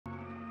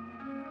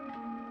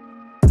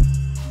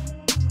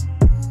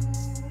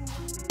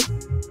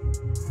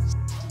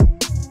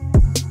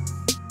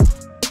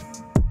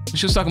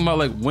she was talking about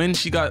like when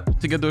she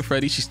got together with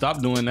Freddie, she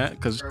stopped doing that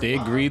because they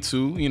agreed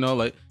to, you know,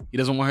 like he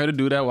doesn't want her to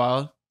do that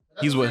while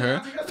he's with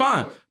her.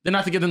 Fine, they're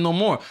not together no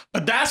more.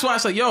 But that's why I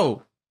said,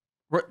 yo,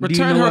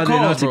 return her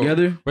calls, bro.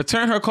 Together?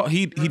 Return her call.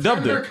 He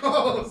dubbed her.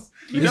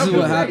 This is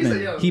what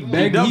happened. He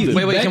begged.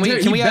 Wait.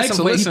 Can we add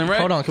some? Listen, right?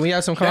 Hold on. Can we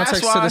add some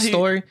context to the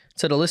story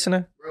to the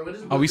listener?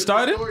 Are we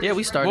started? Yeah,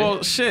 we started.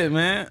 Well, shit,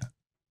 man.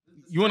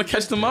 You want to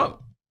catch them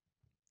up,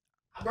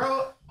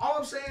 bro? All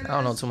I'm saying. I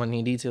don't know too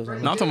many details. No,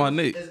 I'm talking about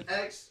Nate. His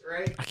ex,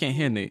 right? I can't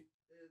hear Nate.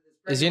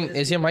 Is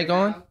your mic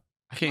on?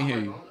 I can't hear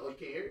you.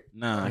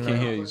 Nah, I can't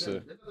hear you,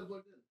 sir.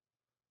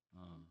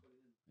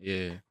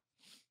 Yeah.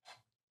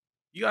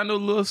 You got no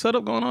little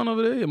setup going on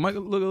over there. It might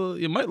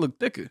look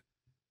thicker.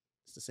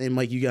 It's the same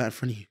mic you got in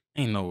front of you.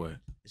 Ain't no way.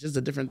 It's just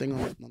a different thing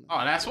on.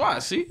 Oh, that's why.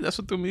 See, that's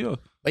what threw me off.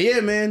 But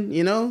yeah, man,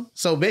 you know.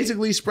 So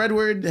basically,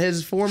 Spreadword,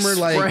 his former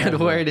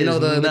Spreadword, you know,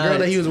 the girl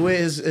that he was with,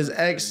 his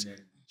ex.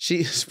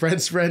 She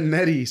spread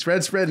Nettie, spread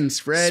and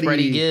Spready.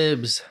 Freddie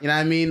Gibbs. You know what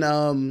I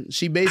mean?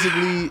 She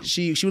basically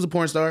she was a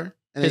porn star.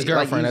 And his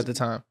girlfriend at the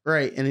time.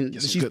 Right.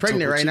 And she's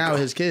pregnant right now with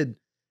his kid.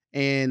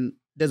 And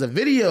there's a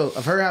video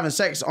of her having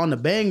sex on the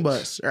bang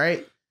bus,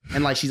 right?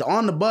 And like she's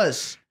on the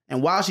bus.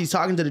 And while she's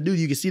talking to the dude,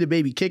 you can see the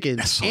baby kicking.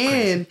 That's so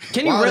and crazy.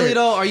 Can you really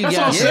though? Are you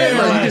getting yeah,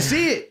 bro, you can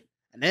see it.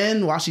 And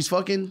then while she's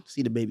fucking,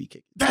 see the baby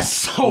kicking. That's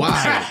so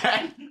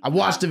bad. I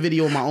watched the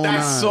video with my own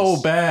eyes. That's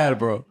so bad,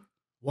 bro.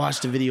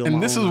 Watch the video.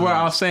 And this is where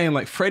I was saying,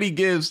 like, Freddie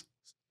Gibbs,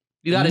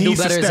 you gotta do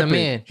better as a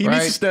man. He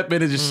needs to step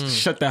in and just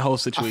shut that whole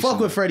situation. I fuck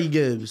with Freddie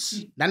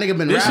Gibbs. That nigga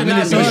been this rapping should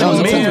his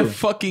not be man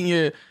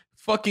your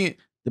fucking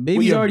the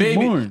baby's already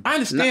born. I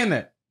understand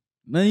that.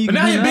 But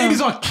now your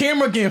baby's on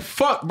camera getting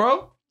fucked,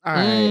 bro. All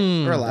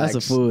right, relax.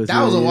 That's a fool.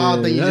 That was a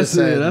wild thing you just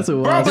said. That's a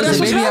wild. Bro, but that's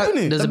what's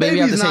happening. Does the baby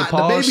have to say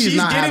pause? She's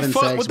getting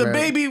fucked with the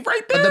baby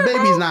right there. But the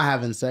baby's not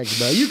having sex,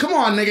 bro. You come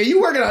on, nigga. You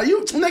work it out.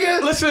 You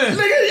nigga. Listen,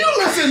 you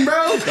listen,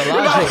 bro. The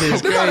logic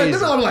is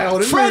crazy. I'm like,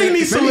 oh, Freddie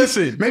needs to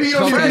listen. Maybe you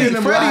don't Freddie.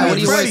 What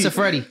do you say to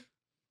Freddie?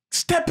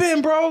 Step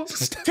in, bro.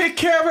 Take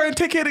care of her and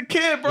take care of the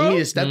kid, bro. He need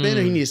to step in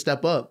or he need to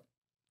step up.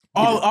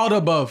 All the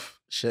above.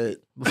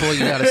 Shit. Before you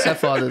got a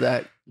stepfather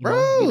that,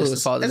 bro. You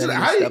stepfather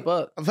that step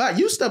up. In fact,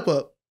 you step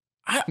up.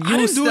 I didn't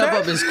do step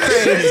that. up is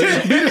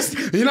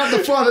crazy. You're not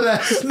the father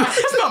that. That's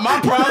not my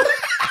problem.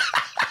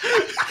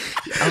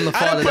 I'm the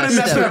father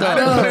that stepped I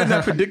didn't up. put in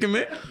that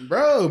predicament.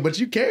 Bro, but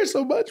you care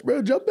so much,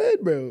 bro. Jump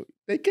in, bro.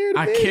 They care.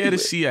 I care to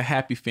see a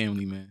happy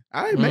family, man.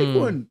 All right, make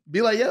one.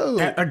 Be like, yo.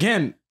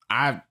 Again,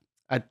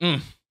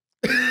 too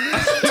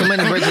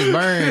many bridges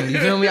burned. You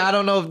feel me? I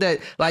don't know if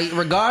that, like,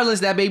 regardless,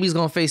 that baby's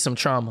gonna face some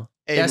trauma.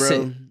 Hey, That's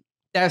bro. it.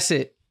 That's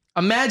it.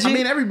 Imagine. I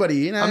mean, everybody.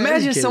 You know,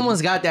 imagine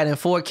someone's got that in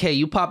 4K.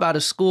 You pop out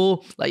of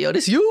school, like, yo,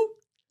 this you?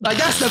 Like,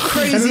 that's the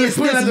craziest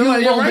thing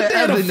like, moment right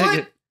there, ever, the nigga.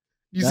 front.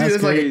 You see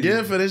this like a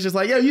gif, and it's just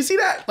like, yo, you see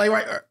that? Like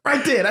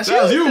right there. That's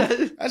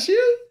you. That's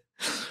you.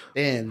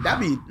 Damn,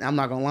 I'm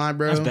not gonna lie,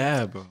 bro. That's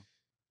bad, bro.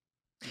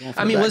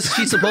 I mean, was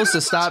she supposed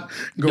to stop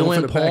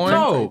doing porn?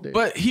 No,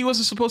 but he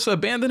wasn't supposed to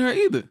abandon her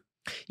either.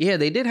 Yeah,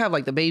 they did have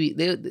like the baby.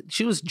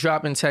 She was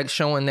dropping text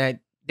showing that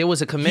there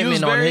was a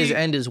commitment on his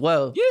end as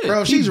well. Yeah,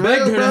 bro, she's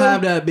begged real, her to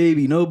have that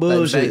baby. No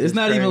bullshit. It's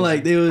not even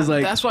like they was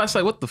like. That's why it's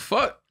like, what the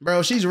fuck,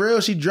 bro? She's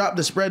real. She dropped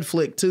the spread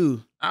flick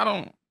too. I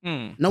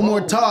don't. No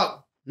more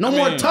talk. No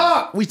more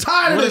talk. We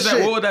tired of this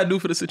shit. What would that do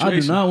for the situation?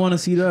 I do not want to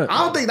see that.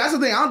 I don't think that's the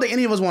thing. I don't think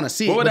any of us want to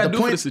see it. What would that do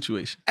for the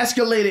situation?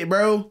 Escalate it,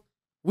 bro.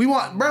 We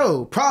want,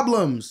 bro,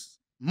 problems.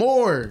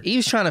 More.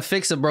 He's trying to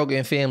fix a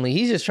broken family.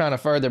 He's just trying to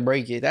further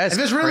break it. That's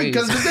if it's really,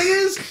 because the thing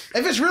is,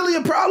 if it's really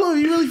a problem,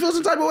 you really feel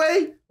some type of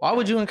way. Why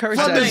would you encourage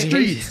Flood that? the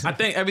streets. I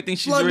think everything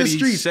she's Flood already the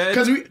streets. said.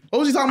 Because what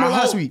was he talking about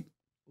last week?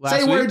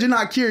 Say words you're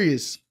not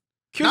curious.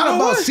 Not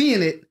about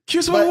seeing it.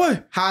 Curious about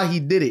what? How he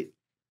did it.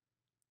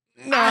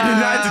 Nah, I did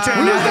not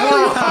entertain that.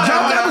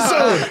 Drop the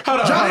episode.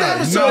 Drop the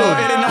episode.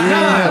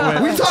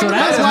 No, we talked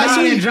about it last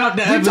week. We talked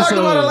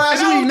about it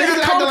last week.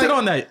 Niggas commented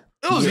on that.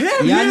 It was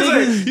him.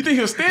 You think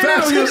he'll stand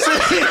up?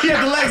 He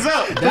had the legs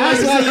up.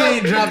 That's why you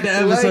ain't dropped the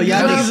episode.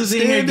 Y'all niggas was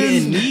in here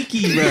getting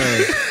sneaky, bro.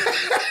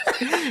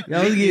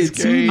 Y'all was getting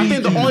too. I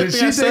think the only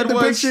thing I said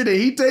was. Picture, did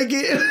he take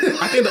it?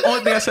 I think the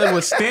only thing I said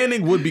was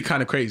standing would be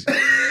kind of crazy.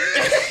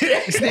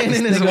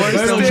 Standing is worse.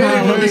 I'm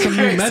trying to learn some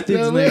new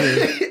methods,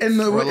 nigga. In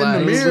the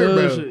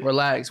mirror, bro.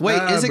 Relax.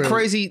 Wait, is it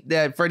crazy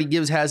that Freddie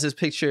Gibbs has his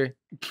picture?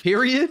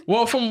 Period.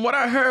 Well, from what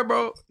I heard,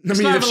 bro, I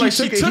mean, if she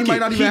took it, he might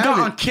not even have it. He got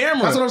on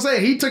camera. That's what I'm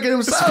saying. He took it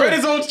himself. Spread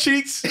his own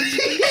cheeks.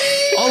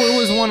 Oh, it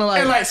was one of like,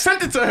 and like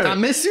sent it to her. I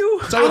miss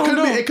you. So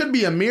it could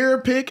be a mirror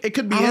pic. It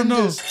could be him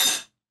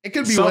just. It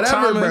could be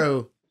whatever,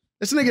 bro.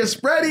 This nigga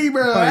Spready,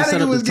 bro. That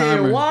nigga was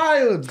getting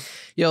wild.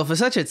 Yo, for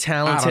such a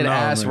talented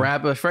ass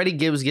rapper, Freddie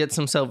Gibbs gets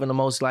himself in the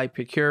most like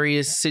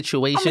precarious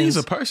situations. I mean, he's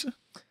a person.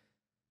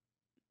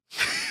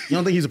 You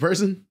don't think he's a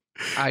person?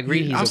 I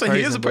agree. He's I'm saying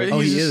he is a person. Oh,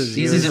 he is.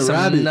 These are just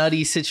some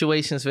nutty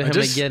situations for him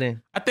to get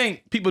in. I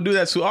think people do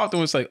that too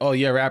often. It's like, oh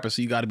yeah, rapper,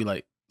 so you got to be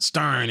like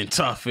stern and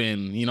tough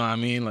and you know what I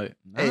mean? Like,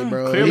 Hey,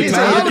 bro. clearly He ain't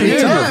Tomo say he had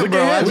to tough, do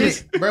bro. all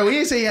that. Bro, we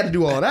didn't say he had to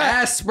do all that.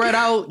 Ass spread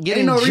out,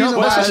 getting no reason jumped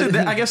why- by- What's that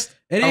shit? I guess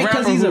It ain't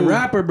because he's a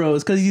rapper, bro.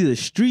 It's because he's a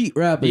street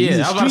rapper. He's yeah, a I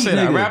was about to street say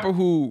that. A nigga. rapper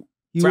who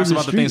He raps was a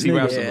about the things he street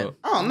raps nigga. about.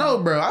 I don't know,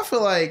 bro. I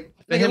feel like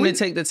For him to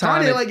take the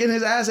time Kanye to- like getting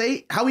his ass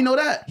ate. How we know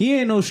that? He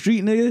ain't no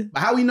street nigga. But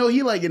how we know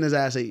he like getting his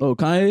ass ate? Oh,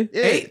 Kanye?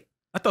 Yeah. Hey,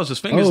 I thought it was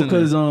just fingers in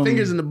because there.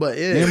 Fingers in the butt.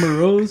 Yeah. Amber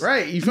Rose.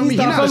 Right. You feel He me? He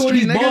stop not a fucking with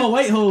street these nigga. bald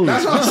white hoes.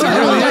 That's what I'm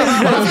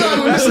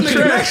saying. That's the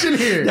connection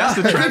here. That's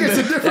the I think trend. it's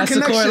a different That's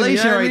the connection.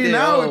 correlation you know what I right mean? there.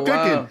 Now Oh, we're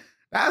cooking. wow.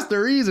 That's the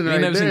reason I right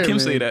ain't never there, seen Kim man.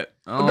 say that.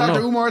 I What don't Dr.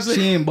 know. Umar said?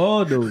 She ain't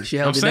bald though. She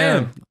held I'm it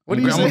saying. down. What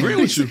do you I'm say? agreeing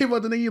What with do you. say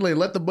about the nigga? Like,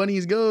 let the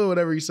bunnies go,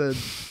 whatever he said.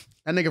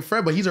 That nigga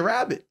Fred, but he's a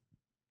rabbit.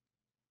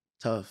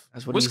 Tough.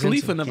 That's what Wiz he's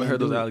Khalifa into. never Can't heard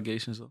those do it.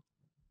 allegations though.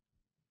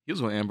 He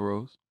was with Amber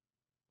Rose.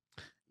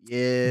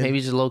 Yeah.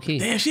 Maybe just low key.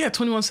 Damn, she had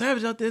 21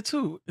 Savage out there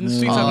too. In the Yeah.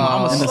 streets,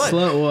 I'm a And the slut.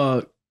 slut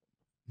walk.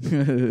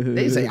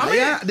 They say, I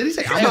mean, did he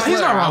say, he's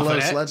not wrong for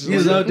that. sluts? He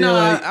was out there No,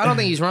 like, I don't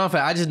think he's wrong for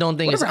it. I just don't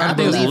think it's Whatever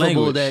happened to that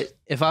unbelievable language? that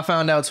if I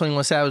found out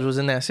 21 Savage was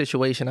in that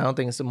situation, I don't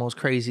think it's the most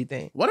crazy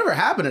thing. Whatever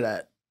happened to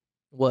that?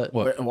 What?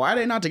 Why are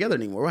they not together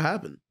anymore? What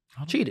happened?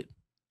 Cheated.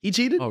 He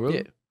cheated? Oh really?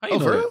 Yeah. How you Oh,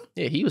 know for that? real?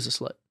 Yeah, he was a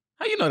slut.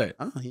 How you know that?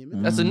 Oh, he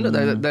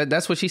admitted.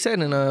 That's what she said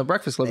in a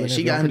Breakfast Club. Hey,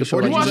 she interview. got I'm him pretty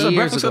deported. You What watched you the said?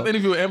 Breakfast Club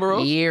interview with Amber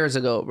Rose? Years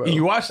ago, bro.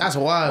 You watched That's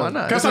that? wild. Why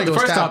not? That's not the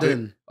first topic.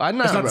 Why not,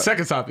 That's not bro? the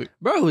second topic.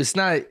 Bro, it's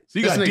not. So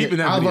you This got nigga- deep in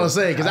that I was video. about to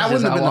say, because that I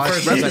wouldn't have been the watched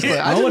first it. Breakfast Club.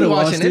 I I just be would've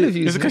watching watched it.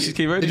 interviews. Is it because man. she's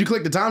Cape Verde? Did you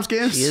click the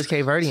timestamps? She is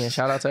Cape Verdean.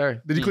 Shout out to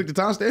her. Did you click the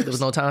timestamps? There was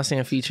no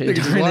timestamp feature Nigga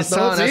just during watched this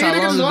the whole time. That's how thing.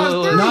 Nigga long just watched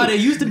ago. through. it was. nah, there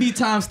used to be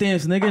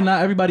timestamps, nigga.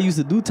 Not everybody used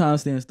to do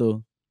timestamps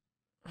though.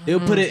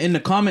 They'll put it in the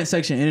comment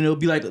section and it'll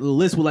be like a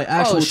list with like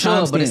actual Oh, sure,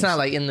 timestamps. but it's not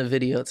like in the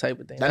video type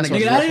of thing. That That's nigga-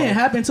 what Nigga, I'm that talking didn't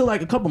about. happen until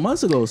like a couple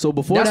months ago. So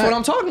before That's that, what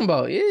I'm talking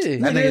about. Yeah.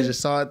 That nigga just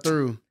saw it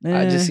through.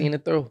 I just Man. seen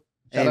it through. Shout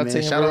Hey, out man,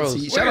 to shout Amber out to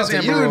Rose. you. Shout out to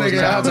Where's you, Amber Rose nigga.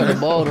 now? Shout out to the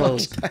bald Watch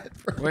hoes. that,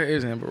 bro. Where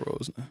is Amber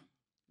Rose now?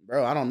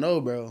 Bro, I don't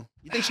know, bro.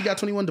 You think she got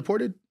 21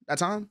 deported that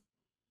time?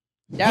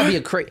 That'd be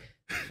a crazy.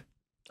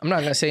 I'm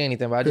not gonna say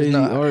anything, but I just crazy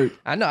know. art.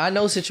 I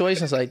know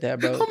situations like that,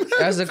 bro.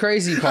 That's the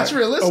crazy part. That's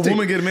realistic. A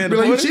woman get a man Be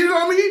like, you deported? cheated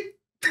on me?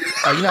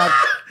 Are you not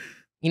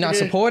Nigga.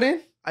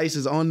 supporting? ICE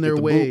is on their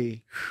With the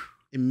way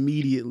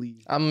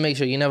immediately. I'm gonna make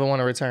sure you never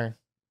want to return.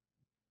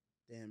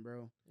 Damn,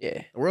 bro.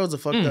 Yeah. The world's a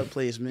fucked up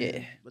place, man.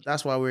 Yeah. But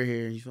that's why we're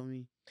here. You feel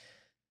me?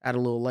 Add a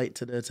little light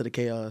to the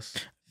chaos.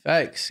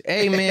 Facts.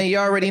 Hey man, you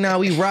already know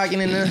we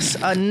rocking in this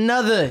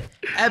another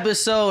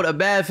episode of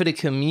Bad for the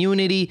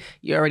Community.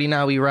 You already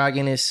know we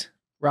rocking this.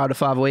 Rob the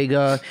 508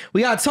 God.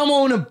 We got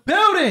Tomo in the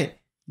building.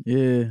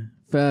 Yeah,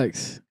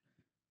 facts.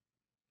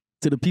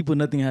 To the people,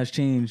 nothing has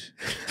changed.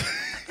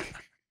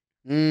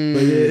 But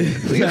Mm.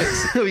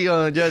 yeah, We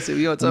gonna address it.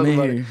 We gonna talk I'm in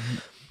about it. here.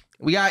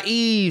 We got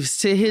Yves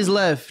to his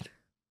left.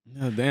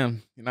 Oh,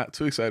 damn. You're not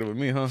too excited with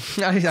me, huh?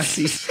 I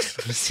see.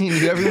 I've seen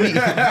you every week.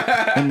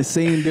 In the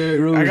same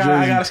Derrick Rose I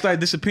jersey. gotta start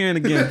disappearing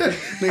again.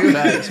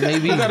 Facts,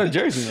 maybe. Who got a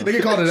jersey now?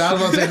 Nigga called it. I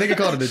was about to say, nigga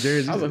called it a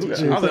jersey. I was like,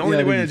 I was the only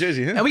nigga wearing a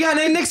jersey. Huh? And we got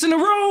Nate Nix in the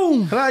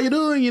room. How you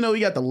doing? You know,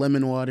 we got the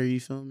lemon water. You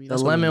feel me? The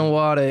That's what we lemon know.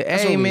 water.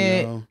 That's Hey what we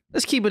man, know.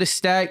 let's keep it a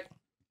stack.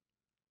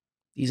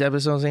 These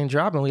episodes ain't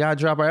dropping. We gotta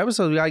drop our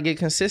episodes. We gotta get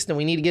consistent.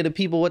 We need to get the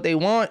people what they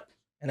want,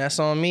 and that's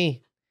on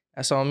me.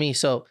 That's on me.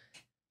 So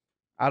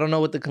I don't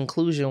know what the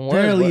conclusion was.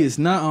 Apparently, but- it's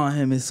not on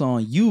him. It's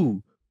on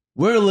you.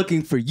 We're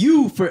looking for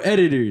you for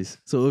editors.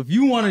 So if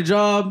you want a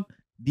job,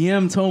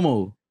 DM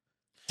Tomo.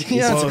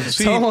 yeah, Well,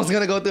 see- someone's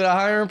gonna go through the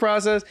hiring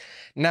process.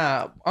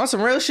 Nah, on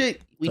some real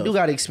shit, we do Tough.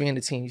 gotta expand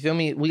the team. You feel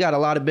me? We got a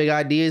lot of big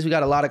ideas. We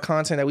got a lot of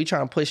content that we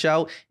trying to push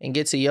out and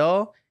get to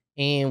y'all,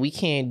 and we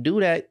can't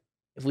do that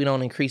if we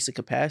don't increase the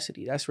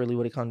capacity. That's really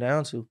what it comes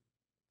down to.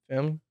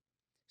 Feel me?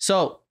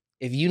 So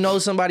if you know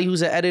somebody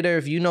who's an editor,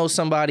 if you know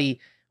somebody,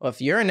 or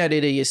if you're an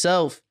editor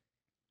yourself,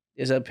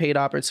 there's a paid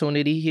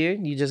opportunity here.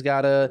 You just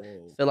gotta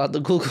fill out the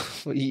Google.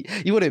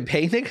 You wouldn't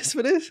pay niggas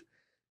for this?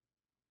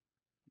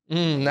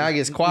 Now it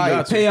gets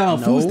quiet. Pay out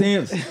No. food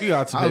stamps. You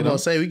got to I pay was them. about to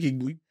say we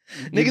could. get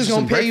Niggas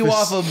some gonna pay you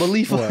breakfast. off of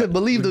belief, What?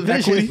 believe the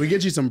vision. We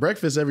get you some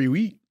breakfast every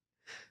week.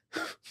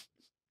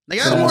 Nigga,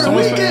 that's Someone- more than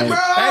someone's weekend, bro.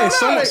 Hey,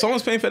 Alright.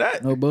 someone's paying for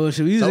that. No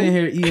bullshit. We was So- in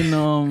here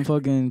eating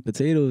fucking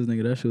potatoes,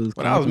 nigga. That shit was.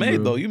 When I was clapping, made,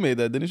 bro. though, you made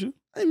that, didn't you?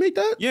 I didn't make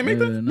that. You ain't make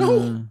Yeah, that? nah.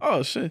 No.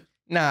 Oh, shit.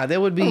 Nah, there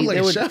would I be was like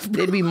there a would chef, bro.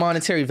 there'd be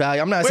monetary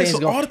value. I'm not saying Wait, it's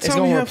so all gonna the time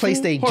we gonna have replace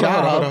food? their Hold on,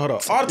 job. hold on, hold on.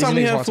 All the These time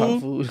we niggas have wanna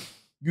talk food,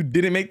 you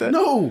didn't make that?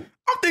 No.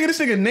 I'm thinking this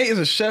nigga Nate is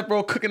a chef,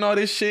 bro, cooking all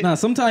this shit. Nah,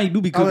 sometimes you do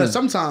be Oh, cooking.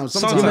 sometimes.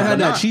 You ever had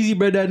that Not. cheesy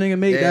bread that nigga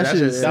made? Yeah, that shit.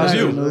 That was you.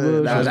 slapping, no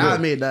bullshit. That was I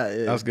good. made that.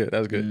 Yeah. That was good. That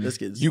was good. This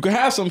kid's You could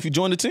have some if you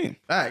join the team.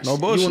 facts. No You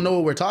bullshit. will know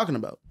what we're talking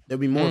about. There'll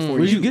be more for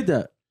Where'd you. you get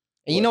that?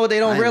 And you know what they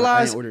don't I ain't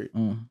realize? order it.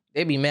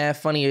 They be mad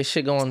funny as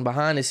shit going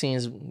behind the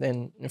scenes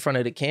than in front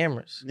of the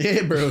cameras. Yeah,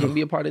 You bro. can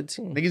be a part of the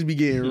team. Niggas be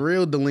getting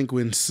real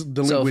delinquents. So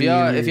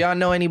Delinquent if y'all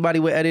know anybody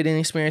with editing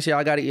experience,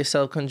 y'all got it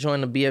yourself. Come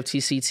join the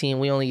BFTC team.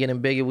 We only getting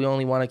bigger. We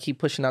only want to keep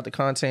pushing out the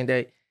content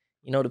that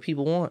the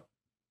people want.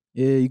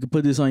 Yeah, you could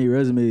put this on your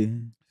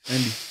resume.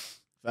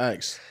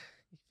 Facts.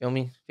 Feel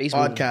me?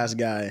 Facebook Podcast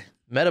guy.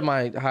 Meta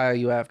might hire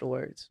you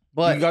afterwards,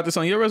 but You got this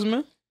on your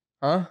resume?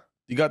 Huh?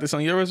 You got this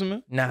on your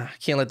resume? Nah,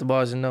 can't let the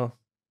bars know.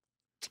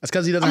 That's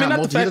because he doesn't I mean, have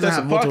not the multiple. He fact doesn't that's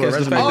have a multiple podcast, the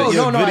resumes. fact that Oh,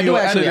 you're no, a I video do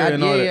actually. editor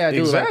and all that. I do.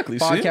 Exactly.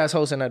 Like, See? podcast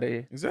host and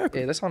editor. Exactly.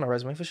 Yeah, that's on the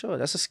resume for sure.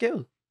 That's a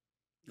skill.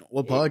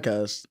 What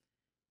podcast?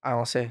 I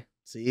don't say.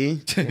 See,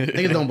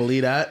 niggas don't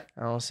believe that.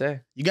 I don't say.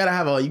 You gotta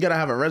have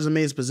a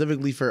resume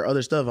specifically for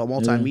other stuff, a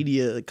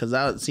multimedia, because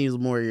that seems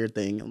more your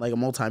thing, like a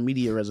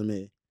multimedia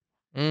resume.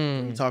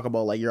 You talk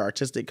about like your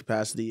artistic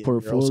capacity,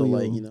 and you're also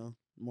like more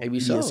Maybe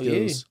media so.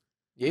 skills.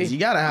 Yeah. 'Cause you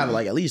gotta have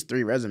like at least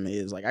 3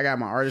 resumes. Like I got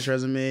my artist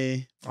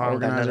resume, my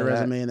organizer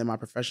resume, and then my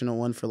professional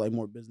one for like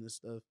more business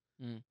stuff.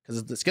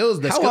 Because the skills.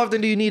 How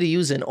often do you need to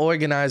use an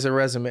organizer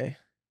resume?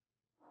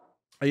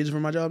 I use it for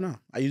my job now.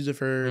 I use it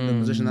for the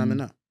position I'm in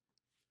now.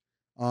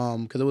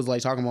 Because it was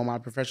like talking about my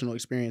professional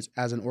experience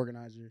as an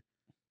organizer.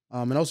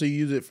 And also you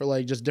use it for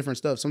like just different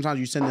stuff. Sometimes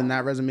you send in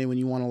that resume when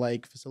you want to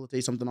like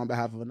facilitate something on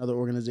behalf of another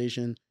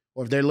organization,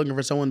 or if they're looking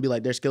for someone, be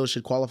like their skills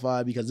should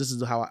qualify because this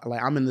is how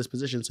I'm in this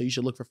position, so you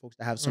should look for folks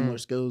that have similar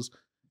skills,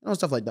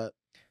 stuff like that.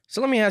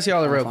 So let me ask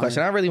y'all a real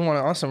question. I really want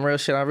to, on some real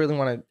shit, I really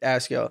want to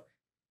ask y'all,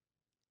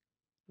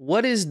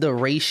 what is the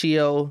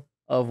ratio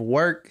of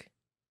work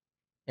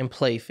and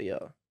play for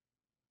y'all?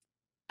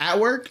 At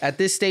work? At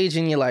this stage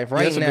in your life,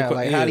 right now,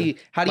 like how do you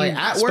like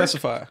at work?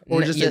 Specify?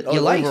 Or just your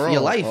life, overall?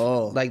 your life,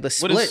 Oh. like the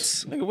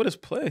splits. What is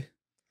play?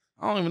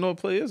 I don't even know what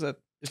play is. That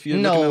if you're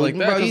No, looking at it like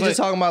that, bro, you like, just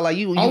talking about like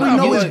you. All we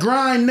know is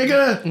grind,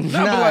 nigga. Nah, but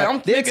like, I'm there are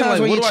thinking, times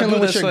like, when what you're do I chilling do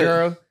with that's your like-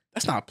 girl.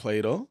 That's not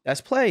play though.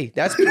 That's play.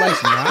 That's like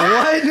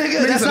what,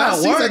 nigga? That's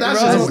not work,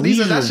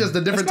 bro. That's just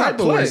a different That's type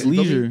not of work. It's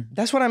leisure.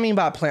 That's what I mean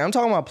by play. I'm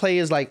talking about play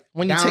is like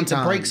when you take the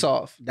Downtime. breaks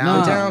off.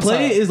 Nah, Downtime.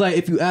 play is like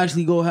if you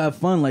actually go have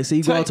fun. Like say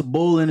you go out to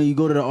bowling or you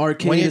go to the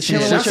arcade. When you're or some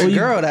chilling shit, with your or you-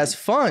 girl, that's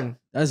fun.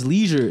 That's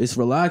leisure. It's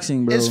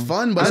relaxing, bro. It's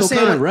fun, but It's it's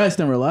okay not. to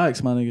rest and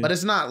relax, my nigga. But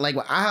it's not like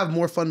I have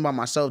more fun by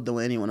myself than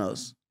with anyone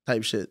else.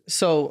 Type shit.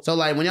 So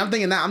like when I'm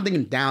thinking that, I'm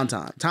thinking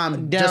downtime.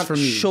 Time just for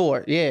me.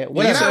 Short, yeah.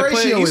 When you that say play-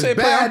 ratio you is say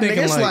play, I'm bad, nigga.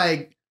 thinking It's like-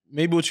 like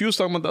Maybe what you was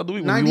talking about the other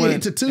week.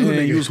 98 to 2, and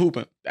nigga. you was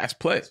hooping. That's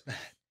play.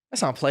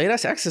 That's not play.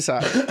 That's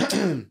exercise.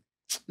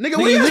 nigga,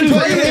 we you just literally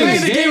playing.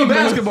 playing the game, game of bro.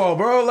 basketball,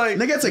 bro. Like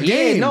Nigga, it's a Yeah,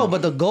 game. no,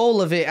 but the goal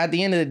of it at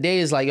the end of the day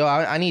is like, yo,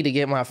 I need to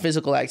get my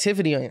physical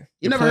activity in.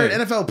 you never heard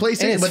NFL play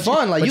And it's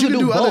fun, like, but you can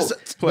do other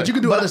both. stu- But you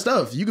can do other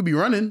stuff. You could be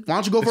running. Why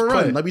don't you go for a It's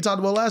run? play. Like we talked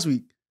about last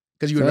week.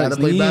 Because you would Facts. rather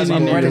play Lean, basketball.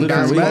 I'm running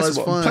Basketball down is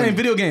basketball. fun. playing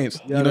video games.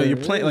 Yeah, You know, yeah, you're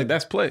yeah. playing like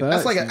that's play. Facts.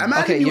 That's like imagine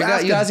Okay, you you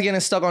asking. guys are getting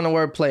stuck on the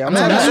word play. I'm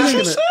Imagine not.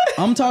 asking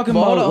a- I'm talking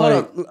Hold about on,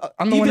 like hold on.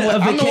 I'm the one even a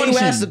I'm the one who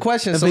vacation. asked the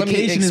question. A So let me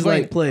vacation is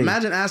explain. like play.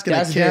 Imagine asking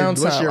That's a kid,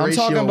 what's downtime. your I'm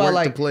ratio talking of about, work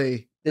like, to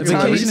play? the You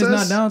time- take Vacation is not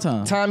recess?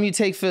 downtime. Time you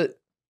take for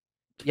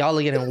y'all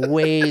are getting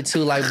way too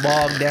like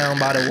bogged down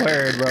by the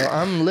word, bro.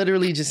 I'm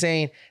literally just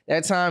saying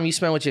that time you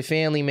spend with your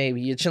family,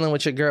 maybe you're chilling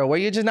with your girl, where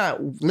you're just not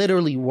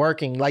literally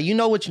working. Like you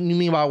know what you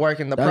mean by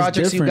working. The That's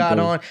projects you different, got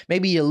though. on,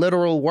 maybe your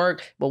literal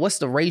work, but what's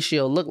the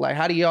ratio look like?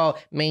 How do y'all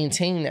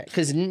maintain that?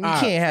 Because you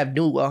can't have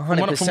do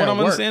 100% From what I'm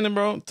work. understanding,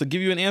 bro, to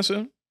give you an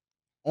answer,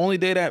 only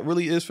day that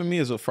really is for me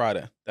is a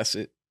Friday. That's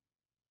it.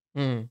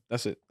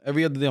 That's it.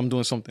 Every other day I'm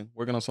doing something,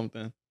 working on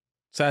something.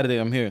 Saturday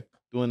I'm here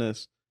doing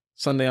this.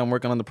 Sunday I'm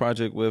working on the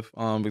project with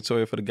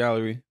Victoria for the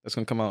gallery. That's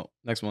gonna come out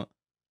next month.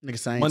 Nigga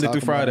saying Monday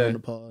through talking about it Friday, on the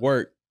pod.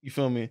 work. You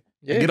feel me?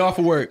 Yeah. Get off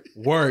of work.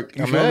 Work.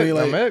 You I'm feel up, me?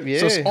 Like, I'm up, yeah.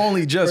 So it's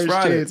only just First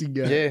Friday. chance he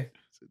got. Yeah.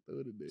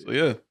 So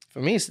yeah. For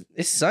me,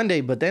 it's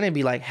Sunday, but then it'd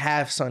be like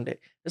half Sunday.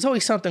 There's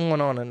always something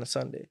going on the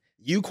Sunday.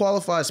 You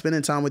qualify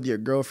spending time with your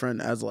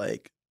girlfriend as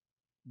like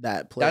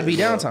that play. That'd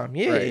be as well, downtime,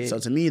 yeah. Right? So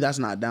to me, that's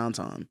not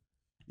downtime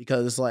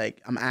because it's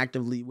like I'm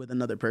actively with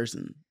another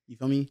person. You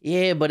feel me?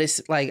 Yeah, but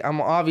it's like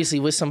I'm obviously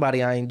with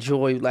somebody I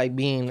enjoy like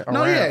being around.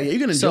 No, yeah, you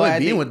can So enjoy I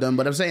being think- with them,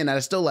 but I'm saying that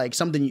it's still like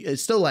something.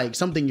 It's still like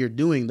something you're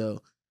doing though.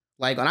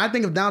 Like when I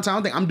think of downtime,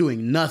 I think I'm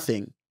doing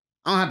nothing.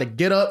 I don't have to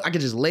get up. I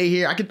can just lay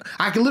here.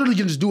 I can literally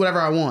just do whatever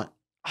I want.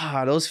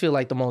 Those feel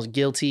like the most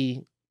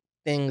guilty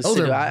things. Those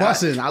to are do.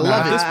 bussin'. I Nah,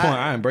 love at it. this point,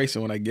 I embrace it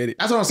when I get it.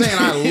 That's what I'm saying.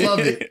 I love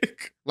it.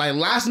 Like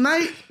last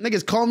night,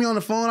 niggas called me on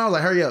the phone. I was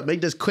like, hurry up,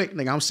 make this quick,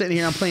 nigga. I'm sitting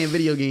here, I'm playing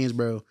video games,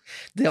 bro.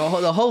 The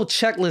whole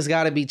checklist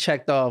got to be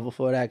checked off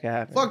before that can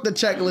happen. Fuck the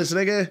checklist,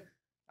 nigga.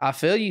 I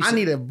feel you. I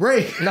need a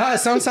break. Nah,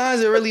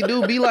 sometimes it really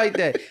do be like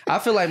that. I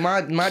feel like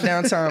my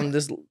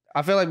downtime.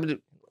 I feel like,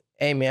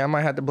 hey man, I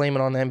might have to blame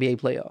it on the NBA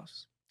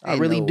playoffs. I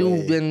Ain't really no do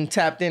way. been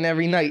tapped in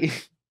every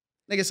night.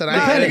 Nigga said Nah, I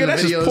ain't nigga, editing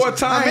that's the just videos. poor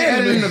time I ain't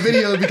editing the management.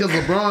 videos because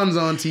LeBron's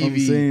on I'm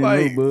TV. saying,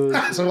 Like, no,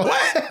 bud. So what?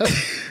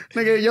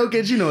 Nigga,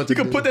 Jokic, you know what to You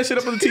can do. put that shit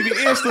up on the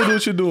TV and still do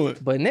what you're doing.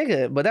 But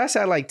nigga, but that's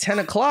at like 10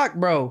 o'clock,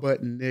 bro.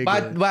 But nigga, By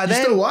you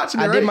then, still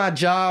watching it, I right? did my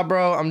job,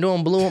 bro. I'm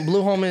doing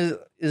Blue Home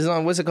is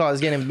on, what's it called?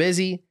 It's getting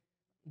busy.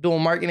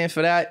 Doing marketing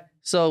for that.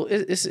 So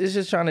it's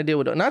just trying to deal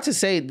with it. Not to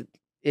say,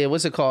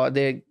 what's it called?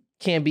 There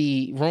can't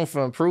be room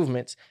for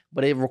improvements,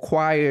 but it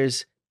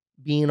requires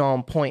being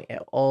on point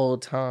at all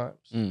times.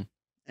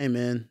 Hey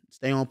man,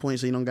 stay on point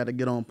so you don't got to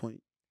get on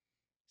point.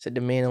 It's a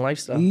demanding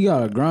lifestyle. You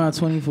gotta grind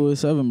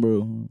 24/7,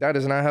 bro. That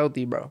is not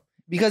healthy, bro.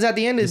 Because at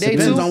the end of the It day,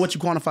 Depends too, on what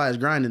you quantify as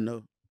grinding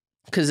though.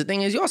 because the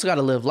thing is, you also got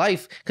to live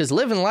life. Because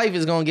living life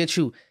is going to get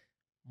you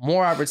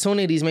more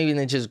opportunities maybe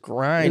than just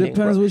grinding. It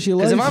depends what your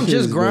life Because if I'm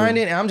just is,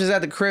 grinding and I'm just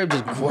at the crib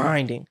just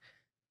grinding.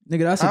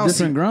 Nigga, that's a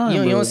different grind,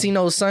 you bro. don't see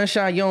no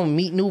sunshine. You don't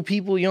meet new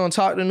people. You don't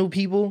talk to new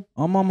people.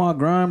 I'm on my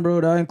grind,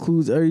 bro. That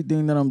includes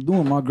everything that I'm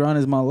doing. My grind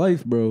is my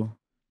life, bro.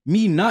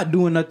 Me not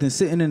doing nothing,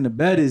 sitting in the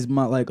bed is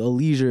my like a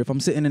leisure. If I'm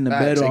sitting in the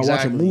bed or I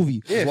watch a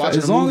movie,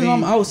 as long as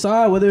I'm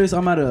outside, whether it's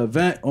I'm at an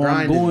event or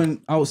I'm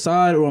going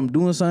outside or I'm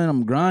doing something,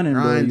 I'm grinding,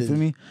 bro. You feel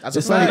me?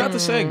 It's like not to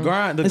say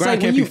grind. The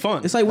grind can't be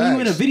fun. It's like when you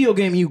in a video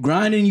game, and you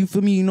grinding. You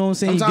feel me? You know what I'm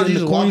saying? Sometimes you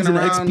getting the coins and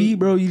the XP,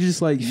 bro. You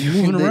just like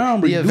moving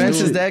around, bro. The events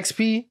is the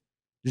XP.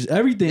 Just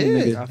everything,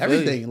 nigga.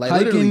 Everything, like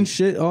hiking, literally.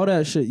 shit, all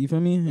that shit. You feel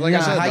me? Like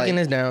I said, hiking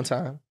is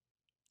downtime.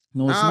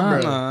 No, it's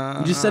not. Bro.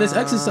 You just said it's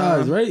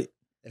exercise, right?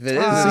 If it is,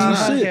 it's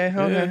not.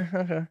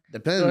 Okay.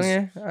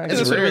 Depends.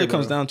 That's what it really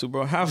comes down to,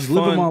 bro. Have Just fun.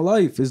 living my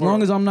life. As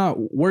long as I'm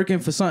not working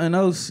for something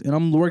else and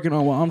I'm working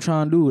on what I'm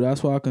trying to do,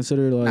 that's what I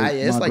consider like.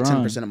 It's my like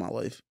grind. 10% of my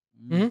life.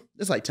 Mm-hmm.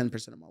 It's like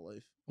 10% of my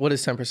life. What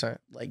is 10%?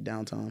 Like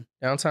downtime.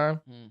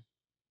 Downtime?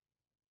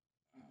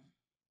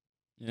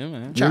 Yeah,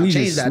 man. Trying to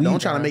change that. sleep,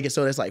 Don't try to make it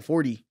so that's like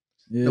 40.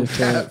 Yeah, No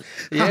fact. cap.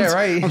 Yeah,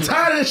 right. I'm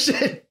tired of this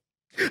shit.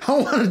 I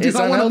want to do. It's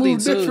I want to unhealthy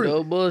move too, different.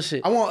 though.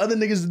 Bullshit. I want other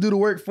niggas to do the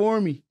work for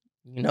me.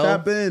 You know?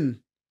 Tap in.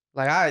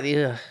 Like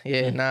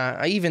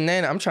nah. Even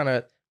then, I'm trying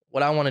to.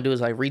 What I want to do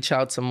is like reach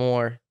out to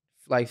more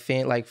like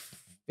family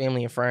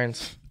and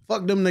friends.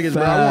 Fuck them niggas,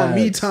 bro. I want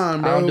me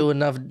time, bro. I don't do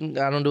enough.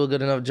 I don't do a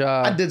good enough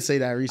job. I did say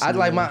that recently. I'd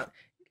like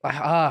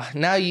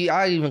now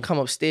I even come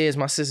upstairs.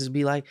 My sisters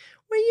be like,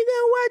 "When you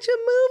gonna watch a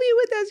movie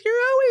with us?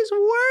 You're always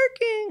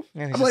working."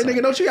 And I'm like,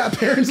 nigga, don't you got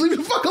parents? Leave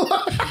the fuck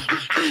alone.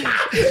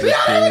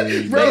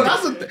 Bro,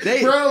 that's a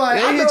bro.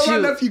 Like, I know my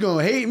nephew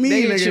gonna hate me.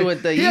 They nigga. hit you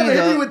with the he ever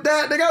hit me with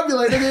that, nigga. I'll be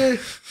like, nigga,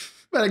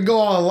 better go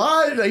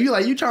online. Like,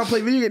 you trying to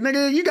play video game,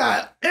 nigga? You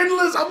got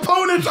endless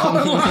opponents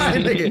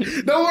online,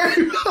 nigga. Don't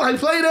worry about like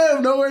play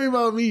them. Don't worry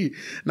about me.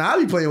 Nah, I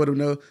be playing with them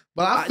though.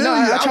 But I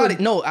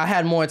feel I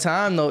had more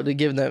time though to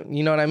give them.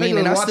 You know what I mean?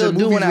 And I still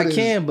do when I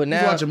can. But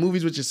now watching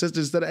movies with your sister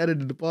instead of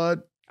editing the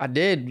pod. I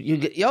did.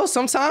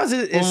 Sometimes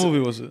it's. What movie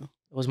was it?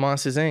 It was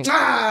Monsters Inc.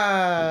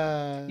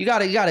 Ah, You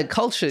gotta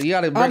culture. You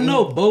gotta. I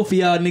know both of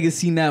y'all niggas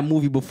seen that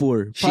movie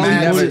before.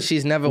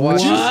 She's never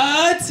watched.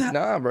 What?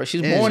 Nah, bro. She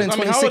was born in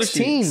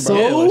 2016, So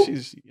bro.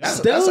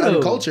 that's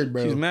uncultured,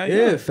 bro. She's mad.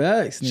 Yeah,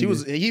 facts. Nigga. She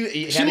was.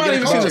 She might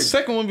even seen the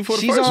second one before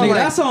the She's first on one.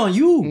 Nigga, that's on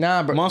you.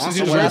 Nah, bro. Monsters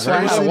That's why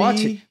I gotta watch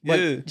it. But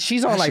Yeah.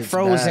 she's on That like shit's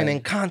Frozen bad.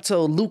 and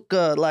Kanto,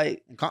 Luca,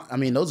 like. I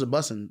mean, those are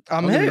busting.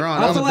 I'm Don't get me hit.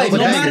 wrong, I those feel are like those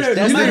no are matter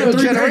bangers. what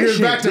Three generation, bangers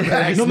back to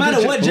back. No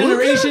matter what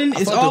generation,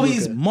 I it's fuck with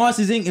always Luca.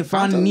 Monsters Inc. and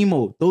Finding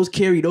Nemo. Those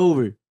carried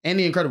over. And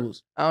The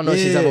Incredibles. I don't know if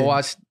she's Yeah. ever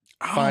watched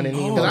Finding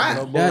know. Nemo. I No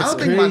don't That's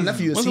think my crazy.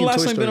 nephew has When's seen the last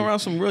Toy time Story. been around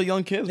some real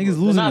young kids? Niggas They're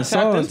losing not the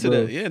tapped sauce, into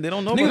bro. that. Yeah, they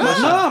don't know Niggas, about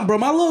that. nah, bro.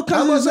 My little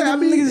cousin, say, I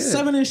mean, niggas yeah.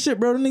 7 and shit,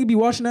 bro. The nigga be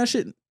watching that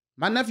shit.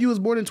 My nephew was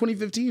born in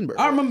 2015, bro.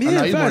 I remember, know,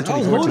 yeah, he was born in facts. I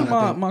was 2014, holding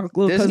I think. my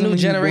little This cousin. new when he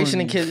was generation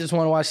born. of kids just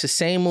want to watch the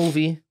same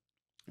movie.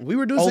 We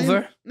were doing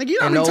Over Nigga, you know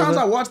how and many times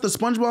over. I watched the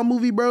SpongeBob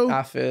movie, bro?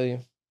 I feel you.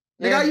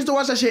 Nigga, I used to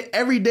watch that shit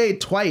every day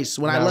twice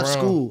when I Not left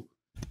wrong. school.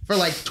 For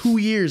like 2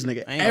 years,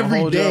 nigga. I ain't gonna Every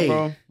hold y'all, day.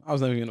 bro. I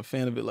was never even a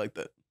fan of it like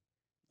that.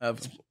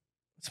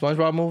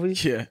 SpongeBob movie?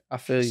 Yeah, I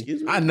feel you.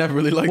 Excuse me? I never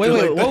really liked it. Wait,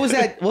 like that. what was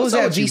that? What was What's that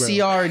up with you, bro?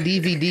 VCR or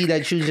DVD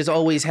that you just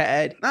always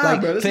had? Nah,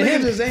 like, bro. This for nigga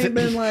him, just ain't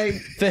been like.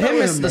 for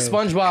him, it's the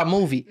SpongeBob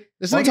movie.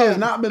 This I'm nigga has talking-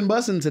 not been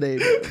bussing today,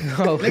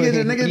 bro. Oh, Nigga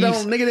didn't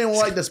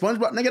like the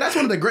SpongeBob. Nigga, that's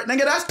one of the great.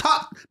 Nigga, that's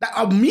top.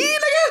 Me,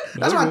 nigga.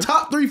 That's my Okay.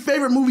 top 3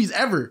 favorite movies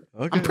ever.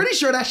 Okay. I'm pretty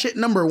sure that shit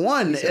number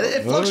 1.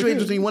 It fluctuates Okay.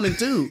 between 1 and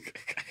 2.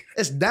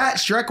 It's that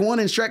Shrek 1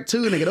 and Shrek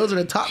 2, nigga. Those are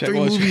the top Shrek 3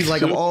 1, movies Shrek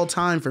like of 2. all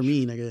time for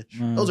me, nigga.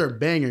 Those are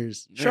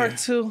bangers. Shark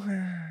 2.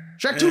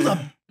 Shrek 2's a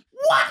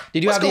what?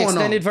 Did you What's have the going on?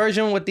 extended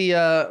version with the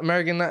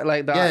American,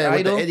 like the Yeah, with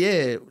Idol?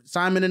 yeah.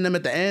 Simon and them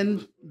at the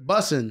end,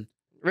 bussin'.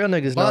 Real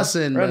niggas know.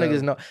 Bussin', Real bro.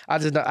 niggas know. I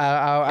just,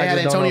 I They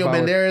had just don't know Antonio if I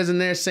would- Banderas in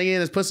there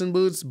singing his Puss in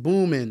Boots,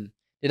 booming.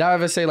 Did I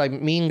ever say like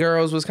Mean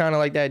Girls was kind of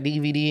like that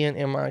DVD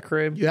in my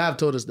crib? You have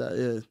told us that,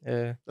 yeah.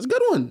 Yeah, That's a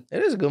good one.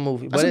 it is a good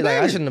movie, That's but a I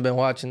banger. shouldn't have been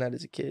watching that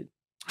as a kid.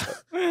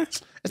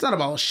 It's not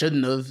about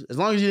shouldn't have. As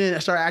long as you didn't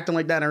start acting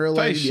like that in real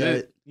Type life, you get shit.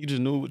 it. You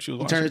just knew what you was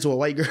You watching. turn into a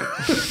white girl.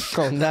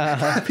 Oh nah.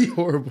 That'd be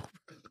horrible.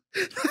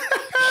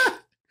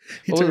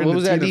 You What turn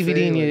was into that Tina DVD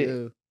Fey, in like,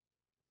 your- yeah.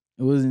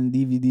 It wasn't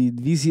DVD.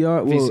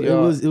 VCR. Well,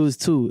 VCR. it was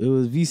 2. It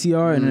was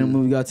VCR, and then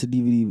when we got to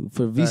DVD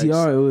for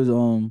VCR, it was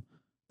the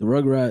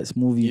Rugrats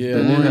movie. Yeah,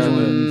 the they orange had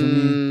one. that. You feel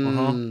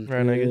me?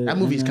 Right, nigga. That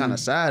movie's kind of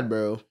sad,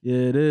 bro. Yeah,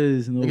 it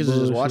is. No Niggas is just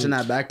bullshit. watching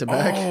that back to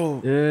back. Oh,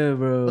 Yeah,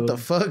 bro. What the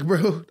fuck,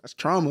 bro? That's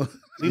trauma.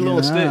 Lilo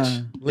and Nah.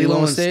 Stitch. Lilo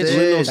and Stitch.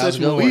 Lilo and That was Stitch a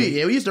good movie.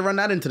 one. We used to run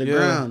that into the Yeah.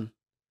 ground.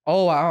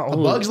 Oh, A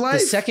Bug's The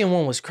Life? second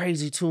one was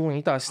crazy too when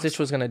you thought Stitch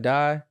was gonna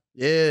die.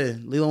 Yeah,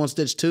 Lilo and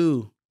Stitch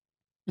 2.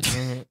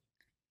 Mhm.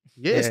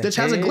 Yeah, Stitch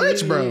has a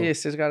glitch, bro. Yeah,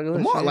 Stitch got a glitch.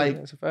 Come on, yeah, like-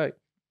 that's a fact.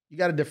 You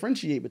got to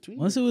differentiate between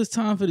Once it was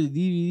time for the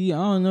DVD, I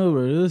don't know,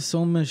 bro. There was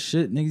so much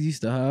shit niggas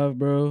used to have,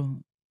 bro.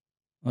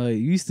 Like,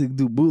 you used to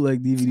do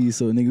bootleg DVDs,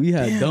 so nigga, we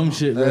had dumb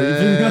shit, bro.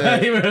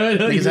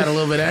 Niggas had a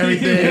little bit of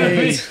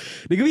everything.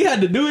 Nigga, we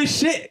had the newest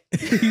shit.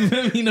 You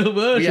feel me? No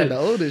bullshit. We had the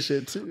oldest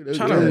shit too. I'm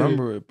trying to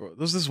remember it, bro. There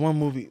was this one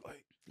movie.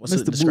 Like, what's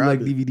the bootleg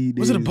DVD?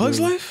 Was it A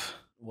Bug's Life?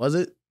 Was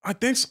it? I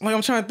think so. Like,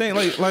 I'm trying to think.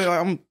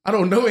 I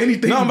don't know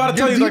anything. No, I'm about to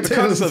tell you like the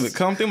context of it.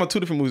 Cause I'm thinking about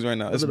two different movies right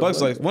now. It's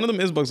Bug's Life. One of them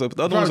is Bug's Life, but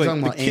the other one's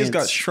like the kids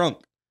got shrunk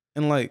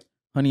and like.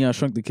 Honey, I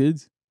Shrunk the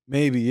Kids.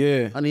 Maybe,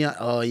 yeah. Honey,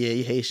 oh yeah,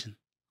 you Haitian.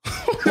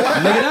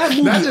 Nigga, that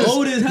movie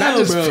old as hell, that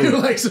just bro. Feel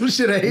like some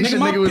shit a Haitian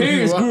nigga, my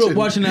parents grew up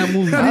watching that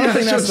movie. I don't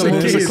think that's the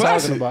movie he's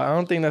classic. talking about. I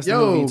don't think that's the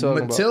movie he's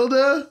talking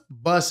Matilda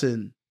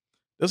bussin'.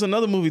 There's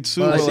another movie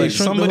too where like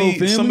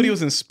somebody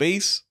was in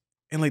space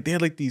and like they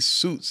had like these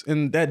suits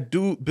and that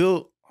dude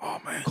built,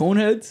 oh man.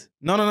 Coneheads?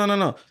 No.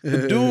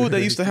 The dude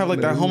that used to have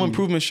like that home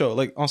improvement show,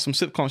 like on some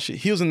sitcom shit,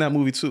 he was in that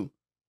movie too.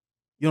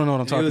 You don't know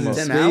what I'm talking about.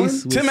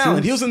 Tim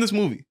Allen. He was in this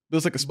movie. It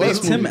was like a space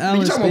movie. Tim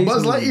Allen. You talking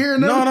about Buzz Lightyear?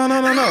 No.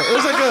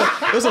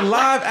 It was a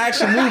live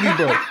action movie,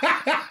 bro.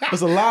 It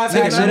was a live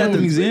action movie. At the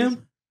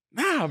museum?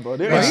 Nah, bro.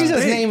 He's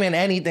just naming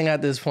anything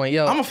at this point.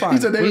 Yo, I'm gonna find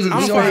it.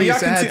 I'm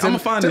gonna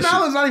find it. Tim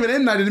Allen's not even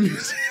in Night at the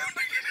Museum.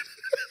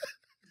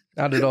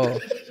 Not at all.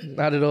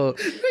 But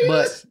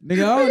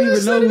nigga, I don't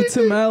even know who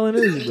Tim Allen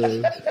is,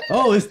 bro.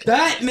 Oh, it's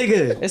that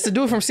nigga. It's the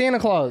dude from Santa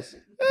Claus.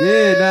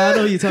 Yeah, I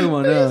know who you're talking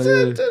about now.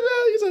 Yeah.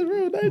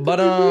 But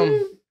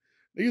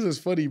These is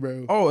funny,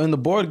 bro. Oh, and the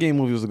board game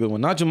movie was a good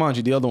one. Not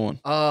Jumanji, the other one.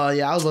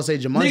 Yeah, I was gonna say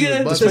Jumanji.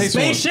 Nigga, the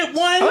spaceship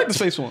one. I like the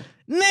space one.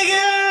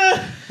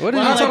 Nigga. What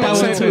are you talking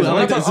about? Too. I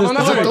like that.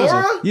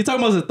 Zathura? You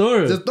talking about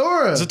Zathura?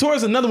 Zathura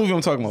is another movie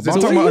I'm talking about. I'm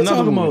talking about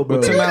another movie,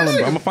 bro. Tim Allen, bro.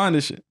 I'm gonna find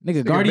this shit.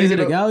 Nigga, Guardians of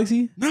the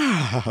Galaxy?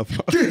 Nah, bro.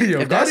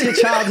 If that's your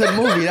childhood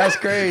movie, that's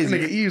crazy.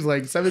 Nigga, Yves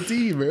like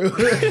 17, bro.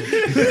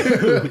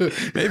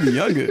 Maybe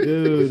younger.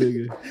 Yo,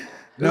 nigga.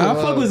 Nah, I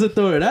fuck with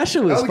Zathura. That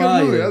shit was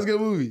fire. That was a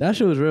good movie. That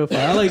shit was real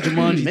fire. I like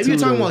Jumanji. Maybe you're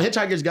talking about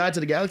Hitchhiker's Guide to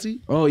the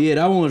Galaxy? Oh, yeah,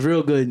 that one was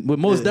real good. But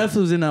Mos Def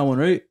was in that one,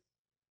 right?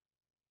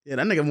 Yeah,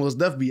 that nigga Mos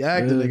Def be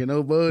acting, nigga,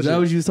 no bullshit. Is that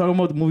what you was talking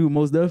about, the movie with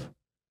Mos Def?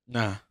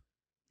 Nah.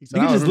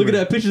 Nigga just looking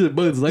at pictures of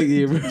Buzz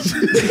Lightyear, bro.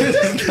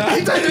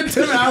 He typed in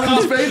Tim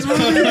Allen's face, bro.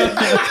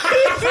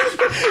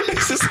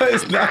 It's just like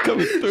it's not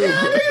coming through, bro.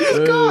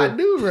 It's God,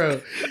 dude,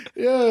 bro.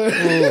 Yeah.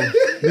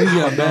 Nigga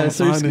got bad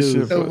search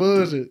skills. No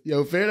bullshit.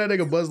 Yo, fair that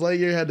nigga Buzz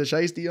Lightyear had the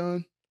shiesty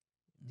on.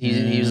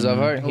 He was up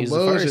hard. He was the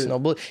first. No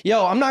bullshit.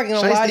 Yo, I'm not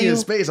gonna lie to you. In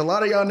space. A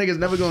lot of y'all niggas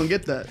never gonna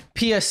get that.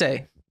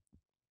 PSA.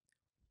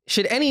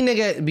 Should any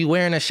nigga be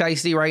wearing a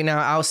shiesty right now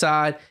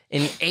outside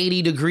in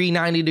 80 degree,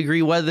 90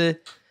 degree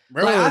weather?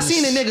 Bro, like, I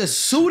seen a nigga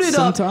suited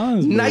up,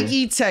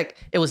 Nike Tech.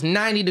 It was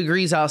 90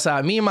 degrees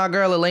outside. Me and my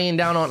girl are laying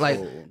down on like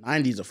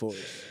 90's a force.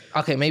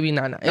 Okay, maybe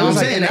not. It was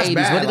like in the 80s,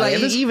 bad. But like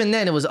even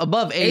then it was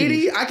above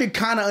 80. 80, I could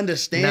kind of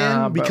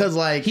understand because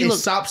like it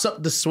sops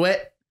up the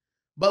sweat.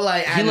 But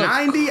like at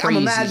 90, crazy, I'm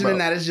imagining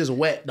that it's just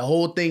wet. The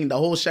whole thing, the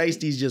whole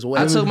shiesty's just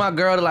wet. I took my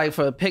girl to like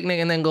for a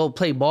picnic and then go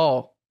play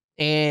ball.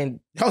 And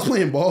I was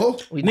playing ball.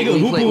 Nigga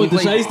hooping with the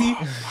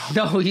shiesty?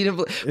 No, he didn't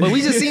play. But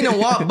we just seen him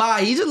walk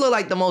by. He just looked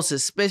like the most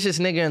suspicious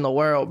nigga in the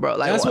world, bro.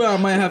 Like that's where I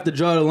might have to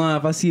draw the line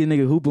if I see a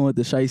nigga hooping with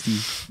the shiesty.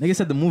 Nigga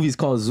said the movie's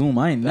called Zoom.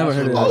 I ain't never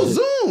heard of that. Oh,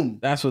 Zoom.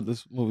 That's what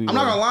this movie was. I'm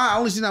not gonna lie. I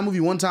only seen that movie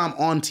one time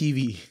on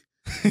TV.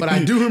 But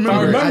I do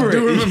remember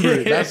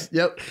it. That's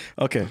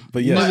okay,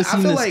 but yeah,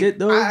 I feel like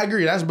skit, I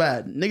agree. That's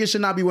bad. Niggas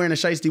should not be wearing a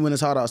shiesty when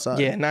it's hot outside.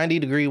 Yeah, 90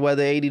 degree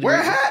weather, 80 degree. Wear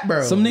a hat,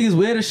 bro. Some niggas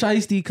wear the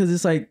shiesty because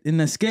it's like in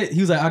the skit.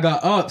 He was like, I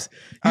got ups.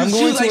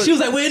 She was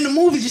like, we're in the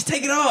movie. Just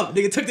take it off.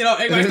 Nigga took it off.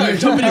 Everybody started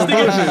jumping this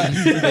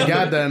nigga. They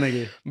got that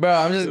nigga, bro.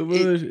 I'm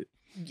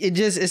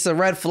just it's a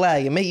red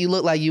flag. It make you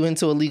look like you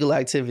into illegal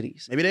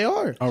activities. Maybe they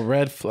are a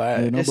red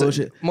flag. Yeah, no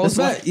bullshit.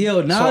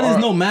 Now there's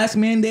no mask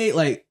mandate.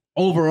 Like.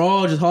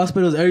 Overall, just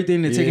hospitals,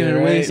 everything, they're taking it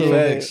away. So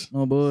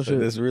no bullshit.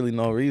 There's really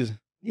no reason.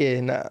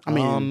 Yeah, nah. I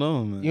don't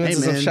know, man. You into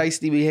some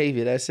shiesty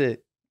behavior. That's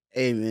it.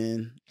 Hey,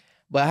 man.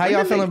 But how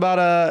y'all feeling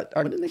about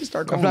I'm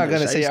not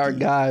gonna say our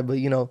guy, but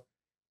you know,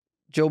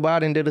 Joe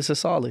Biden did us a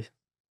solid.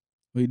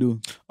 What you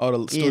do?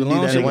 Oh, the student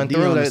loan went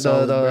through.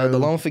 The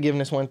loan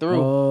forgiveness went through.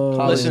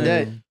 College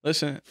debt.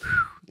 Listen,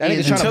 that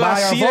nigga trying to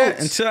buy our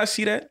votes. Until I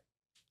see that.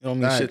 It don't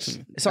mean shit to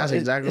me. That's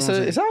exactly what I'm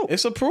saying. It's out.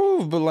 It's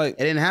approved, but like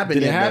it didn't happen.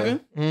 Did it happen?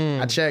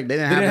 I checked. They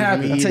didn't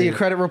happen. Until your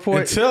credit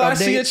report. Until I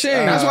see a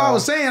change. That's what I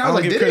was saying. I was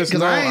like, did it?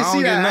 Because I ain't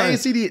see that. I ain't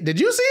see the.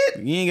 Did you see it?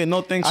 You ain't get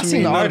no thanks from me. I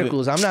seen the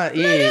articles. I'm not.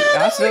 Yeah,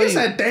 nigga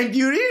said thank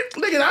you.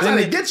 Nigga, that's how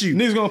they get you.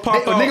 Niggas gonna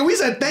pop out. Nigga, we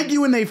said thank you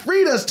when they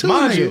freed us too.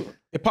 Mind you,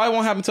 it probably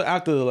won't happen until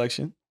after the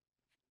election.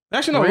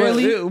 Actually, no.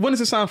 Really? When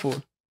is it signed for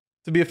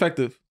to be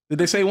effective? Did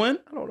they say when?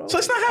 I don't know. So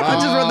it's not happening.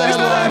 I just read that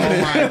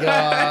headline. Oh my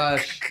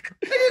gosh.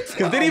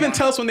 Because they didn't even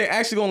tell us when they're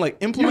actually going to like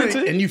implement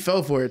it. And you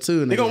fell for it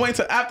too. They're going to wait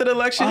until after the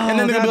election and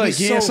then they're going to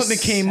be like, yeah, something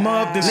came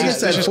up. This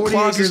is just 40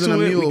 acres in a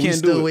mule. We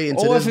can't do it.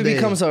 Or if it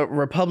becomes a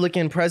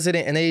Republican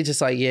president and they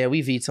just like, yeah, we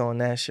vetoing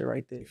that shit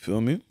right there. You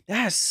feel me?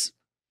 That's...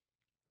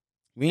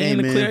 We ain't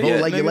in the clear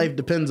yet, like your life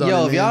depends on it.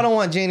 Yo, if y'all don't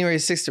want January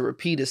 6th to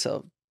repeat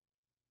itself.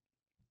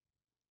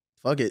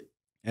 Fuck it.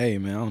 Hey,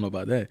 man, I don't know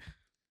about that.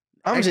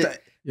 I'm just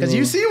because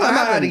you see what I'm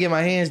happened. about to get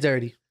my hands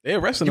dirty. They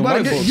arresting them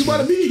white folks.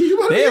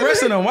 They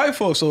arresting them white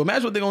folks. So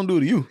imagine what they gonna do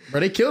to you. Bro,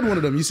 they killed one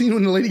of them. You seen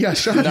when the lady got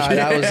shot? Nah,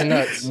 that was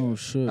nuts. Oh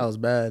shit. That was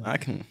bad. I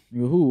can.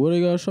 Who? What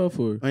they got shot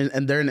for?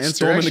 And they're in the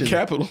Storming insurrection. the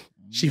Capitol.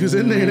 She was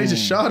in there and they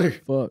just shot her.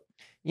 Fuck.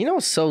 You know,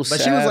 so sad.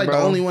 But she was like bro.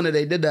 the only one that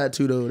they did that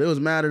to, though. They was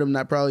mad at them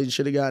that probably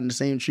should have gotten the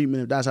same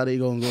treatment if that's how they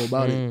gonna go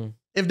about it.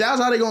 If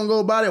that's how they gonna go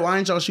about it, why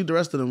ain't y'all shoot the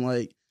rest of them?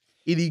 Like,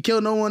 either you kill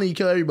no one or you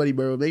kill everybody,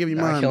 bro. Make up your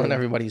mind. Killing bro.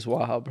 everybody's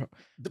wild, bro.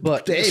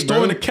 But Hey,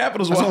 Storming bro. the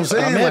Capitol's That's what I'm wild.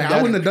 saying. Like, I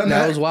wouldn't have done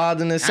that. That was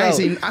wild in itself.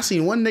 I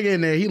seen one nigga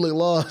in there. He looked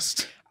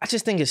lost. I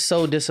just think it's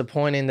so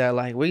disappointing that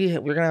like we're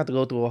gonna have to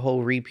go through a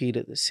whole repeat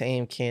of the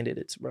same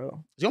candidates,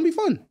 bro. It's gonna be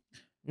fun.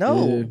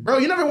 No, Yeah. Bro,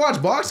 you never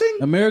watch boxing?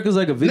 America's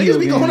like a video Niggas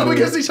be game. going up bro.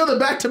 against each other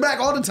back to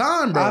back all the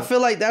time, bro. I feel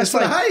like that's It's for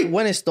the like hype.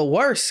 when it's the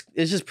worst.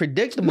 It's just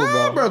predictable,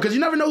 Nah, bro. because you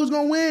never know who's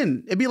gonna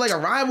win. It'd be like a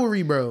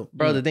rivalry, bro.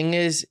 Bro, the thing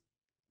is,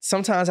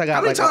 sometimes I got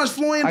How many like times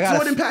Floyd I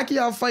gotta and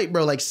Pacquiao fight,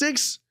 bro? Like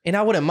 6? and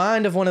I wouldn't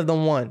mind if one of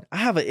them won. I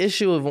have an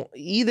issue if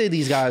either of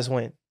these guys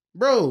win.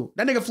 Bro,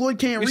 that nigga Floyd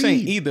can't You're read.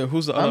 saying either.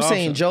 Who's the other I'm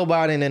saying option? Joe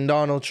Biden and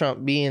Donald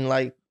Trump being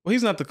like, Well,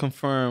 he's not the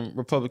confirmed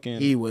Republican.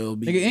 He will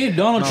be. Nigga, ain't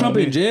Donald No, Trump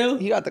he- in jail?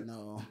 he got the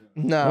No.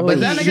 nah, Oh, but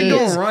that he nigga is-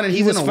 don't run and he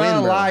he's was gonna win,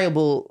 found bro.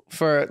 liable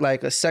for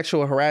like a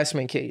sexual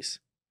harassment case.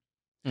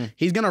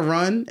 He's gonna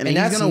run and, And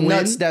that's he's gonna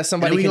nuts win. that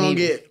somebody and we can gonna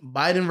even- get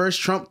Biden versus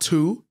Trump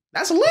 2.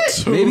 That's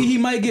lit. Maybe he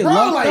might get Bro,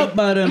 locked like, up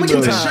by them. let me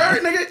get bro. the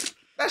shirt, nigga.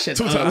 That shit's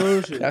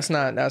Bullshit. That's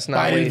not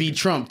Biden wavy. v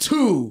Trump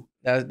 2.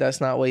 That's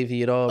not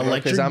wavy at all, bro.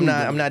 Electric Because I'm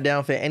Boogaloo. not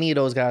down for any of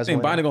those guys.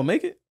 Think winning. Biden gonna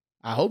make it?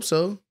 I hope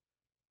so.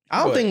 I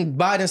don't What? think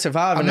Biden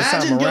surviving this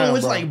Imagine, time around, yo,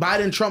 it's bro. like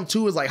Biden Trump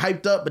 2 is like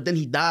hyped up, but then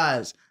he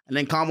dies. And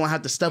then Kamala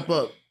have to step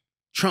up.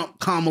 Trump,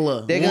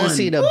 Kamala. They're gonna won.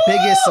 see the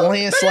biggest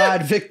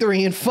landslide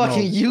victory in fucking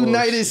No,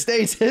 United bullshit.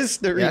 States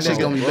history. Yeah, that shit's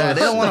nigga. gonna be bad.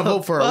 They don't want to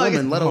vote for a Fuck.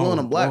 woman, let alone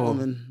a black No, bro.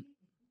 woman.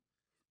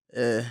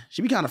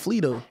 She be kind of flea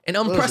though. An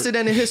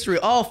unprecedented history,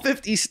 all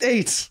 50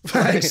 states.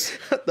 Facts.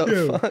 What the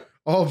Yeah. fuck?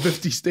 All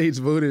 50 states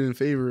voted in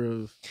favor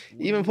of.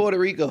 Even Puerto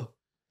Rico.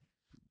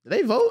 Did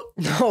they vote?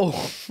 No.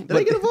 Did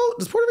they get a vote?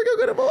 Does Puerto Rico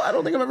get a vote? I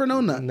don't think I've ever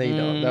known that. They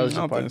don't. That was I just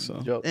don't part think of the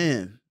so. joke.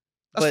 Man,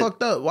 that's But-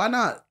 fucked up. Why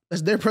not?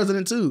 That's their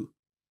president too.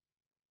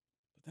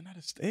 They're not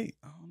a state.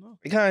 I don't know.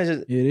 It kind of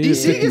just Yeah, they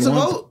just DC gets a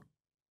 51. vote.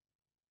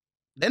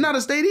 They're not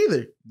a state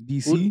either.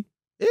 DC?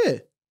 Yeah.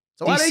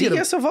 So why they DC get a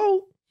gets a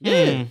vote.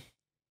 Yeah.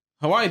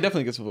 Hawaii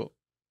definitely gets a vote.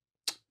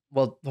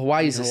 Well,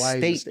 Hawaii's a Hawaii's a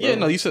state. state. Yeah,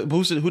 no, you said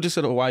who just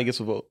said Hawaii gets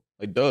a vote?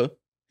 Like, duh.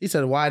 He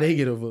said why they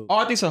get a vote. Oh,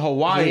 I think it said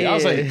Hawaii. I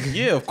was like, Yeah.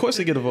 yeah, of course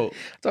they get a vote.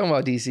 Talking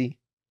about DC.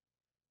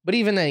 But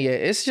even then, yeah,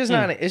 it's just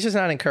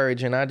not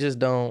encouraging.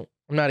 I'm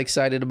not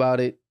excited about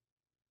it.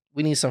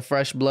 We need some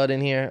fresh blood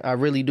in here. I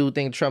really do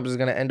think Trump is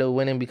gonna end up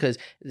winning because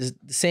it's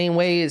the same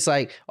way it's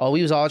like, oh,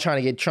 we was all trying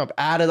to get Trump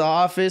out of the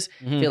office.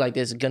 I feel like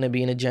there's gonna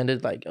be an agenda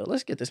like, yo,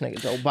 let's get this nigga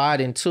Joe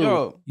Biden too.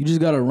 Yo, You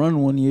just gotta run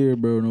 1 year,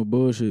 bro. No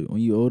bullshit.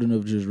 When you old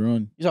enough, just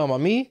run. You talking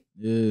about me?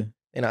 Yeah.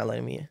 They're not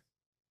letting me in.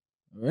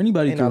 Or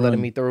anybody They're can not run.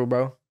 letting me through,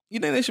 bro. you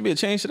think there should be a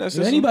change to that Yeah,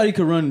 system? anybody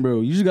can run,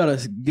 bro. You just gotta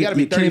get gotta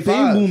be your campaign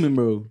 35. booming,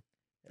 bro.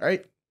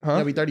 Right? Huh?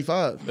 Gotta be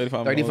 35.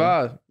 35.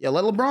 35. Yeah,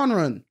 let LeBron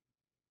run.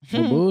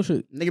 No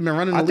bullshit. Nigga been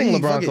running the I think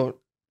league. LeBron Fuck it. could.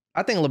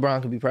 I think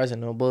LeBron could be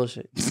president. No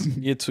bullshit.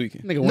 You're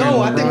tweaking. Nigga No,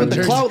 wearing I think LeBron with the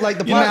jersey. clout, like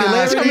the Nah,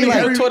 popularity, I mean,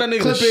 like, You told that nigga to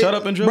clip it. shut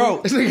up and dribble?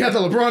 bro. This nigga got the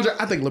LeBron jersey.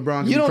 I think LeBron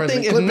can You be don't president.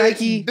 think if Clip it.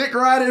 Nike- Dick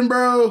riding,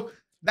 bro.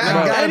 That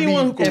Bro, gotta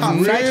anyone who be could if top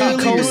Nike really top do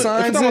it, co-signs if you're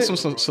talking about it-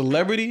 some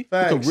celebrity who could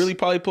Facts. really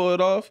probably pull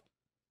it off,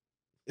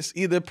 it's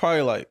either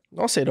probably like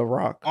Don't say The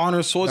Rock.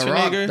 Arnold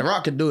Schwarzenegger. The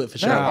Rock could do it for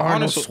sure. Not Nah, Arnold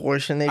Arnold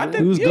Schwarzenegger. I think,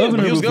 He was yeah, governor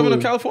but he was governor of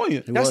before.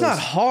 California. He That's was. not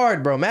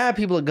hard, bro. Mad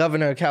people are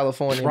governor of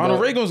California. Ronald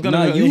bro. Reagan was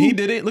gonna. Nah, you- He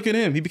did it. Look at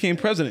him. He became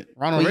president.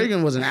 Ronald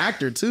Reagan was an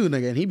actor too,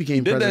 nigga, and he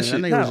became did that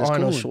president. shit. That nigga was Not just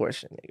Arnold cool.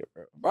 Schwarzenegger,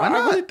 bro. Bro, Why I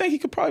not? really think he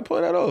could probably pull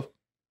that off.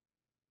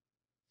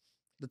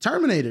 The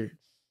Terminator.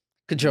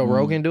 Could Joe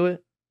Rogan do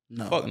it?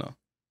 No. Fuck no.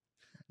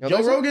 You don't Joe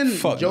think so? Rogan.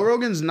 Fuck Joe no.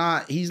 Rogan's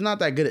not. He's not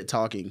that good at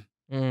talking.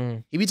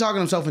 Mm. He be talking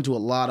himself into a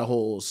lot of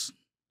holes.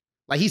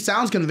 Like he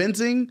sounds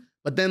convincing,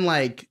 but then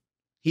like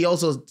he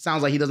also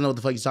sounds like he doesn't know what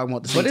the fuck he's talking about.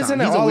 At the same But isn't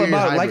time. it He's a all weird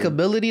about hybrid.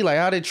 likability? Like,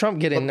 how did Trump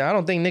get in? I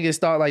don't think niggas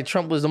thought like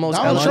Trump was the most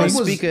Donald eloquent Trump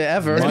was- speaker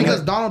ever. It's Money.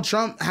 because Donald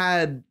Trump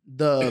had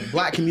the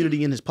black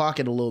community in his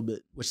pocket a little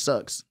bit, which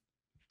sucks.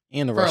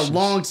 And the For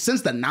Russians.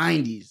 since the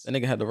 90s. That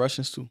nigga had the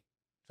Russians too.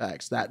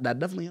 Facts. That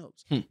definitely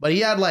helps. But he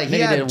had like he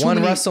Nigga had did too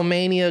one many,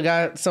 WrestleMania,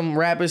 got some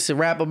rappers to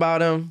rap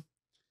about him.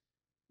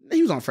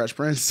 He was on Fresh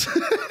Prince.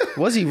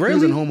 Was he He was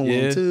really? in Home Alone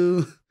Yeah.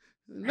 too.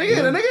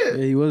 Nigga,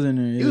 Yeah, he was in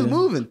there. he was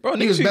moving. Bro,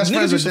 he was niggas best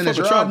friends used with to fuck Dennis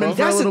with Trump, Rodman bro.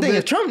 for a That's the little thing. bit.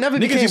 If Trump never Niggas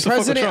became used to fuck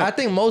with president, Trump. I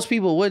think most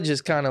people would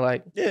just kind of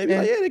like, Yeah,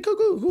 they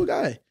cool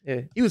guy.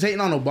 yeah. He was hating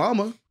on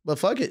Obama, but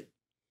fuck it.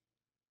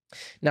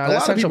 Now A that lot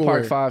of Central people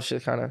Park were. 5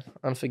 shit kind of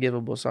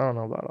unforgivable, so I don't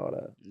know about all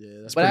that.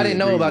 Yeah, that's But I pretty didn't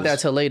know about that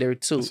egregious. till later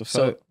too. That's a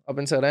So fact. up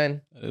until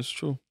then. That is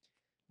true.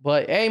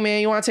 But hey,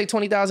 man, you want to take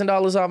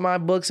 $20,000 off my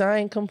books? I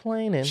ain't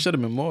complaining. Should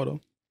have been more though.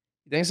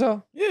 You think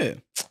so? Yeah.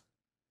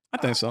 I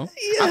think so.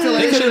 Yeah. I feel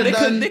like they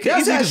could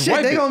That's that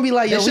shit. They're gonna be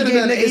like, yo, we gave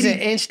niggas an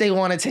inch. They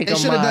want to take a mile.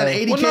 They should have done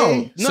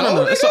 80K. Well,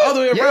 no. It's the other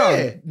way around.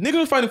 Yeah. Niggas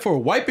were fighting for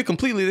wipe it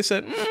completely. They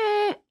said,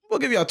 we'll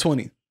give y'all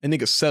 20. And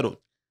niggas settled.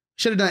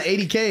 Should have done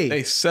 80K.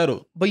 They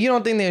settled. But you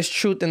don't think there's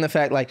truth in the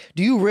fact, like,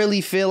 do you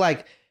really feel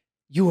like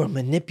you were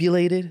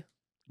manipulated?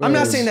 Bro. I'm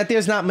not saying that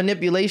there's not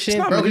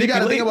manipulation. Bro, you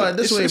gotta think about it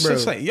this way, bro.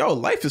 It's like, yo,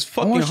 life is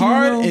fucking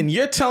hard, and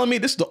you're telling me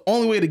this is the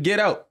only way to get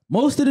out.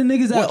 Most of the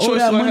niggas that owe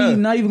that money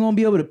not even gonna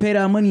be able to pay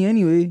that money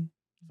anyway.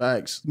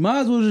 Facts.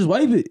 Might as well just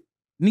wipe it.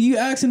 Nigga, you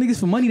asking niggas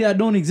for money that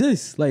don't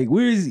exist. Like,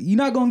 you're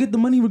not gonna get the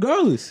money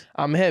regardless.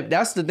 I'm hip.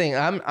 That's the thing.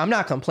 I'm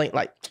not complaining.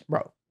 Like,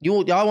 bro,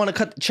 y'all want to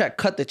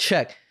cut the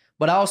check.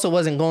 But I also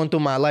wasn't going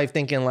through my life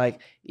thinking like,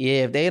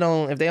 yeah, if they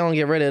don't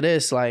get rid of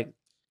this, like,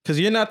 because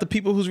you're not the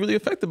people who's really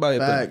affected by it.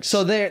 Facts.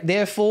 So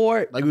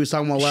therefore, like we was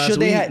talking about last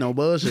week, no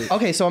bullshit.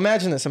 Okay, so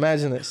imagine this.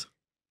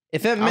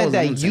 If it meant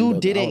that you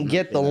didn't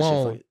get the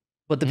loan,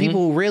 but the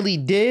people who really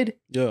did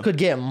could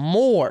get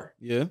more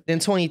than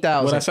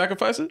 20,000. Would I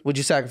sacrifice it? Would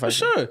you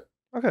sacrifice it? For sure.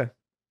 Okay.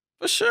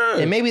 For sure.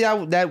 And maybe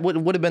that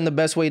would have been the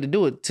best way to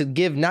do it, to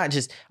give not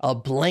just a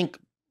blank,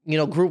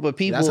 group of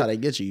people. That's how they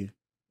get you.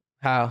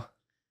 How?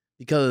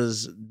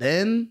 Because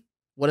then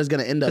what is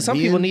going to end up some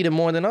people need it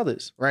more than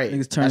others. Right.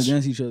 Niggas turn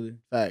against each other.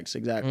 Facts,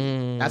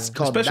 exactly. That's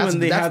called, especially when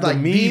they have the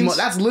means.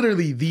 That's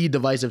literally the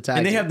divisive tactic.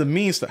 And they have the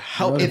means to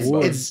help.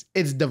 It's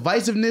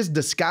divisiveness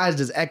disguised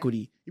as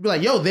equity. You'd be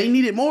like, yo, they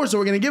need it more, so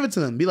we're going to give it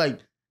to them. Be like,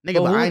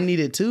 nigga, but I need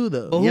it too,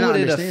 though. But who would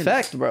it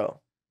affect, bro?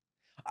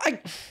 I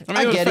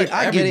get it.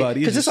 I get it.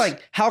 Because it's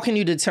like, how can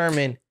you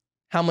determine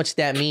how much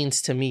that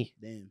means to me?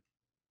 Damn.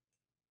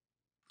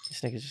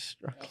 This nigga just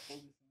struck.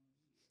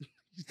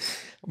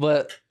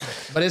 But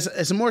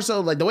it's more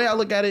so like the way I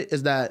look at it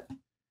is that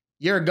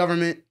you're a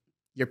government,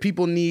 your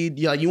people need,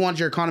 you want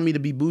your economy to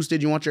be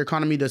boosted, you want your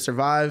economy to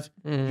survive.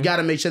 You got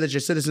to make sure that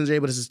your citizens are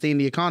able to sustain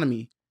the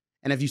economy.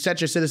 And if you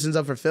set your citizens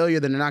up for failure,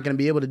 then they're not going to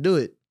be able to do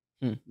it.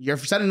 You're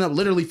setting them up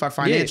literally for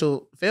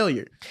financial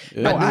failure.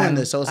 Not doing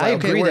this. So it's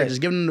like, okay,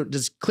 word,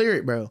 just clear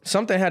it, bro.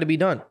 Something had to be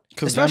done.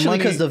 Especially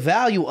because the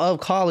value of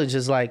college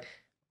is like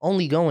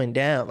only going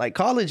down. Like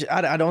college,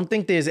 I don't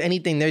think there's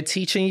anything they're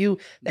teaching you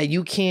that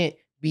you can't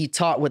be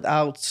taught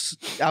without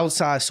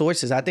outside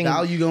sources. I think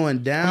value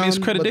going down. I mean, it's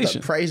accreditation. But the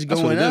price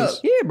going up.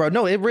 Yeah, bro.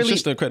 No, it really.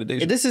 It's just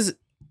accreditation.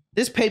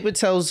 This paper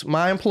tells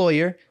my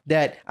employer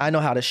that I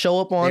know how to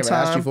show up on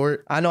time. Asked you for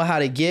it? I know how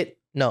to get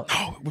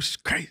which is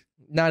crazy.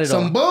 Not at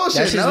all. Some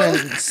bullshit. That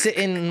shit's been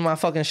sitting in my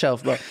fucking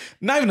shelf, bro.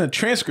 Not even a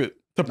transcript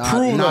to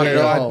prove not at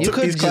all. You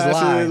could just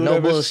lie. No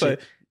bullshit.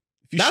 If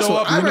you show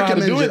up,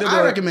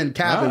 I recommend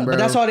capping, bro. But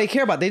that's all they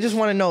care about. They just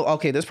want to know,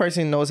 okay, this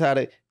person knows how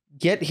to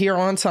get here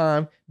on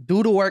time,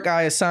 do the work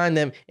I assign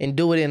them, and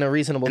do it in a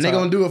reasonable time. And they're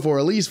going to do it for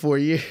at least 4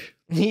 years.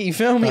 You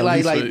feel me?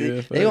 Like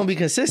they're going to be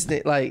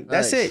consistent. Like,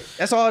 that's it.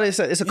 That's all it's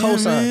a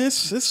cosign. Man,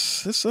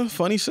 it's a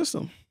funny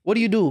system. What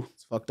do you do?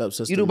 It's a fucked up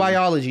system. You do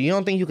biology. You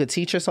don't think you could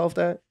teach yourself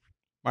that?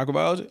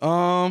 Microbiology?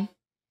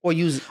 Or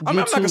use I'm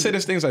not going to say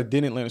there's things I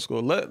didn't learn in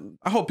school.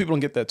 I hope people don't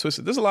get that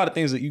twisted. There's a lot of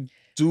things that you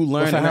do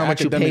learn in an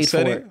academic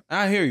setting.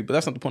 I hear you, but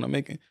that's not the point I'm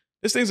making.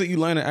 There's things that you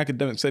learn in an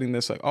academic setting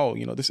that's like, oh,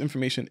 this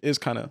information is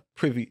kind of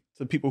privy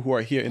to people who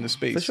are here in the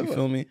space. Sure. You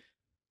feel me?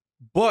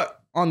 But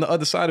on the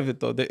other side of it,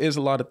 though, there is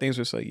a lot of things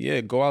where it's like,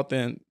 yeah, go out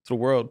there into the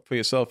world for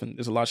yourself, and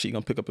there's a lot of shit you're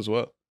going to pick up as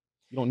well.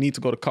 You don't need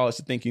to go to college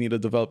to think you need to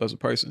develop as a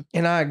person.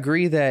 And I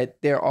agree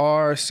that there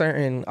are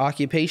certain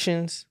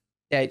occupations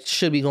that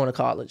should be going to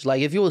college.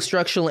 Like if you're a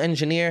structural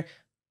engineer,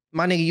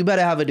 my nigga, you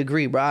better have a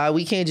degree, bro.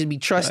 We can't just be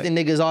trusting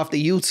niggas off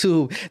the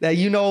YouTube that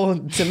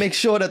to make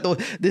sure that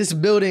this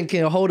building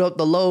can hold up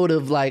the load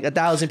of like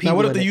 1,000 people. Now,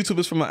 what if the YouTube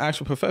is from an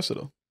actual professor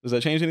though? Does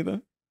that change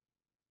anything?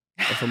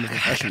 From a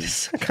professional.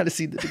 I gotta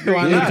see the degree.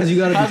 Why not? Because you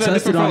gotta be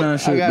tested on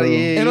that shit, bro.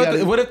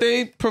 And what if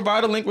they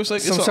provide a link which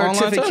like some it's an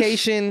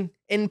certification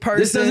in person?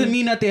 This doesn't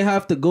mean that they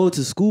have to go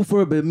to school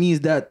for it, but it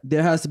means that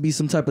there has to be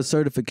some type of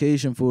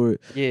certification for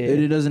it. Yeah.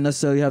 It doesn't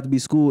necessarily have to be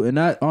school, and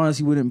that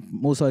honestly wouldn't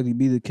most likely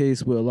be the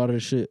case with a lot of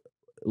the shit.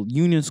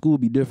 Union school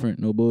would be different,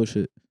 no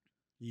bullshit.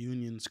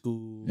 Union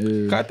school.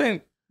 Yeah. I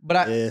think,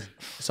 that's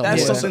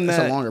something that's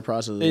a longer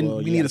process. As well.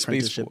 We need a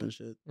space for and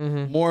shit.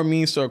 More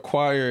means to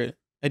acquire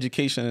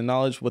education and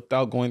knowledge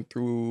without going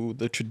through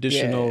the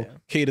traditional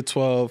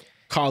K-12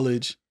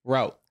 college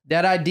route.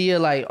 That idea,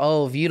 like,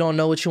 oh, if you don't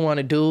know what you want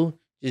to do,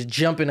 just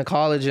jump into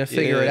college and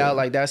figure it out.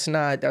 Like that's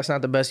not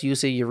the best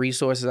use of your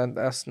resources.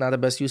 That's not the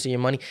best use of your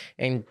money,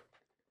 and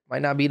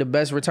might not be the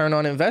best return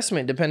on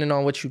investment depending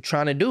on what you're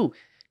trying to do.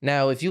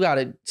 Now, if you got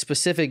a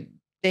specific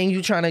thing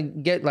you're trying to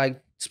get, like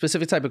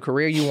specific type of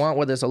career you want,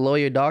 whether it's a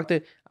lawyer,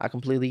 doctor, I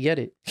completely get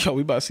it. Yo,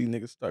 we about to see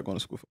niggas start going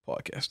to school for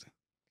podcasting.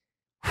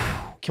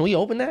 Can we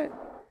open that?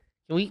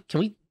 Can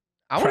we?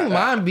 I wouldn't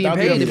mind being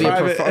paid to be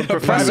a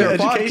professor of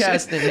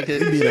podcasting.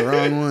 We be the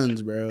wrong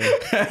ones, bro.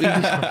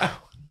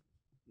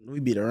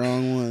 We be the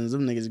wrong ones.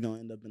 Them niggas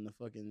gonna end up in the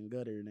fucking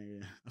gutter,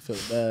 nigga. I feel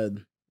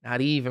bad.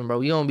 Not even, bro.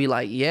 We gonna be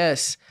like,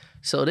 yes.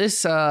 So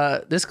this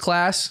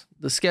class,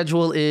 the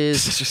schedule is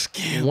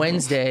scam,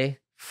 Wednesday,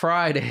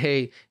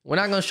 Friday. We're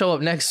not gonna show up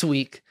next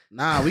week.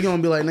 Nah, we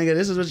gonna be like, nigga,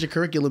 this is what your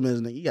curriculum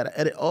is, nigga. You gotta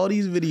edit all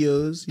these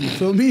videos. You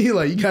feel me?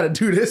 Like, you gotta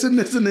do this and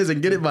this and this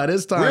and get it by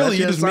this time. Really,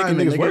 you just making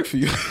niggas work for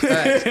you.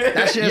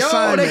 That's your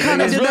assignment. They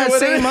kind of did that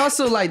same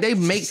also. Like, they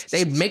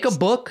make a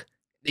book,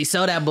 they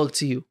sell that book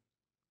to you.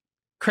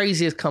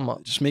 Craziest come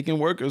up. Just making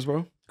workers,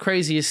 bro.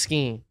 Craziest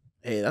scheme.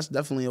 Hey, that's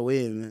definitely a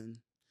wave, man.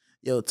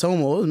 Yo,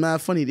 Tomo, it was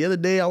mad funny. The other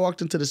day, I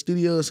walked into the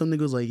studio and some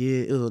nigga was like,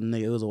 yeah, it was a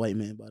nigga. It was a white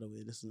man, by the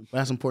way.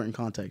 That's important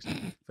context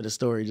for the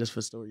story, just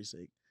for story's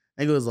sake.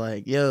 Nigga was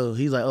like, yo,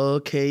 he's like, oh,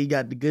 okay, you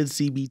got the good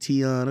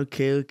CBT on.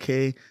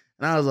 Okay.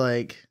 And I was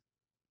like,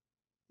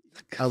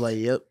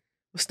 yep.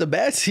 What's the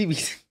bad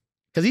CBT?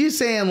 Because he's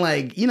saying,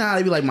 like, you know how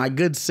they be like, my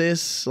good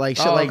sis, like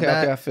shit like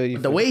that. Okay, I feel you.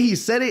 But the way he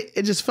said it,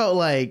 it just felt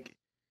like,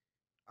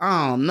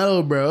 I don't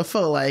know, bro. It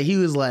felt like he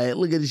was like,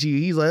 look at you.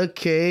 He's like,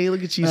 okay,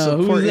 look at you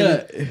supporting.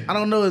 I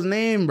don't know his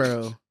name,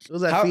 bro. It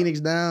was at Phoenix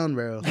Down,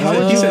 bro.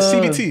 He said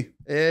CBT.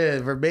 Yeah,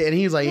 verbatim. And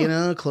he was like, you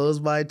know,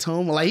 closed by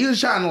Tomo. Like, he was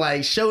trying to,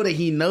 like, show that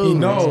he knows. He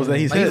knows that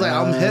he's like, hip. He's like,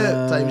 I'm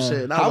hip type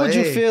shit. How would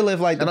you feel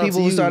if, like, the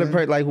people who started,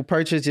 who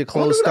purchased your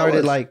clothes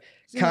started, like,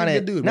 kind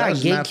of, not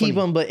gatekeep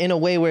them, but in a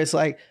way where it's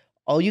like,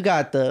 oh, you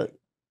got that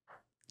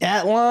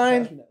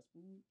line?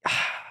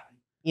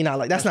 You know,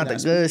 like, that's not the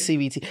good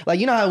CBT. Like,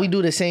 you know how we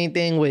do the same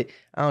thing with,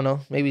 I don't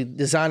know, maybe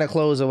designer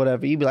clothes or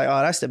whatever. You'd be like,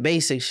 oh, that's the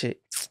basic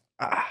shit.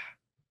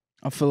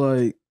 I feel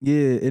like,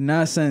 yeah, in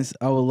that sense,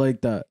 I would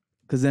like that.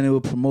 Because then it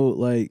would promote,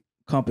 like,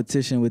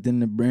 competition within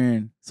the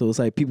brand. So it's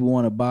like people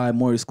want to buy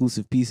more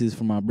exclusive pieces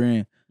from my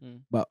brand.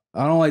 But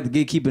I don't like the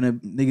gatekeeping of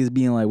niggas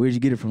being like, where'd you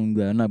get it from?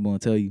 I'm not going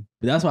to tell you.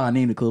 But that's why I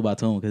named it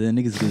Prodbytomo, because then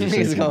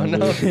niggas gonna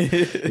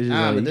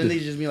know. But then they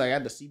just be like,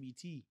 at the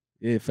CBT.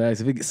 Yeah,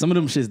 facts. Some of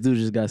them shits do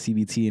just got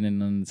CBT and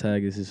then on the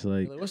tag, it's just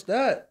like, what's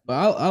that? But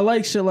I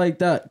like shit like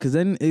that, because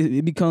then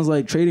it becomes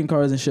like trading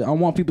cards and shit. I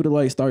want people to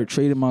like start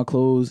trading my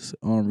clothes,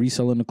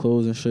 reselling the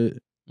clothes and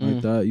shit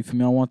like that. You feel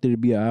me? I want there to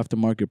be an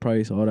aftermarket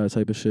price, all that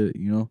type of shit,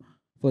 you know?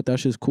 I feel like that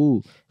shit's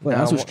cool. Like,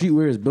 that's what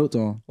streetwear is built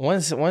on.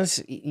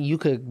 Once you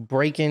could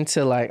break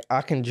into, like,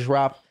 I can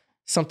drop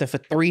something for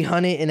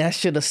 300 and that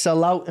shit'll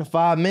sell out in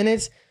 5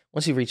 minutes.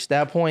 Once you reach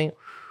that point,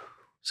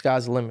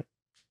 sky's the limit.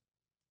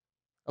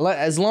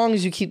 As long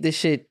as you keep this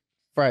shit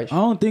fresh. I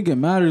don't think it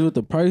matters what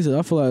the price is.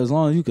 I feel like as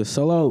long as you can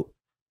sell out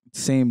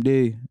same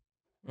day,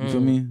 you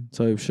feel me?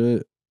 Type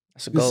shit.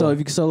 That's a goal. If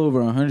you can sell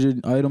over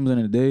 100 items in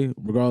a day,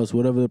 regardless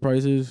whatever the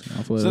price is,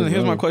 I feel like. So then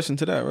here's my question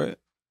to that, right?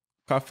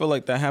 I feel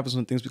like that happens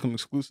when things become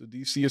exclusive. Do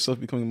you see yourself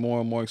becoming more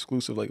and more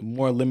exclusive, like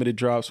more limited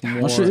drops,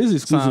 more? My shit is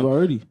exclusive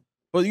already.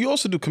 But you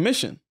also do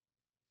commission.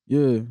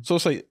 Yeah. So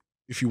it's like,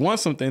 if you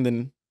want something,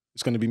 then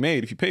it's going to be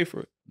made if you pay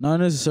for it. Not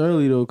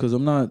necessarily though, because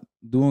I'm not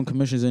doing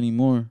commissions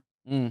anymore.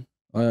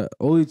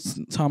 Only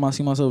time I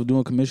see myself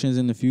doing commissions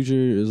in the future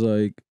is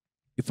like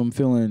if I'm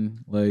feeling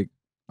like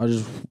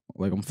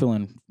I'm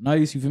feeling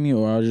nice, you feel me,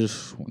 or I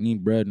just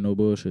need bread, no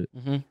bullshit.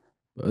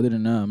 But other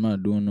than that, I'm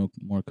not doing no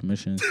more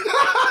commissions.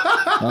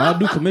 I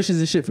do commissions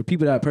and shit for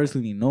people that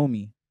personally know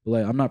me, but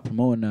like I'm not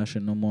promoting that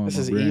shit no more. This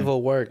is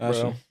evil work,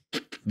 bro. I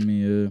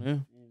mean, yeah.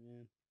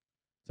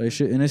 Like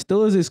shit, and it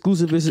still is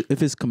exclusive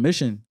if it's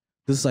commission.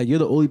 Cause it's like you're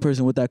the only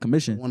person with that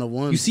commission.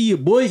 101. You see your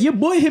boy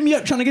hit me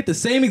up trying to get the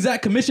same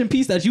exact commission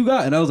piece that you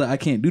got, and I was like, I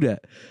can't do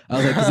that. I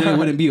was like, cause then it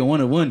wouldn't be a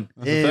 1-on-1.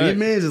 Yeah, your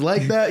man's is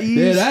like that.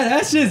 Yves. Yeah,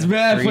 that shit's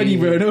mad funny,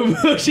 bro. No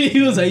bullshit. He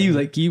was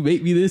like, can you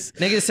make me this?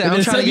 Nigga said,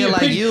 I'm trying to get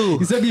like you.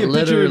 He sent me a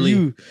picture of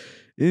you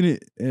in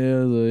it. Yeah,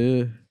 I was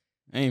like,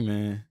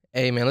 yeah.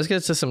 Hey man, let's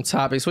get to some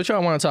topics. What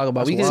y'all want to talk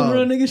about? We get some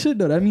real nigga shit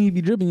though. That mean he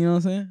be dripping. You know what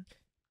I'm saying?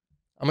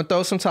 I'm gonna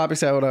throw some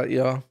topics out,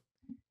 y'all.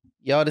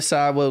 Y'all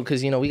decide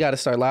because we got to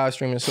start live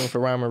streaming soon for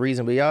rhyme or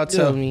reason. But y'all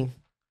tell me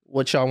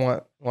what y'all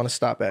want to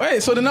stop at.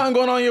 Wait, so there's nothing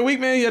going on in your week,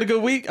 man? You had a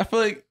good week? I feel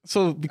like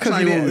because that's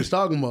not even what we was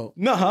talking about.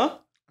 No, huh?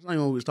 That's not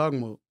even what we was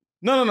talking about.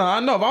 No. I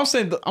know, but I'm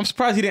saying I'm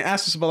surprised he didn't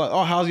ask us about like,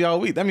 oh, how's y'all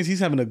week? That means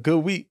he's having a good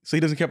week, so he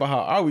doesn't care about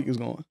how our week is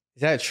going.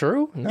 Is that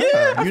true? No.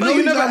 Yeah, you know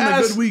he's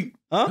having a good week.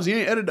 Huh? Because he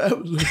ain't edited the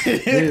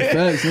episode.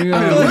 Facts. I feel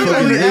like he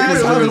only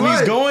asks how the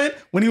week's going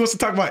when he wants to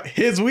talk about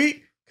his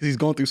week. He's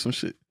going through some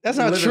shit. That's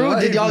not true.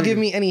 Did y'all give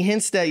me any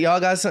hints that y'all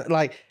got some,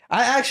 like,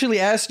 I actually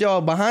asked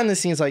y'all behind the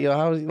scenes, like, yo,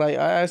 how was, like,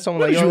 I asked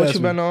someone, like, yo, what you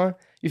been on?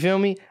 You feel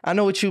me? I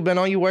know what you been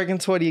on. You working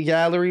toward your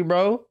gallery,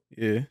 bro.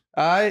 Yeah.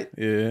 All right.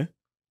 Yeah.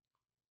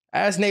 I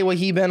asked Nate what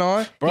he been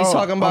on. Bro, he's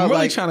talking about, I'm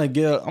really trying to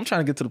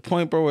get to the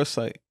point, bro, where it's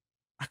like,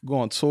 I could go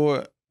on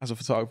tour as a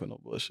photographer, no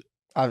bullshit.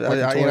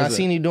 I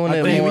seen you doing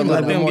it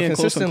more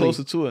consistently.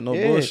 Closer to it, no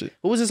bullshit.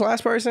 Who was this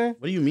last person?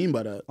 What do you mean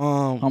by that?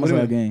 How much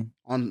that game?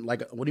 On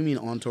like, what do you mean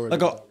on tour?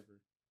 Like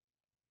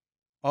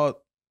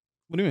what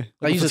do you mean?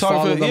 Like you just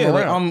follow them around.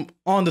 Like I'm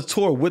on the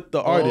tour with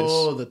the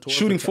artists, the tour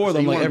shooting for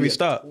them, like every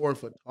stop. Tour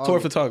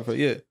photographer,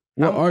 yeah.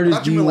 What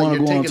artists do you want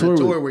to go on tour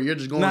with? Where you're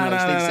just going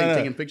state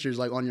taking pictures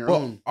like on your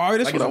own.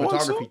 Artists, like a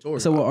photography tour.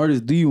 So what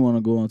artists do you want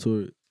to go on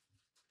tour with?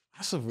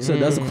 So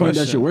that's the point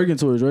that you're working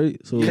towards, right?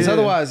 So because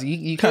otherwise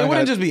you kind of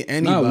wouldn't just be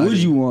anybody. What would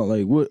you want?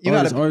 Like what?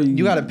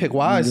 You gotta pick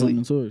wisely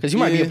because you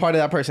might be a part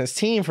of that person's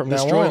team from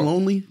now on.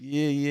 Lonely.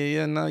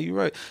 Yeah. No, you're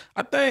right.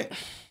 I think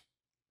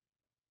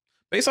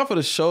based off of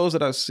the shows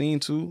that I've seen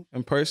too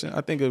in person,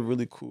 I think it's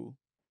really cool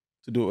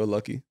to do it with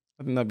Lucky.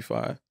 I think that'd be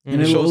fine.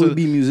 And it would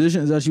be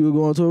musicians that you would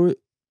go on tour with?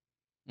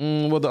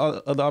 What the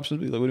other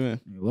options be? Like, what do you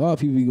mean? A lot of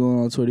people be going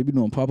on tour. They be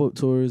doing pop-up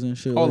tours and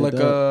shit. Oh, like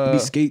that. They be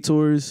skate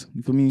tours.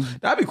 You feel me?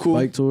 That'd be cool.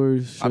 Bike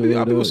tours. I'll be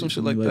with some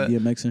shit like that.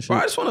 BMX and shit.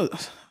 Bro,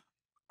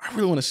 I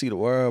really want to see the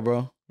world,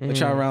 bro. Like,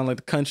 try around like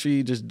the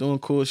country, just doing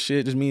cool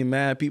shit, just meeting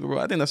mad people, bro.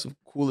 I think that's the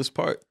coolest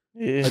part.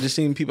 Yeah. I just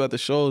seeing people at the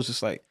shows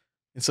just like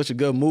in such a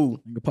good mood.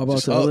 You can pop out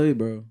to LA,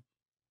 bro.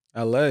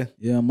 LA.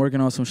 Yeah, I'm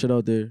working on some shit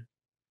out there.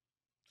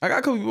 I got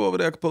a couple people over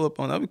there I could pull up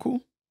on. That'd be cool.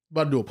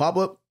 About to do a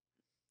pop-up?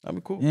 That'd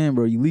be cool. Damn,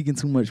 bro, you leaking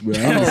too much, bro. I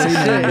didn't say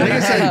that,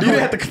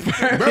 Nigga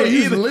said, bro,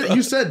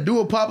 you said do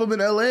a pop-up in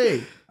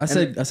LA. I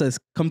said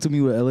come to me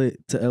with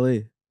LA.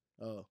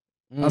 Oh.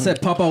 I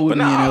said pop out with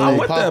me in LA. I'm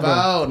with pop that, bro.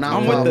 out,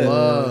 I'm with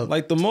that.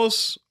 Like the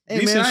most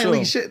hey man, I ain't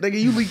leak shit.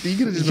 Nigga, you leaked it. You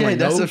could have just been like,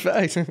 that's no. a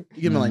fact. You could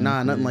been like,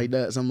 nah, nothing like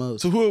that. Something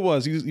else. So who it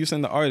was? You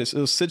saying the artist? It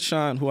was Sid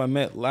Shine, who I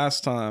met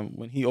last time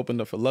when he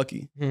opened up for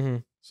Lucky.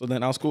 So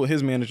then I was cool with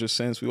his manager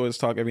since. We always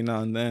talk every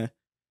now and then.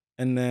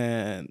 And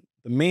then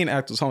the main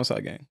actor was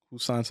Homicide Gang, who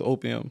signed to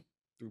Opium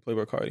through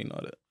Playboy Cardi and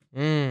all that.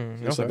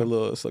 So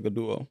it's like a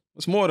duo.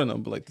 It's more than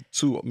them, but like the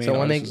two main. So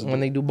when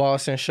they do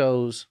Boston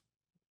shows,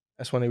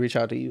 that's when they reach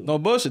out to you. No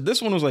bullshit.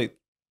 This one was like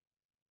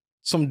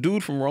some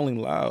dude from Rolling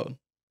Loud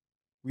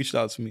reached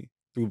out to me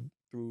through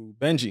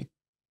Benji.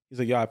 He's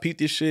like, yo, I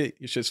peeped your shit.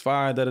 Your shit's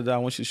fire. Da da da. I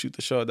want you to shoot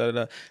the show. Da da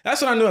da.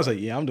 That's what I knew. I was like,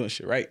 yeah, I'm doing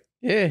shit right.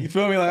 Yeah, you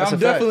feel me? Like I'm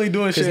definitely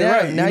doing shit now,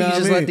 right. Now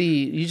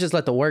you just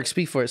let the work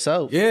speak for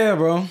itself. Yeah,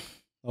 bro.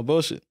 No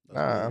bullshit.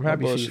 Nah, I'm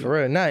happy for you for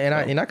real. Nah,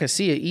 and I can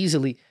see it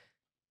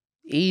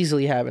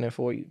easily happening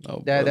for you.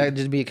 No, that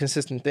just be a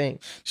consistent thing.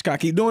 Just gotta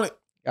keep doing it.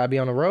 Gotta be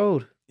on the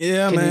road.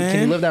 Yeah, man.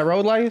 Can you live that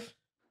road life?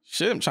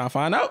 Shit, I'm trying to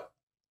find out.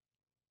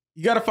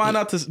 You gotta find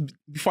out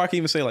before I can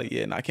even say like,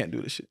 yeah, I can't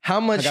do this shit. How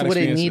much would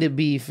it need to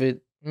be if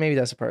it? Maybe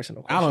that's a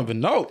personal question. I don't even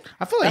know.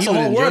 I feel like that's the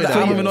whole world. I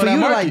don't even know that you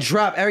market. Like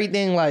drop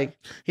everything. Like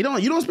you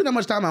don't spend that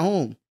much time at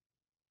home.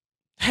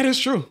 That is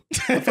true.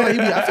 I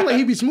feel like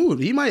he'd be smooth.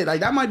 He might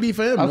that might be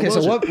for him. Okay,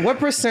 so what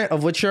percent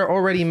of what you're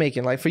already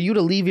making, like for you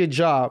to leave your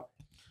job,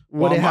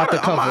 would it have to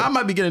cover? I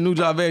might be getting a new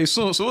job very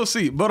soon, so we'll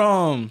see. But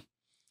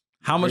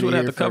how much would it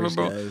have to cover,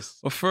 bro? Guys.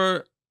 Well,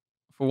 for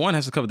one, it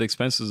has to cover the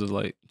expenses of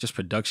like just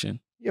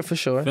production. Yeah, for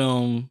sure.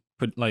 Film,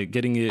 like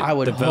getting it I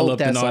would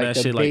developed hope and all like that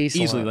shit, like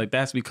easily, like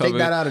that's be covered. Take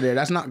that out of there.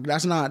 That's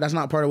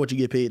not part of what you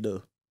get paid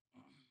though.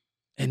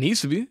 It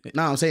needs to be.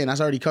 No, I'm saying that's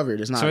already covered.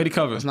 It's already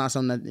covered. It's not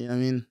something that, you know what I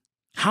mean.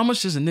 How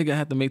much does a nigga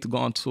have to make to go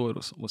on tour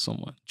with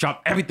someone?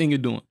 Drop everything you're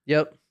doing.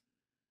 Yep.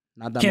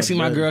 Not that can't much see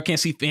bread. my girl. Can't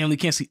see family.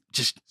 Can't see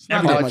just. It's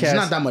not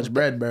that much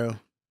bread, bro.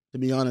 To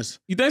be honest.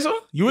 You think so?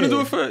 You wouldn't do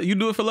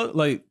it for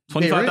like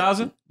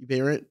 25,000? You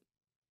pay rent.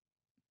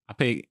 I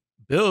pay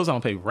bills. I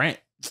don't pay rent.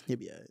 He'll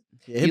be all right.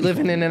 Yeah, you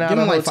living in and out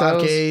of like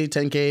hotels. 5K,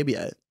 10K, be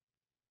all right.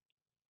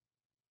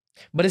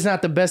 But it's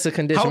not the best of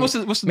conditions.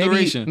 What's the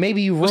duration?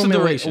 Maybe you rooming with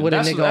a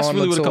nigga That's on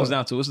really the what tour. it comes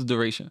down to. What's the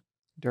duration?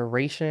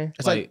 Duration?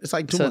 It's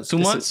like 2 months. 2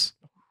 months?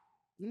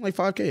 Like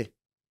 5K.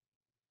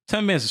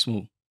 10 bands is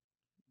smooth.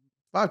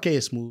 5K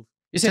is smooth.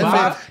 You saying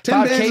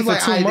 5K for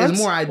like 2 months?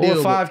 More ideal,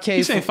 or 5K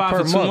you saying 5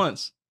 for 2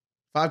 months?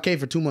 5K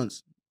for 2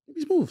 months. It'd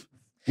be smooth.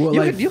 Well,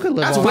 you could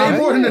live that's on way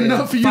more than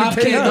enough for you to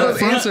pay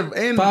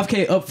and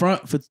 5K up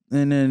front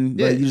and then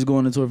like, you just go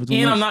on the tour for 2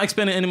 months. And I'm not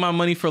expending any of my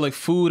money for like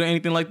food or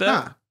anything like that.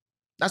 Nah.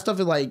 That stuff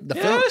is like the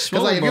film. Because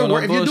like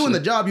if you're doing the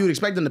job, you would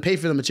expect them to pay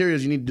for the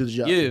materials you need to do the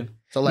job. Yeah.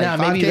 So like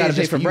maybe you gotta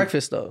pay for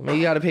breakfast though. Maybe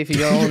you gotta pay for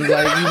your own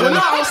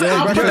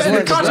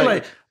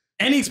like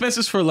any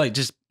expenses for like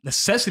just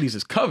necessities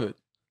is covered.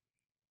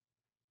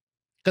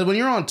 Because when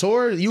you're on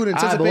tour, you would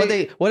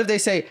anticipate. But what if they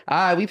say,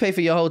 we pay for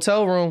your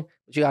hotel room,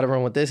 but you got to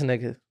run with this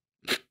nigga?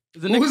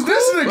 Who's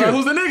this nigga? Bro,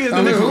 who's the nigga? Is the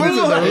nigga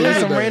cool?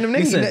 Some random nigga.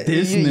 He said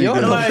this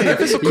nigga. Like, if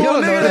it's a cool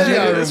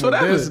nigga, it's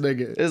whatever.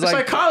 It's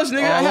like college,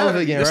 nigga.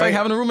 Again, it's right? like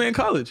having a roommate in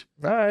college.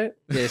 All right.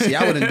 Yeah, see,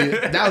 I wouldn't do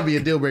that. Would be a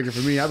deal breaker for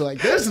me. I'd be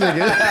like, this nigga.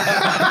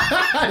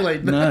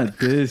 Like, not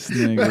this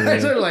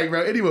nigga. I'm like,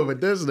 bro, anyone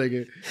but this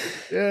nigga.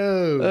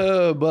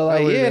 Yo. But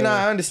like,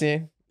 I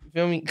understand. You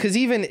feel me? Because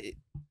even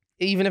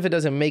if it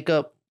doesn't make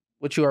up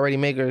what you already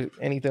make or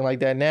anything like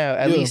that now,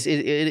 at least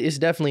it's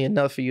definitely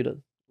enough for you to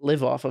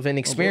live off of an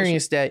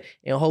experience that,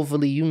 and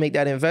hopefully you make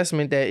that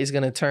investment that is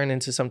going to turn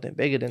into something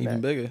bigger than Even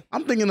that. bigger.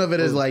 I'm thinking of it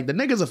as like, the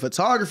nigga's a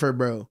photographer,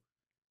 bro.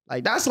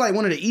 Like, that's like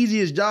one of the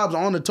easiest jobs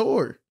on the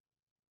tour.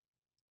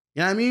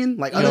 You know what I mean?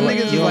 Like, other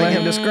niggas, you don't let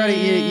him discredit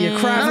your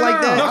craft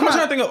like that. No, I'm trying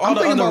to think of all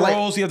the other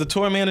roles. You have the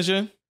tour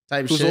manager.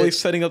 Who's always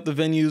setting up the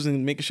venues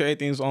and making sure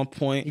everything's on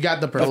point. You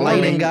got the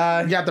lighting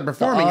guy. You got the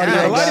performing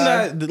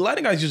guy. The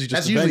lighting guy is usually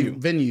just the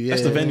venue.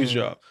 That's the venue's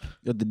job.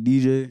 You got the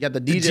DJ. You got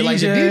the DJ. Like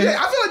the DJ.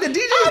 I feel like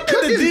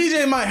the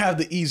DJ might have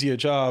the easier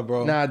job,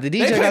 bro. Nah, the DJ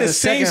they play got the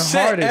same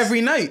set hardest.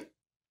 every night.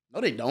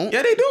 No, they don't.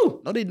 Yeah, they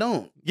do. No, they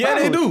don't. Yeah,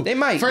 they do. They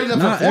might for the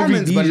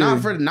performance, but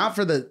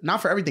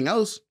not for everything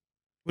else.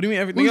 What do you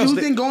mean everything else? Who's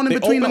the thing going in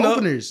between the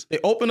openers? They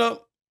open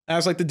up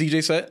as like the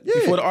DJ set.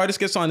 Before the artist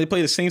gets on, they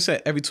play the same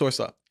set every tour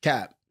stop.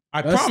 Cap.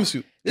 I promise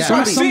you.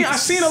 I've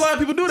seen a lot of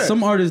people do that.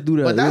 Some artists do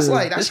that. But that's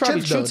that's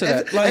probably true to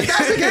that. If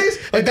that's the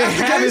case, if they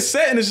have it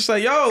set and it's just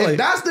like, yo, if like,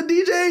 that's the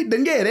DJ,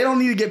 then yeah, they don't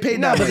need to get paid.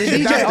 No, but the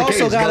DJ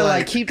also gotta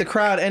like keep the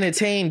crowd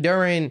entertained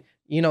during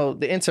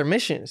the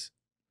intermissions.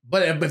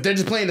 But if they're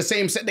just playing the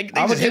same set, they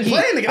I would just think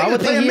playing. I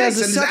would think he has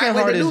the second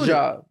hardest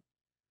job.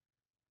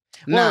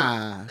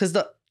 Nah, because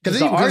the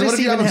artist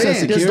even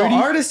does the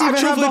artist even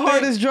have the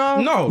hardest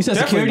job? No, you said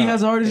security has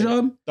the hardest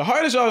job. The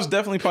hardest job is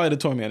definitely probably the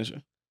tour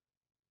manager.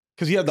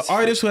 Because you have the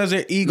artist who has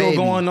their ego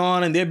going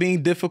on and they're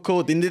being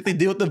difficult. Then they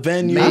deal with the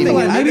venue. I feel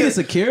like maybe it's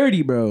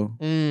security, bro.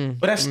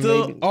 But that's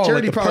still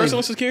like the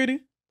personal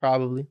security.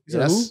 Probably.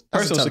 That's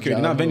personal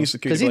security, not venue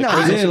security. Because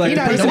he's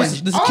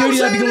not the security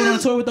that be going on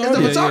tour with the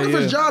artist. The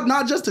photographer's job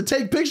not just to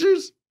take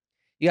pictures.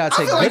 You gotta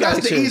take good that's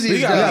pictures. the easiest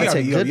You gotta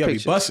take good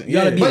pictures. You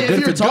gotta be a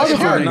good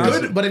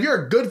photographer. But if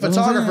you're a good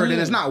photographer, then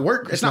it's not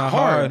work. It's not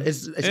hard.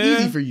 It's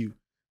easy for you.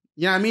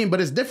 You know what I mean? But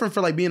it's different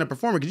for like being a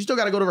performer because you still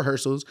got to go to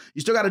rehearsals.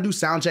 You still got to do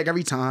sound check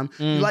every time.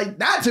 Like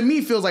that to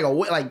me feels like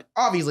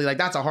obviously like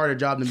that's a harder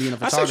job than being a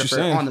photographer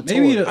on the tour.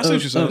 Maybe a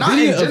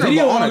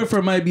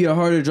videographer might be a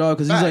harder job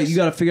because he's like you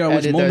got to figure out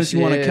which moments you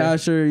want to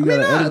capture. You got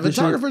to edit the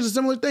photographer's a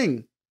similar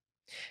thing.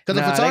 Because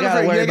the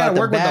photographer, they gotta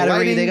work with the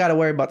lighting. They gotta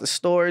worry about the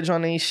storage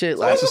on these shit.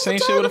 Like it's the same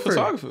shit with a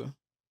photographer.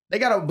 They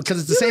gotta because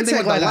it's the same thing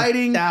with the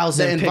lighting,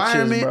 the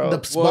environment,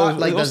 the spot.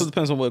 Like it also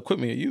depends on what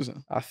equipment you're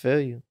using. I feel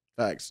you.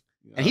 Facts.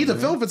 And he's a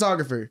film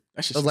photographer. I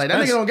was like,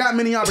 that nigga don't got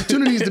many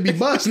opportunities to be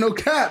bust, no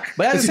cap.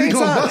 But at the same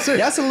time,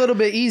 that's a little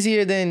bit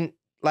easier than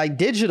like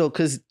digital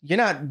because you're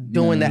not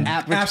doing the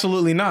aperture.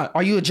 Absolutely not.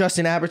 Are you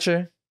adjusting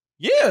aperture?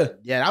 Yeah.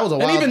 Yeah, that was a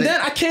wild thing. And even thing.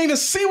 then, I can't even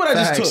see what I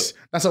just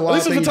took. That's a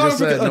wild thing. At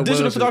least a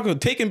digital photographer would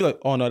take and be like,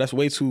 oh no, that's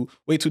way too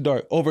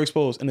dark,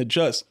 overexposed, and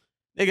adjust.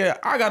 Nigga,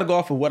 I gotta go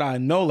off of what I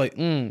know, like,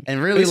 and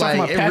really like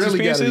my past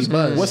experiences,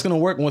 gotta be what's gonna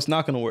work and what's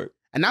not gonna work.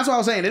 And that's why I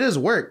was saying it is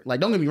work. Like,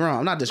 don't get me wrong,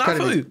 I'm not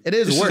discrediting. It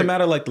is it's work. Just a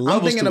matter of like the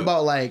levels. I'm thinking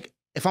about like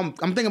if I'm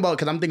thinking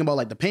about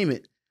like the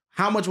payment.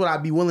 How much would I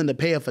be willing to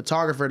pay a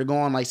photographer to go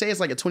on? Like, say it's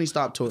like a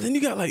 20-stop tour. But then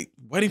you got like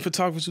wedding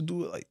photographers who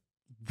do it like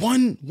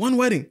one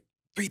wedding,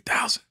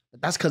 3,000.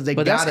 That's because they.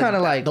 But that's kind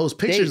of like those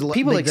pictures.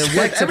 People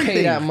expect to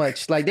pay that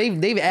much. Like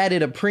they've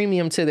added a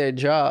premium to their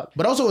job.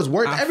 But also, it's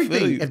worth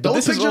everything. If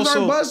those pictures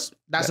aren't bust,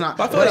 that's not.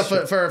 But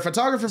for a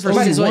photographer, for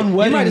one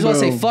wedding, you might as well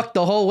say fuck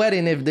the whole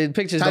wedding if the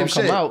pictures don't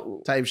come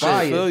out. Type shit.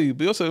 I feel you.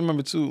 But you also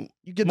remember too.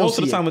 You get most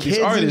of the time with these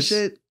artists,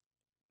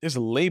 there's a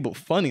label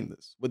funding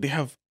this, but they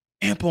have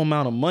ample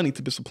amount of money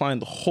to be supplying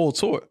the whole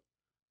tour.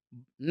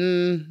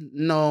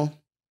 No.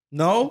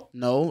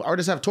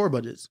 Artists have tour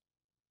budgets.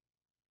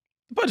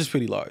 The budget's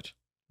pretty large.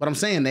 But I'm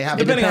saying they have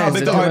depending on how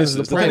big the artist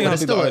is.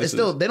 It's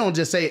still they don't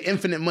just say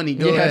infinite money.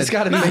 Go ahead. It's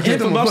got to be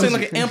ample. I'm saying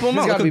like an ample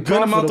amount, like a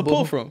good amount to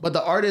pull from. But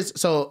the artists,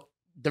 so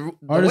the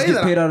artists way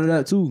get paid out of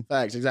that too.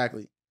 Facts,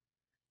 exactly.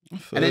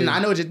 And then I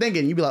know what you're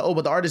thinking. You'd be like, oh,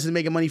 but the artist is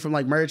making money from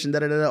like merch and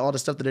all the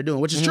stuff that they're doing,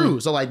 which is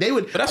true. So like they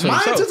would.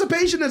 My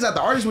anticipation is that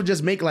the artist would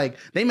just make like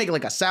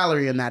a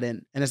salary in that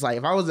end. And it's like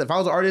if I was an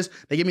artist,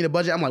 they give me the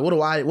budget. I'm like, what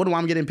do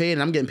I'm getting paid?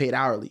 And I'm getting paid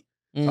hourly.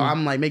 So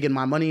I'm like making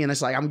my money, and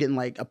it's like I'm getting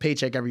like a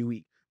paycheck every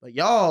week. But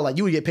y'all, like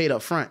you would get paid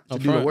up front to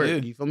do the work. Yeah.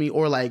 You feel me?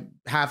 Or like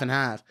half and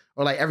half,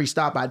 or like every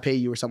stop I'd pay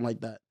you or something like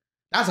that.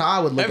 That's how I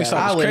would look at it.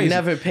 I would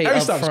never pay every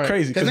up stop front. is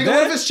crazy. Because nigga,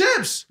 what if it's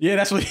chips? Yeah,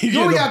 that's what you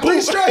only got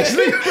 3 strikes.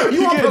 You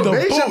on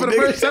probation for the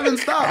first 7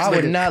 stops. I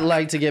would not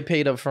like to get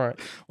paid up front.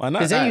 Why not?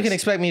 Because then you can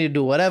expect me to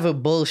do whatever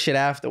bullshit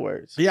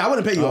afterwards. Yeah, I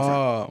wouldn't pay you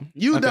up front.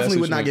 You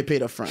definitely would not get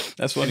paid up front.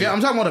 That's what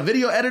I'm talking about a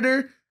video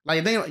editor.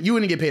 Like you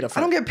wouldn't get paid up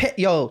front. I don't get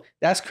paid. Yo,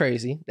 that's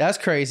crazy. That's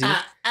crazy.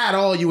 At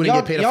all, you wouldn't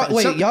get paid up front.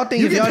 Wait, y'all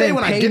think if y'all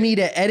didn't pay me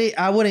to edit,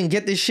 I wouldn't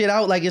get this shit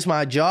out like it's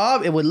my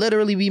job? It would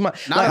literally be my.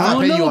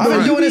 I've been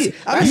doing this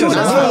for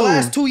the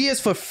last 2 years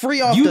for free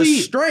off the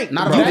strength.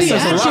 You be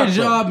at your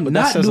job,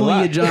 not doing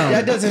your job.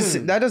 That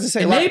doesn't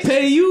say. And they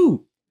pay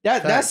you.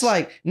 That's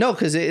like no,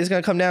 because it's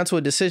gonna come down to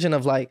a decision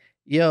of like,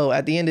 yo,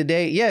 at the end of the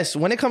day, yes,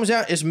 when it comes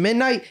down, it's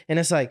midnight, and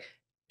it's like,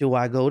 do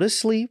I go to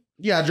sleep?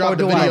 Yeah, I dropped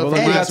the video from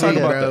last week,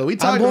 bro.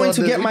 I'm going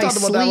to get my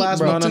sleep,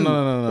 bro.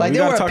 No. Like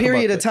there were a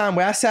period of time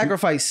where I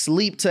sacrificed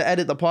sleep to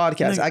edit the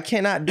podcast. I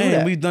cannot do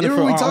that. We've done it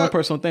for our own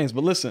personal things.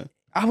 But listen,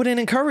 I wouldn't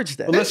encourage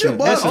that. Listen.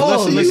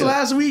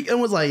 Last week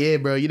and was like, yeah,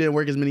 bro, you didn't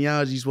work as many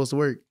hours as you supposed to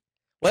work.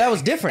 Well, that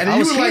was different. And I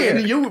was here.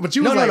 Like, but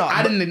you was like,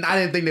 I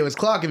didn't think they was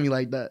clocking me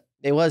like that.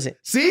 It wasn't.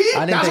 See,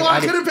 that's why I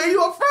couldn't pay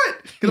you up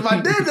front. Because if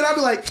I did, then I'd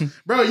be like,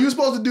 bro, you were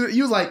supposed to do it.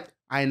 You was like,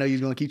 I didn't know you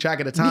was gonna keep track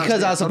of the time.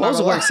 Because I was supposed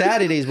to work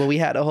Saturdays, but we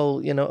had a whole,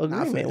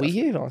 agreement. We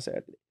here on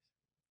Saturday.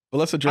 But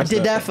let's address that. I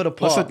did that for the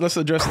part. Let's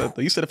address that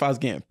though. You said if I was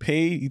getting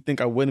paid, you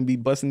think I wouldn't be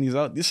busting these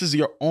out? This is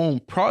your own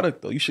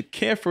product though. You should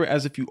care for it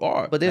as if you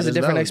are. But there's a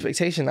different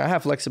expectation. I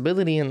have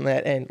flexibility in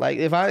that. And like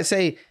if I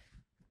say,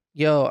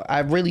 yo, I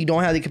really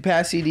don't have the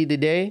capacity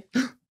today,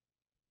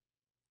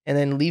 and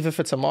then leave it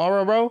for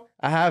tomorrow, bro,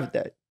 I have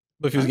that.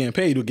 But if you was getting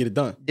paid, you'll get it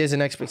done. There's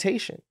an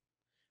expectation.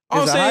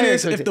 All I'm saying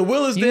is if the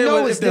will is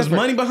there, if there's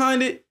money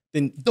behind it,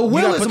 then the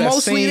will is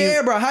mostly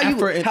there, bro. Why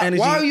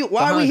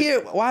are we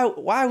here? Why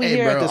are we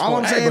here at this all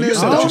point? I'm saying you is,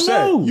 said what you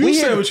said. You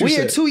said what you we said.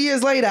 here 2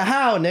 years later.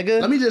 How,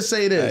 nigga? let me just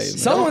say this. Hey,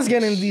 Someone's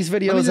getting these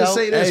videos Let me just out.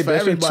 say this Hey, for but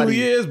it's been everybody. 2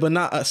 years, but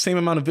not a same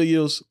amount of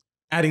videos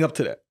adding up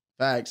to that.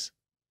 Facts.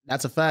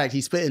 That's a fact.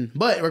 He's spitting.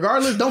 But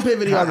regardless, don't pay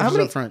videographers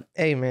up front.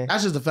 Hey, man.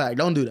 That's just a fact.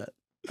 Don't do that.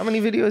 How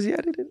many videos you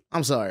edited?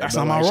 I'm sorry. That's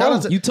bro. not my Like, shout role.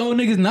 out to- You told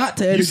niggas not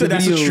to edit You said the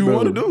that's video, what you bro.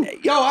 want to do.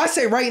 Yo, I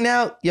say right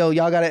now, y'all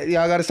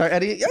gotta start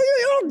editing. Yo,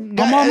 On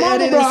my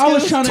mama, bro, I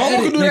was trying to Tomo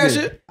edit, can do that nigga.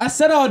 shit. I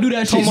said I'll do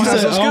that shit. Tomo You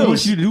has said, those I don't want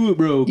skills. you to do it,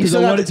 bro, because I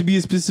still want got- it to be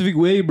a specific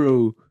way,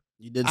 bro.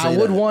 You did say I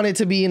would that. want it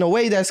to be in a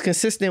way that's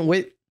consistent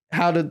with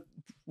how to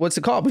what's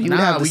it called? But you would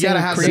have Nah, the we gotta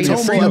same have some creative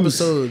Tomo freedom.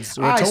 episodes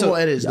where All right, Tomo so-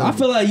 edits. I them.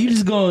 feel like you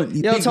just going.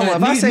 Yo, Tomo,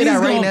 if I say that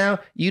right now,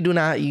 you do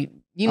not you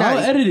I'll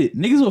not. edit it.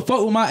 Niggas will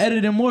fuck with my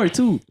editing more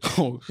too.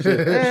 Oh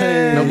shit.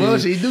 No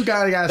bullshit. He do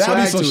kind of got a That'd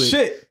be swag to some it.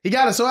 shit. He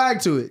got a swag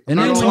to it. And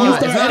I'm then not when gonna you lie.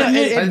 start It's not- editing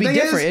it, It'd be the thing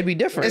different. is, It'd be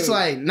different. It's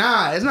like,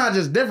 nah, it's not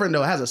just different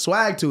though. It has a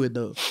swag to it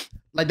though.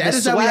 Like the The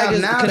edits that we swag have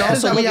is- now, can the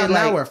edits also that we look have at,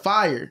 now like- are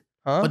fire,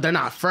 huh? but they're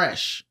not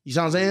fresh. You see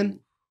what I'm saying?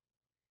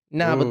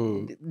 Nah,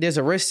 Ooh. but there's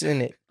a risk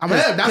in it. I mean,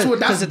 that's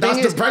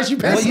the price you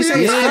pay. What you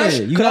say Yeah, fresh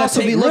you could gotta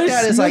also take be looked risks,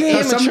 at as like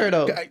nigga. immature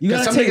though. You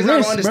gotta some take niggas not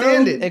risks, gonna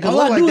understand bro. it. It could All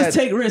look I like do that. is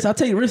take risks. I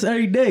take risks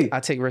every day. I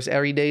take risks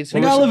every day.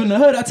 Nigga, I live in the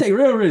hood. I take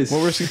real risks.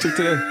 What risk you took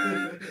today?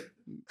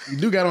 You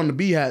do got on the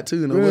B hat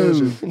too. No Bro.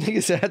 bullshit.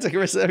 Nigga said I take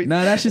risks every day.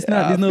 Nah, that's just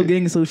not. There's no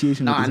gang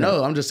association. No, with I this know.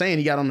 house. I'm just saying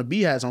he got on the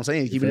B hat. So I'm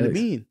saying he's keeping it a Facts.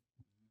 bean.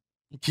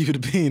 Keep it a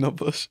bean, no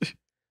bullshit.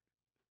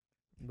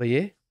 But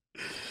yeah.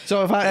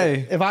 So if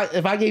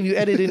I gave you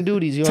editing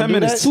duties, you 10 gonna do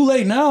minutes. It's that? too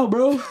late now,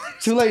 bro.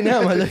 Too late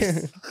now, my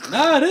nigga.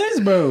 Nah, it is,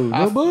 bro.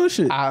 No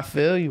bullshit. I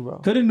feel you, bro.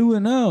 Couldn't do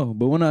it now,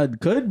 but when I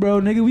could, bro,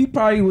 nigga, we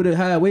probably would have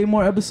had way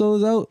more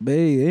episodes out.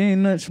 Babe, it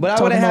ain't nothing. But I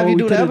talking wouldn't about have what you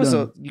we do the coulda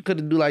done. episode. You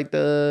could do like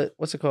the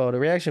what's it called, the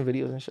reaction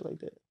videos and shit like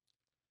that.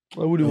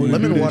 Why would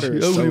Lemon water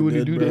is so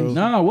good, bro.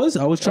 Nah, I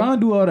was trying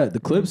to do all that, the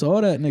clips,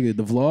 all that, nigga,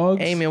 the vlogs.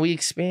 Hey man, we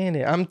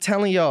expanded. I'm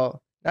telling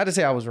y'all, not to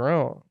say I was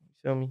wrong.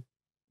 You feel me?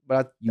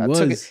 But You I was.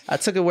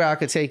 took it where I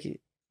could take it.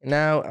 And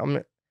now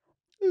I'm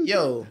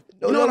Yo,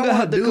 no you know what I longer want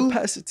have to the do?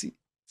 capacity.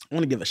 I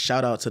want to give a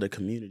shout out to the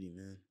community,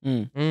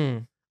 man.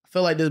 Mm. I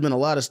feel like there's been a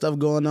lot of stuff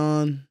going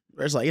on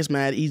where it's like it's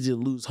mad easy to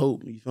lose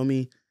hope. You feel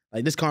me?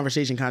 Like this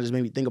conversation kind of just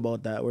made me think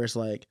about that, where it's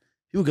like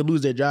people could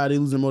lose their job, they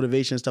lose their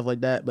motivation, stuff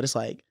like that. But it's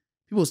like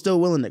people are still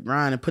willing to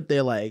grind and put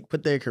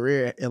their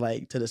career and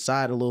like to the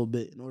side a little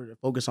bit in order to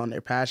focus on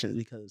their passions,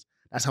 because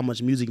that's how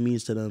much music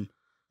means to them.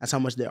 That's how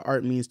much their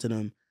art means to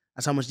them.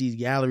 That's how much these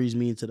galleries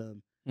mean to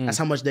them. That's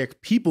how much their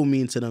people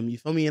mean to them. You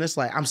feel me? And it's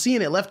like I'm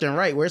seeing it left and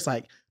right, where it's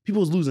like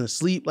people's losing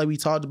sleep, like we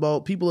talked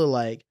about. People are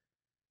like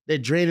they're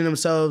draining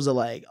themselves of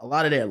like a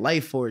lot of their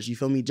life force. You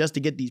feel me? Just to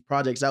get these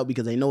projects out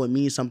because they know it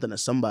means something to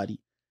somebody.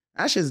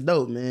 That shit's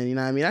dope, man. You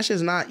know what I mean? That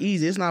shit's not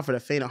easy. It's not for the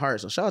faint of heart.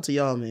 So shout out to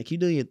y'all, man.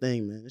 Keep doing your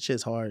thing, man. This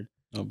shit's hard.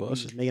 No Just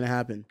bullshit. making it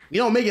happen. We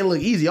don't make it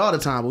look easy all the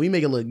time, but we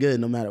make it look good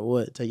no matter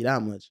what. Tell you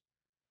that much.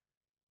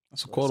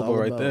 That's a That's all quotable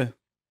right about. there.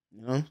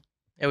 You know?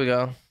 Here we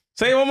go.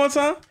 Say it one more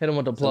time. Hit him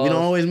with the So applause. we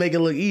don't always make it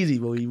look easy,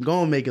 but we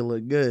gonna make it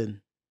look good.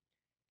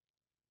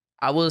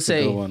 I will Good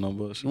say one, no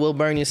bullshit. you will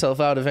burn yourself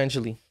out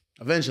eventually.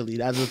 Eventually,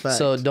 that's a fact.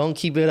 So don't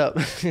keep it up.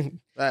 Facts. Get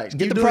Keep the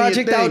doing your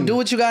project out. thing. Do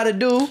what you got to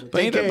do. But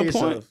Take ain't care that of the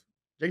point? yourself.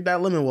 Drink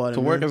that lemon water.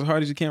 To work man. as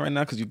hard as you can right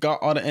now because you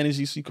got all the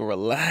energy so you can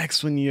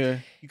relax when you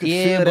can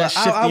Yeah, feel but that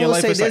shift I in your will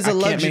life. say It's there's like, a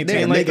I can't luxury- maintain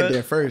there- like Make it that.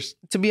 there first.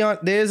 To be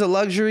honest, there's a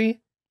luxury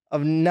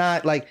of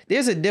not like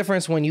there's a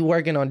difference when you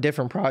working on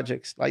different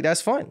projects. Like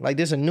that's fun. Like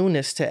there's a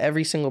newness to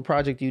every single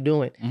project you're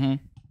doing. Mhm.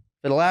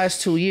 For the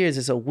last 2 years,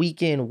 it's a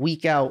week in,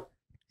 week out,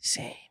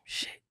 same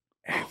shit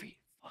every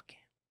fucking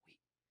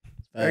week.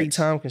 Very Facts.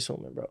 time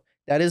consuming, bro.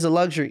 That is a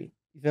luxury.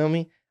 You feel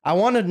me? I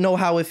want to know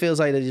how it feels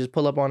like to just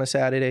pull up on a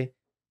Saturday,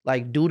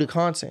 like do the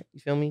content.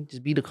 You feel me?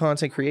 Just be the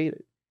content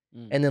creator,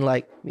 and then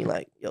like be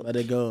like, yo, Let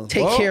it go.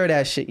 take Well, care of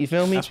that shit. You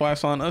feel me? That's why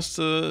it's on us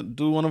to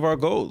do one of our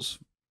goals.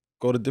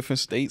 Go to different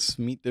states,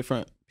 meet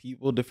different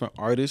people, different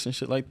artists and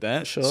shit like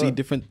that. Sure. See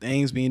different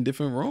things, be in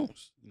different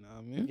rooms. You know what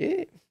I mean?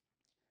 Yeah.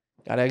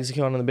 Gotta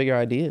execute on the bigger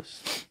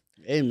ideas.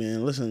 Hey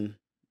man, listen.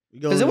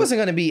 Because it wasn't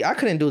gonna be, I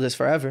couldn't do this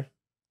forever.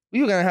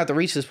 We were gonna have to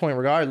reach this point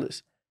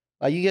regardless.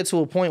 Like you get to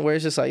a point where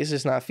it's just like it's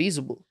just not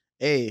feasible.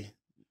 Hey,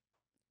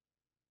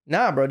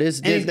 Nah, bro.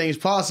 There's anything's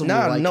possible.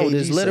 nah, like no, KG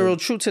there's said. literal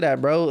truth to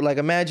that, bro. Like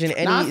imagine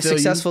any Nah, I feel you.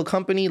 successful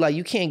company, like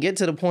you can't get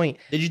to the point.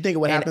 Did you think it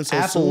would And happen so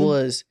Apple soon?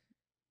 was,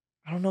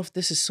 I don't know if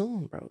this is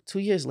soon, bro. 2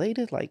 years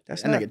later, like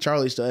that's That not nigga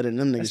Charlie still editing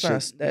them niggas That's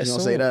not shit. that You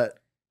gonna say soon. that?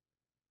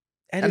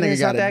 That editing's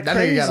nigga not got that a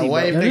crazy. nigga got a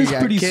wife. That Nigga is got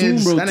pretty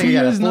kids. soon, bro. That 2 nigga got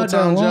a years not that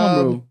full-time long,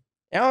 job. bro.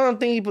 I don't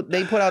think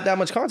they put out that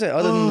much content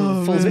other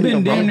than full it's video,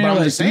 been bro. damn near But I'm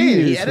like just 3 saying,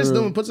 he years, edits bro.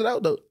 them and puts it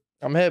out though.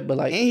 I'm head, but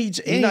like And he's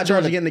not in charge doing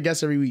of it. getting the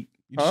guests every week.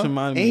 You just Huh?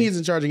 remind And me. he's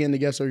in charge of getting the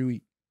guests every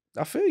week.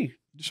 I feel you.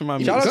 You just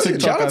remind me. Shout out of to-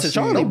 TikTok shout out I to seen.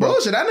 Charlie, No bro.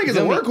 bullshit. That nigga's a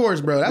Feel me?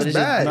 workhorse, bro. That's But it's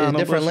bad. Just, no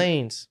different bullshit.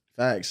 lanes.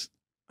 Facts.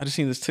 I just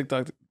seen this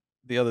TikTok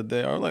the other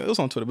day. Or like it was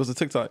on Twitter, but it was a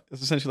TikTok.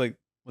 It's essentially like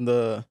when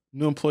the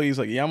new employees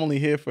like, yeah, I'm only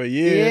here for a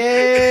year.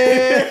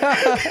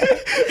 Yeah.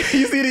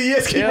 You see the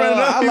years keep running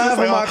up. I laugh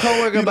with my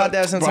coworker about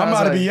that sometimes. Bro, I'm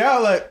about to be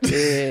out like.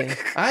 Yeah,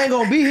 I ain't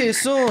gonna be here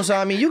soon. So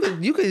I mean,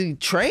 you could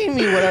train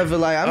me, whatever.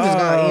 Like I'm just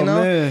gonna, you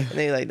know. Man. And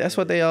they like that's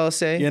what they all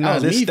say. Yeah, no,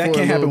 that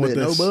can't happen with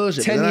this. No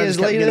bullshit. 10 years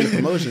later,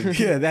 promotion.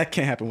 Yeah, that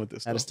can't happen with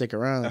this. Had to stick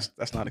around.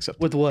 That's not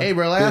acceptable. With what? Hey,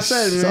 bro, like I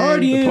said, It's man,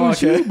 already the in with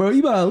podcast. you, bro. You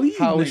about to leave.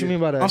 How? What you mean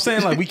by that? I'm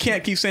saying like we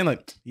can't keep saying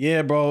like,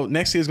 yeah, bro,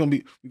 next year's gonna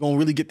be we're gonna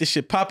really get this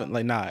shit popping.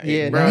 Like, nah,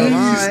 Yeah, Bro,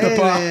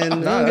 Nah,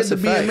 don't that's get to a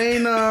be a fact.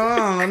 main.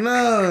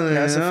 No,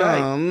 That's a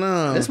fact.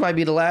 No. This might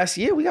be the last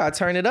year. We gotta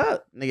turn it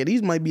up. Nigga,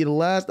 these might be the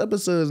last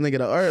episodes, nigga.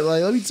 The art,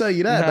 like, let me tell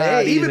you that. Nah, But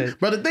hey, these even, is-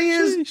 bro, the thing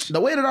is,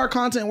 the way that our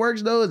content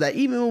works though is that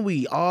even when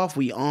we off,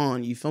 we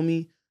on. You feel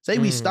me? Say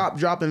we stop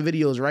dropping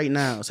videos right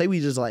now. Say we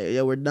just like,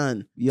 yo, we're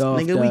done. Yo,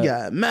 Nigga, we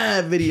got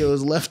mad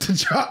videos left to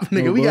drop.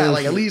 Nigga, No we got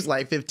like bullshit. at least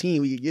like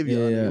 15 we could give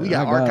y'all. Yeah, Nigga. We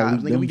got I got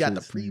archives. them Nigga, we got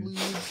the shits,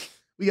 preludes.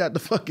 We got the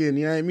fucking,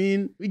 you know what I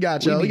mean? We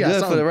got We y'all. be We got good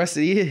something. for the rest of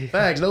the year.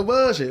 Facts, no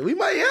bullshit. We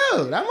might,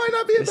 that might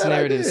not be a This bad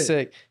narrative idea. is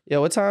sick.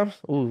 Yo, what time?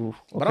 Ooh,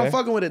 But okay. I'm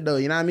fucking with it though,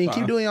 you know what I mean? Keep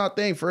Fine. doing y'all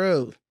thing for real.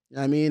 You know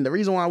what I mean? The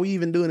reason why we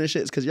even doing this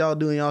shit is because y'all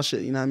doing y'all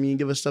shit, you know what I mean?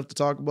 Give us stuff to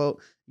talk about,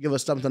 give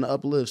us something to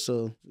uplift,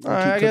 so All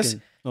right, I guess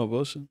No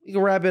bullshit. we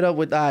can wrap it up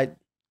with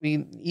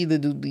we either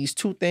do these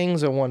two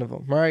things or one of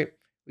them, right?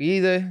 We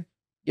either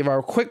give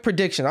our quick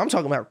predictions. I'm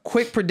talking about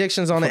quick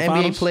predictions on the For NBA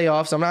finals?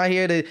 playoffs. I'm not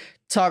here to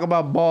talk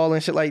about ball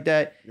and shit like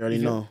that. You already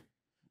know.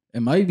 It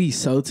might be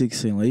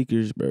Celtics and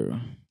Lakers, bro.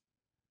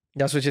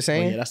 That's what you're Oh,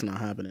 saying? yeah, that's not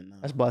happening now.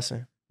 That's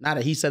busting. Now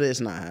that he said it, it's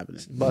not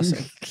happening.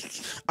 Busting.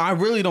 I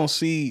really don't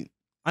see.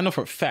 I know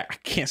for a fact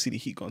I can't see the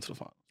Heat going to the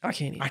finals. I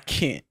can't even. I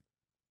can't.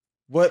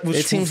 What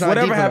Their team's not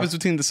whatever deep happens enough.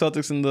 between the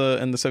Celtics and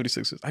the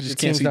 76ers, I just The can't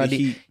team's see the not deep.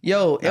 Heat.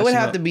 Yo, it would Matching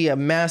have up. to be a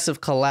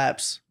massive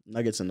collapse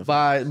Nuggets in the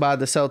by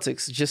the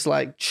Celtics, just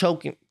like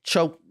choke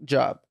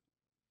job.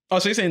 Oh,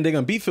 so you're saying they're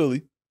gonna beat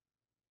Philly,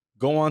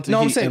 go on to No,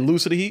 the I'm Heat saying- and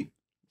lose to the Heat?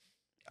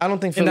 I don't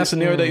think In that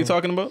Philly- scenario that you're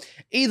talking about?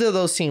 Either of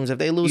those teams, if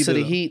they lose to Either the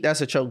of them. Heat,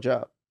 that's a choke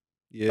job.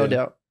 Yeah. No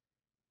doubt.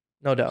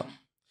 No doubt.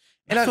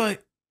 And I feel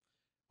like,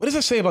 what does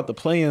that say about the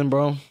play-in,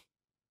 bro?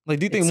 Like,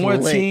 do you think It's more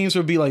lit. teams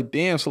would be like,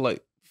 damn, so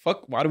like,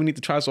 fuck, why do we need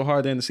to try so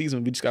hard in the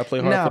season? We just gotta play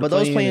hard. Nah, for the but those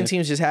play-in playing and-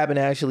 teams just happen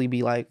to actually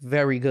be like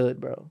very good,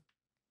 bro.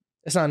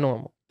 It's not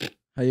normal.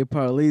 How your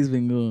parlays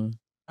been going?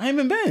 I ain't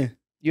even been.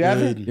 You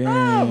haven't?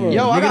 Damn. bro.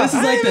 Yo, I Nigga, got- this is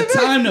I like ain't the even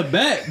time to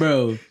bet,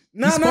 bro.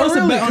 Nah, You're supposed to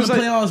bet on the 'cause,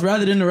 like- playoffs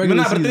rather than the But regular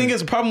nah, but season. the thing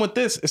is, the problem with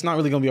this, it's not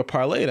really gonna be a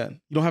parlay then.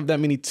 You don't have that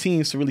many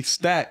teams to really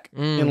stack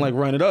and like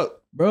run it up.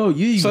 Bro,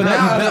 you So bet, now I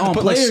you have bet to on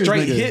put, like, players,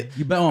 straight nigga. hit.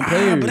 You bet on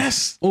players. But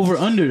that's over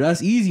under.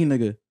 That's easy,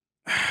 nigga.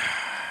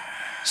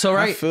 So I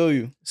right. feel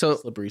you. So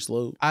slippery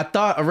slope. I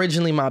thought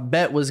originally my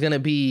bet was gonna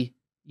be,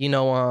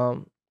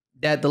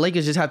 that the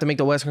Lakers just have to make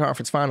the Western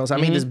Conference Finals. I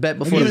made this bet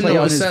before the Even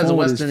though it playoffs. his says a phone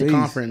with his Western face.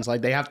 Conference,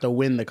 like they have to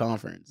win the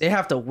conference. They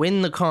have to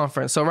win the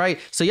conference. So right.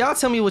 So y'all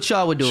tell me what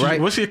y'all would do, right?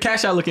 What's your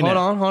cash out looking Hold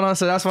at? on.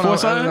 So that's what Four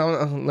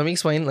let me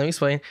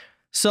explain.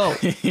 So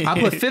I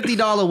put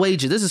 $50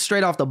 wager. This is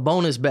straight off the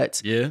bonus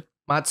bets. Yeah.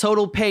 My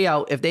total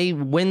payout if they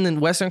win the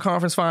Western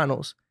Conference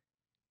Finals,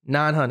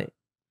 $900.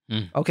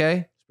 Okay,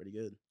 It's pretty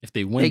good. If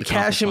they win, they the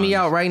conference cashing me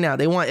out finals. right now.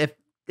 They want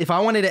if I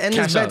wanted to end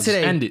Cash this bet out, just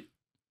today, end it.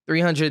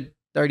 $333.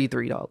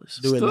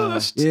 Do it Still, now.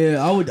 that's-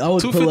 Yeah, I would pull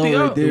up 250 right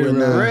out. there, Do it bro.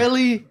 now.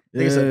 Really,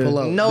 Nigga said pull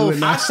up. No, Do it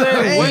now. I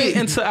said Hey. wait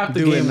until after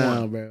Do it game now,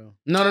 one. bro.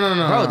 No.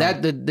 bro,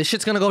 that the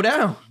shit's gonna go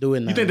down. Do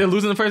it now. You think they're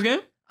losing the first game?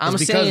 I'm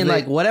It's because saying they-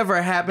 like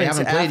whatever happens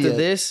haven't played after yet.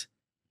 this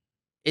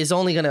is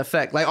only gonna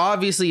affect. Like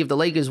obviously, if the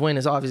Lakers win,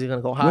 it's obviously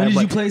gonna go higher. When did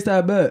but you place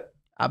that bet?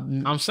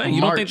 I'm saying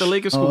you don't think the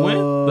Lakers could win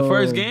the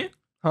first game?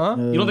 Huh?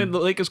 You don't think the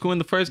Lakers could win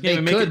the first game They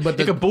and make could, it? but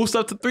It could boost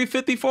up to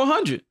 350,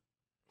 400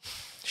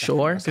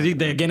 Sure. because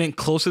they're getting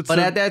closer to. But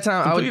at that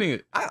time, completing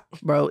it.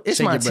 bro, it's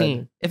Shake my your bread.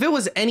 team. If it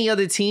was any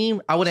other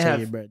team, I wouldn't Shake have.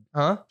 your bread.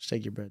 Huh?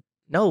 Shake your bread.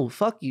 No,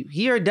 fuck you.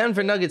 You're a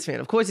Denver Nuggets fan.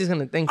 Of course he's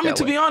gonna think I mean, that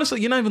to way. be honest,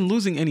 like, you're not even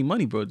losing any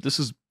money, bro. This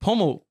is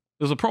promo.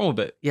 It was a promo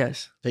bet,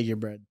 Yes. Take your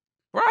bread.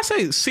 bro. I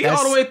say see That's-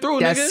 all the way through,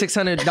 That's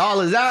nigga.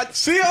 $600 out.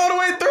 See all the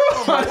way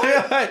through.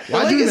 Like,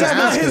 Why'd the you Lakers even have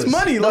not ask his us?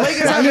 money. The Like,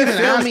 Lakers Why'd haven't you even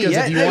filmed ask me us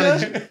yet, if you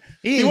nigga. wanted?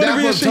 he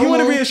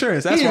wanted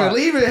reassurance. That's why.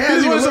 Leave it. He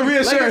just wanted some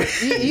reassurance.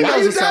 He Why knows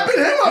you what's up. dapping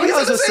him up? He He knows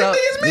said the what's same up.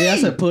 thing as me. Yeah, I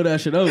said pull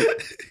that shit out.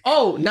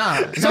 Oh, nah.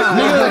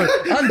 Nigga.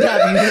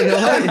 Undap you,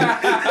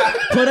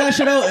 nigga. Pull that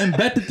shit out and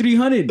bet the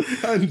 300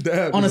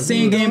 on a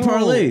same game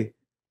parlay.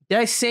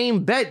 That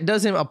same bet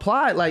doesn't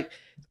apply. Like,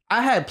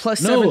 I had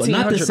plus No, 1,700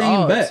 not the same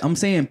odds. bet. I'm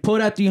saying pull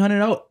that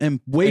 300 out and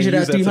wager And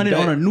use that that to 300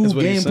 on bet, a new is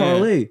what he's game saying.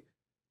 parlay.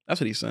 That's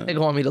what he's saying. Nigga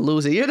want me to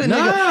lose it. You're the Nah,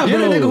 nigga. You're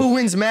the bro. nigga who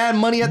wins mad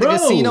money at the Bro.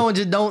 casino and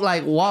just don't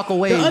like walk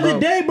away. The other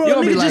day, bro, You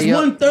gonna nigga be like, just yo,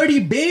 won 30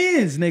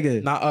 bands,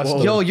 nigga. Not us. Whoa.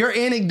 though. Yo, your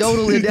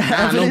anecdotal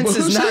evidence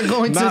is not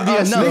going to Not be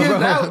us, enough, nigga.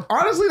 bro.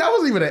 Honestly, that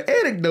wasn't even an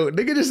anecdote.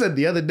 Nigga just said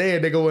the other day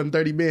a nigga won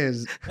 30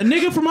 bands. A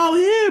nigga from out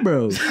here,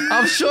 bro.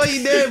 I'm sure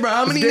you did, bro.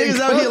 How many Getting niggas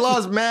out here close.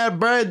 lost mad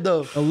bread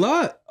though? A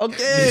lot.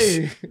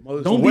 Okay.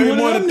 Don't Way be one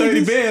more of than them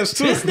 30 niggas. bands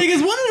too. This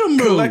nigga's one of them,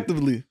 bro.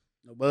 Collectively.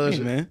 Bullshit.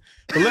 Hey, man.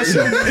 But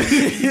listen.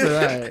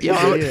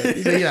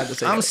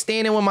 I'm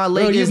standing with my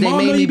Lakers. They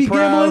made me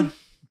proud.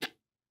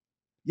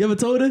 You ever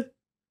told her?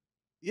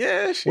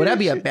 Yeah. Would that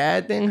be a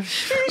bad thing?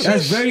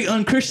 That's very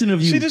unchristian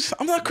of you.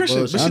 I'm not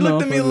Christian, but she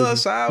looked at me a little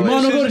sideways. You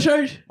want to go to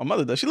church? My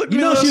mother does. She looked at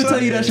me a little sideways. She'll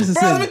tell you that shit's a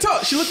sin. Bro, let me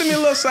talk. She looked at me a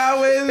little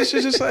sideways and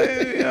she's just like,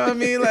 you know what I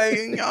mean? Like,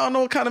 I don't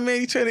know what kind of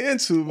man you turning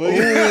into, but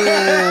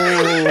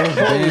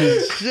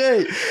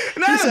shit.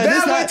 Not in a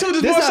bad way too.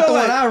 Just more so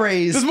like I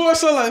raised. Just more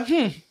so like,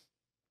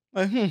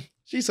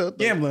 She's so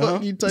gambling, huh?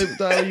 You type of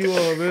time you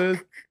are, man.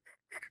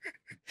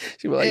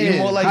 She was like, you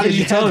more like how did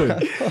you tell her?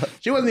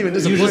 She wasn't even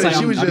disappointed.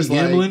 She was just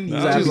gambling. She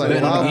was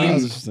like,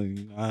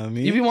 wow.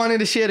 You be wanting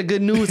to share the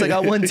good news, like I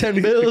won 10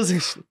 bills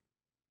and shit.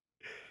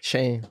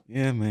 Shame.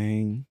 Yeah,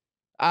 man.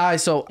 All right,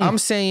 so I'm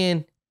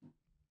saying,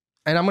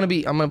 and I'm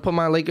gonna put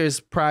my Lakers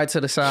pride to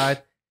the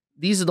side.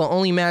 These are the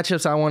only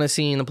matchups I want to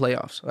see in the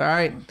playoffs. All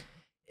right.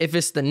 If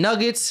it's the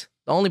Nuggets,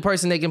 the only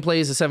person they can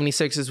play is the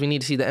 76ers. We need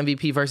to see the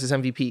MVP versus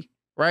MVP,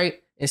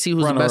 right? And see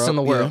who's the best in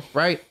the world,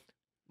 right?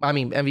 I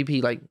mean,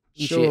 MVP, like,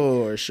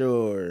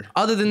 Sure.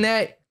 Other than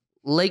that,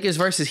 Lakers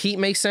versus Heat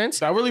makes sense.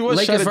 That really was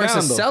Lakers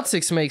versus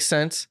Celtics makes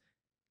sense.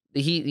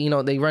 The Heat,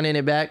 they running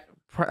it back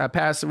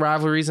past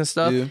rivalries and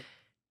stuff. Yeah.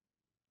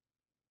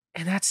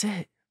 And that's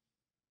it.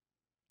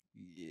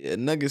 Yeah,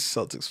 Nuggets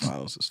Celtics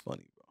finals is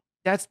funny, bro.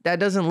 That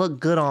doesn't look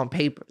good on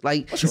paper.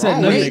 Like you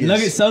said,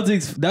 Nuggets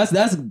Celtics.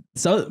 That's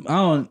so I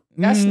don't.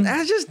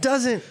 That just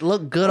doesn't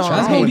look good on.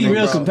 That's gonna be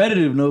real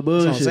competitive. No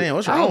bullshit. That's what I'm saying.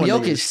 What's wrong with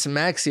Jokic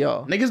smacks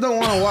y'all. Niggas don't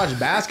want to watch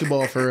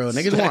basketball for real.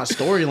 Niggas want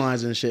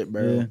storylines and shit,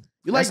 bro. Yeah.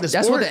 You like the sport?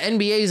 That's what the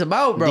NBA is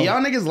about, bro. Do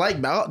y'all niggas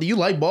like ball? Do you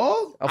like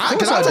ball?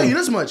 Because I'll tell you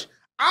this much.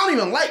 I don't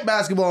even like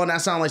basketball, and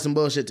that sound like some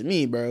bullshit to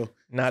me, bro.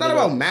 It's not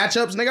about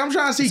matchups, nigga. I'm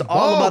trying to see it's ball,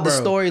 all about bro.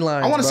 the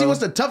storylines. I want to see what's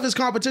the toughest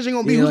competition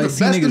gonna be. Who's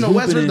the best in the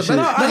West? Who's the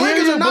best? The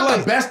Lakers are not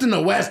the best in the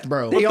West,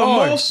 bro. They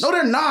are. No,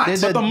 they're not.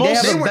 But the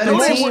most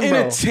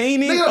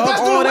entertaining of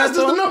all that,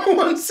 the number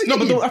one seed. No,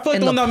 but I feel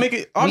like the one that make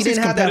it. We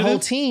didn't have that whole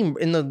team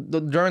in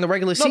during the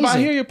regular season. No, but I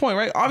hear your point,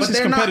 right? Obviously, but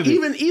they're it's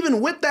competitive. not even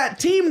with that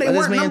team. They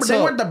weren't number.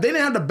 They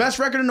didn't have the best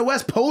record in the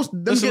West post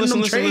them getting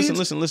them trades.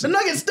 Listen. The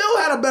Nuggets still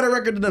had a better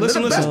record than them.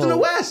 They're the best in the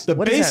West.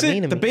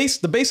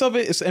 The base of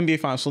it is NBA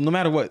Finals. So no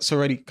matter what, it's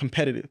already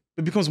competitive.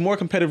 It becomes more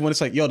competitive when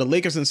it's like, yo, the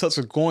Lakers and Celtics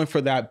are going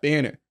for that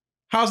banner.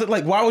 How's it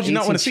like? Why would you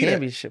not want to see that?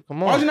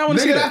 Come on. Why would you not want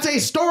to see that?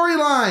 That's a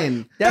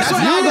storyline. That's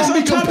not going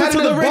to be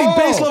competitive. The rating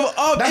base level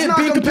of it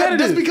being competitive.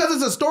 Just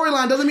because it's a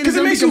storyline doesn't mean it's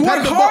going to be competitive. Because it makes you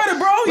work harder,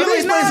 bro. Let me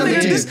explain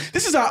something to you.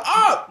 This is our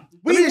up.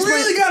 We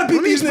really got to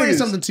beat these niggas. Let me explain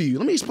something to you.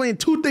 Let me explain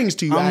two things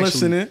to you, I'm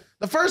listening.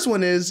 The first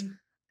one is,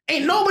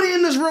 ain't nobody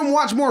in this room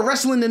watch more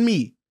wrestling than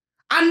me.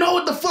 I know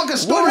what the fuck a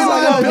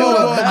storyline build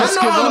up.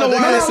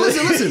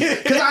 Listen.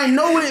 Because I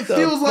know what it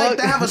feels like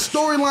to have a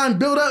storyline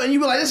build up and you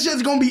be like, this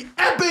shit's gonna be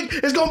epic.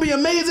 It's gonna be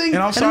amazing.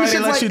 And I'm sorry they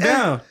let you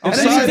down. I'm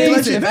sorry they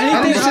let you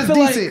down. It's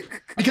decent.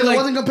 Because it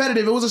wasn't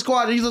competitive. It was a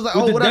squad. He was like,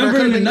 oh, whatever.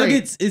 Denver and the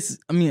Nuggets, I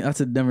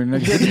said Denver and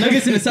Nuggets. The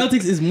Nuggets and the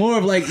Celtics is more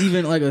of like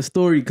even like a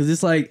story because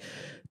it's like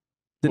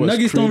the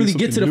Nuggets don't really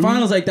get to the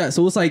finals like that.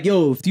 So it's like,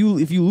 yo, if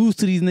you lose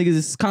to these niggas,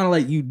 it's kind of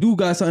like you do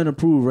got something to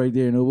prove right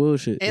there. No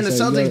bullshit. And the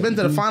Celtics been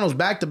to the finals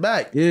back to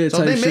back. Yeah,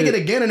 so if they make it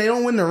again and they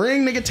don't win the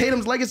ring, nigga,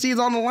 Tatum's legacy is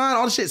on the line,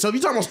 all the shit. So if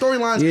you talking about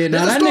storylines, yeah,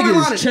 now that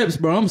nigga is chips,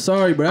 bro. I'm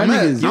sorry, bro.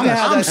 There's a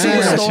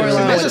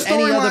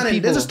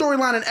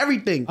storyline in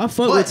everything. I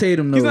fuck with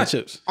Tatum though. He's not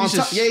chips.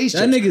 He's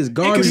that nigga's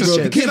garbage, bro.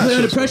 If you can't play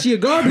under pressure, you're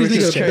garbage,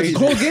 nigga. The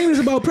whole game is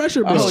about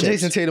pressure, bro. I hope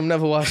Jason Tatum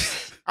never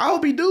watched. I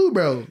hope he do,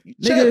 bro.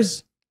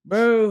 Niggas.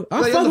 Bro,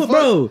 I fuck with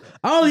bro.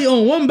 I only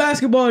own one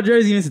basketball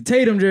jersey and it's a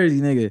Tatum jersey,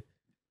 nigga.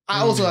 I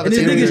also have a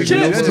Tatum jersey.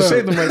 I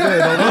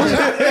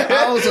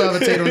also have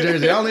a Tatum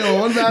jersey. I only own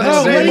one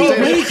basketball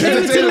jersey. When he came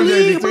into the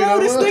league, bro,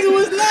 this nigga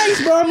was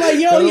nice, bro. I'm like,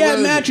 yo, he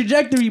had mad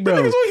trajectory,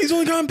 bro. He's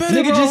only gotten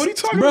better, bro. What are you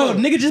talking about?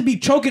 Nigga just be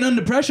choking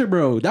under pressure,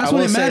 bro. That's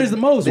when it matters the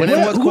most. Who the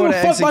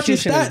fuck about your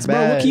stats,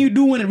 bro? What can you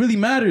do when it really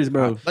matters,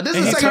 bro? But this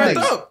is the second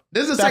thing.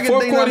 This is the second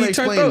thing I'm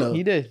explaining, though.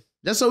 He did.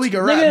 Just so we can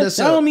wrap this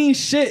up. That don't mean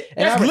shit.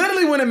 That's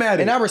literally when it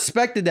mattered. And I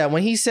respected that.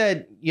 When he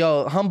said,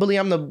 yo, humbly,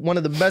 I'm one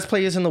of the best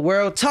players in the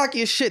world. Talk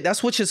your shit.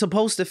 That's what you're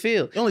supposed to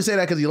feel. You only say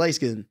that because you light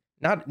skinned.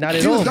 Not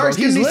at all, bro.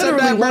 He's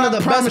literally one of the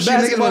best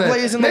basketball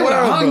players in the world, They would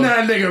have hung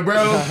that nigga,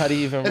 bro. How do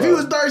you even, if he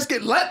was dark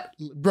skinned, let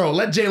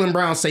Jaylen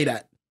Brown say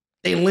that.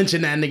 They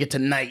lynching that nigga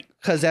tonight.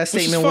 Because that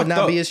statement would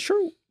not be as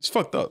true. It's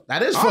fucked up.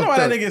 That is fucked up. I don't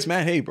know why that nigga is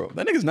mad hate, bro.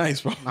 That nigga's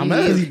nice, bro. I'm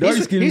mad.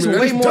 He's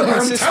way more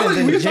consistent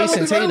than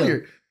Jason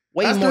Tatum.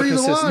 Way more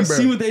consistent. You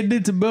see what they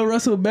did to Bill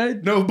Russell,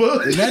 man? No,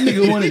 but that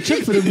nigga won a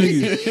chip for them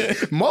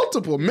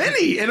niggas.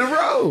 Many in a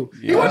row.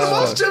 He won the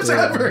most chips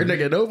ever,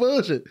 nigga. No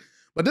bullshit.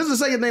 But this is the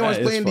second thing I want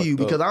to explain to you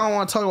because I don't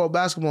want to talk about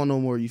basketball no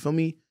more. You feel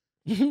me?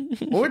 What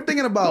we're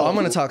thinking about. I'm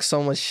gonna talk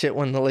so much shit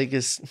when the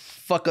Lakers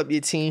fuck up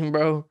your team,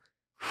 bro.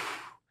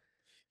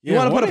 You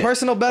want to put a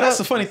personal bet up? That's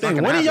the funny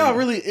thing. One of y'all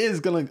really is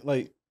gonna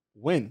like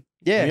win.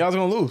 Yeah, y'all's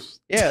gonna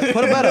lose. Yeah,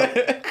 put a bet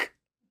up.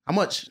 How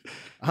much?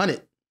 100.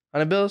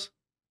 100 bills.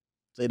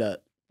 Say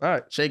that. All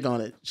right. Shake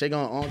on it. Shake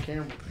on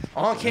camera.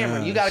 On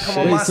camera. You got to come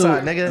on my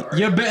side, nigga.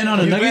 You're betting on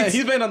the Nuggets?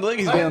 He's betting on the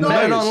Lakers. He's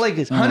betting on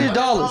Lakers.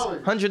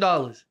 $100.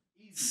 $100.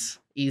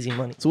 Easy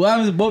money. So what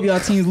happens if both y'all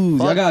teams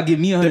lose? Y'all gotta give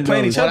me $100. They're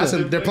playing each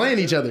other. They're playing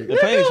each other. They're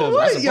playing each other.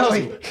 That's Yo,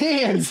 impossible.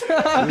 hands.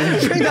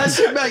 Bring that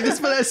shit back.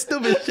 Just for that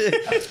stupid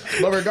shit.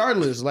 But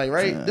regardless, like,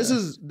 right, this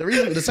is the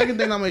reason. The second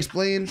thing I'm gonna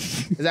explain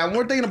is that when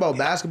we're thinking about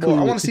basketball,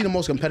 I want to see the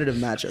most competitive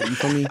matchup. You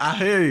feel me? I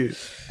hear you.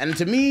 And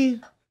to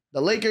me,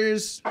 the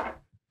Lakers,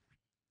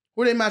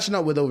 who are they matching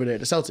up with over there?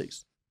 The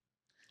Celtics.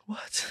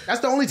 What?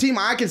 That's the only team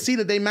I can see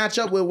that they match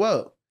up with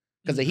well.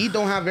 Because the Heat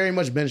don't have very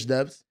much bench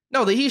depth.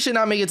 No, the Heat should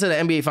not make it to the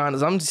NBA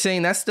Finals. I'm just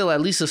saying that's still at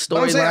least a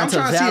storyline to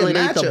trying to see a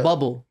validate the matchup.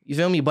 bubble. You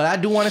feel me? But I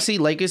do want to see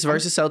Lakers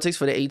versus Celtics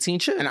for the 18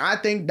 chip. And I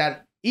think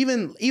that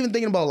even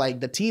thinking about like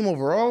the team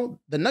overall,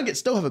 the Nuggets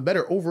still have a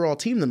better overall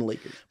team than the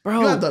Lakers.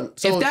 Bro, if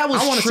that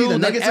was true,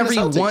 then every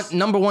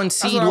number one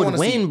seed would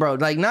win, bro.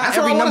 Like not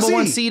every number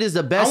one seed is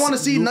the best. I want to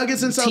see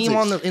Nuggets and Celtics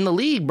team in the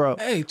league, bro.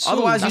 Hey,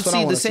 otherwise, you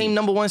see the same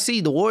number one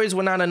seed. The Warriors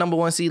were not a number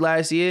one seed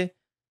last year.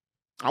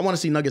 I want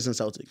to see Nuggets and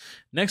Celtics.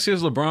 Next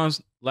year's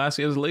LeBron's last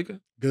year's Laker.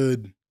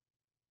 Good.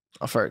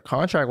 For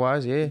contract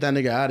wise, yeah. Get that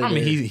nigga out of I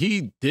there. mean,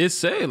 he did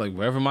say like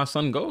wherever my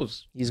son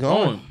goes, he's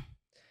going.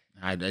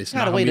 It's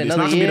Gotta not wait gonna be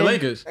another the year.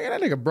 Lakers.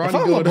 That nigga If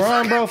I'm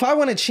LeBron, bro, if I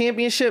win a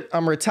championship,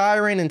 I'm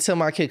retiring until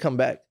my kid come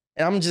back.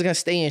 And I'm just gonna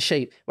stay in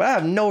shape. But I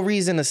have no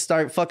reason to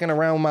start fucking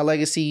around with my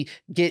legacy,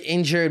 get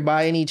injured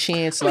by any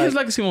chance. I mean, his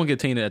legacy won't get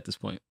tainted at this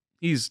point.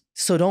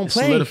 So don't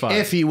play. Solidified.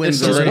 If he wins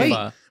Just the ring.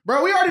 wait.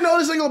 Bro, we already know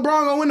this nigga LeBron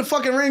gonna win the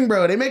fucking ring,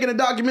 bro. They making a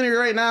documentary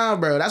right now,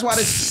 bro. That's why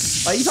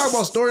this, like, you talk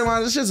about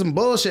storylines, this shit's some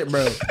bullshit,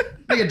 bro.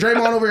 Nigga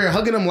Draymond over here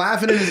hugging him,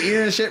 laughing in his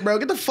ear and shit, bro.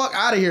 Get the fuck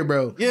out of here,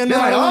 bro. Yeah, They're no.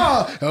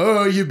 like,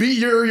 oh, you beat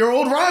your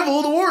old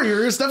rival, the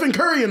Warriors, Stephen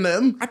Curry and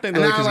them. I think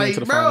the and Lakers I'm get to like,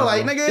 the bro, finals,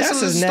 like, bro. nigga,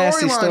 That's it's a a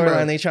nasty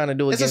storyline they trying to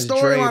do It's against a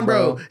storyline, Dre,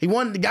 bro.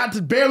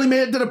 He barely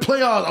made it to the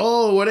playoffs.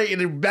 Oh, what they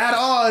bad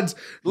odds.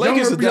 Lakers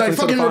Younger are be like, definitely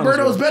to fucking the finals,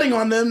 Roberto's bro. betting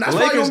on them. That's The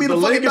probably gonna be the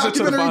Lakers-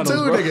 fucking the Lakers are to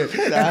the documentary finals, too,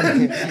 bro.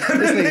 nigga.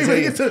 And then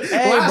they get to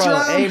last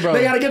round, bro.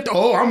 they gotta get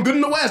I'm good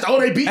in the West. Oh,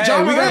 they beat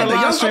John we got Morant, a the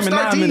live young stream in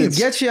upstart 9 team. minutes.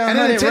 Get your And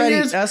then in 100 10 ready.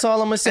 years- That's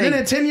all I'm gonna say. And then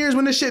in 10 years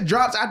when this shit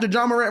drops after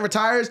John Morant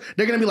retires,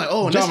 they're gonna be like,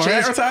 oh, and John this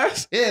Morant changed.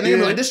 retires? Yeah, and they're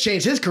gonna be like, this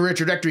changed his career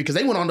trajectory because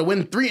they went on to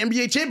win 3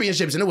 NBA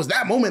championships, and it was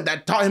that moment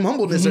that taught him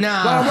humbleness.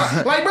 Nah. Blah,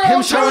 blah, blah. Like, bro, Him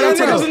I'm showing telling up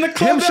to you, niggas in the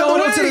club him the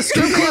showing other up to the way.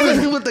 strip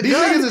club with the these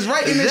gun. niggas is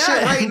writing this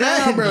shit right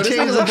now, bro. This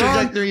changed nigga's the LeBron.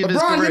 trajectory of his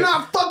LeBron, career. you're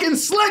not fucking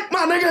slick,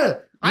 my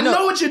nigga. I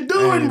know what you're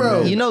doing,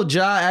 bro. You know,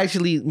 Ja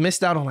actually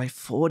missed out on like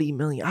 40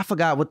 million. I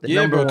forgot what the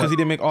Yeah, number bro, was. because he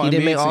didn't make all. He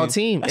didn't NBA make all team.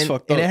 team, That's and,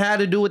 fucked and up. it had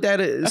to do with that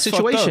That's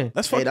situation. Fucked up.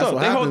 That's fucked that's up. what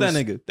They hold that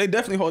happens. nigga. They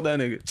definitely hold that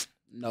nigga.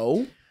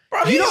 No.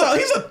 Bro,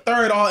 he's a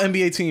third All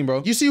NBA team,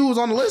 bro. You see who was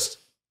on the list?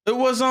 It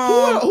was Who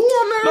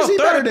on there is he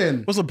better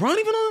than? Was LeBron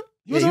even on?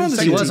 He Yeah, wasn't he on was this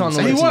second year. He was on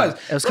the He list. was.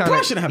 It was LeBron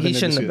kinda- shouldn't have he been there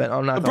shouldn't this have year. been.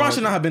 I'm not LeBron gonna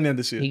should not have been there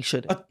this year. He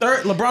should A have.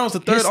 third. LeBron was the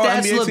third His All stats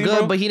NBA look team, good,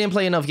 bro. but he didn't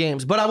play enough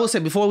games. But I will say,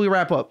 before we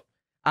wrap up,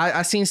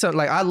 I seen something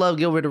like, I love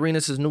Gilbert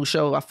Arenas' new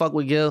show. I fuck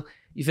with Gil.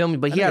 You feel me?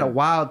 But he had a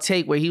wild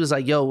take where he was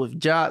like, yo,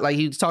 with Ja, like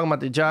he was talking about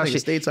the Ja shit.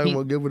 Stay talking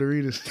about Gilbert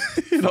Arenas.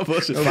 No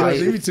bullshit.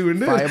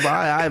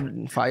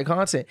 Fire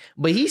content.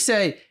 But he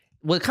said,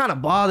 what kind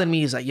of bothered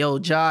me is like, yo,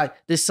 Ja,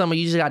 this summer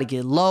you just got to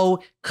get low,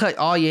 cut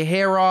all your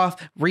hair off,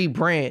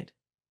 rebrand.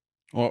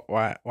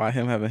 Why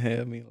him having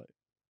hair? I mean, like,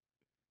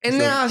 And What's then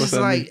that- I was what's just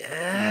that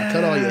like,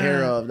 Cut all your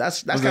hair off.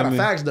 That's that kind of mean?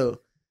 facts though.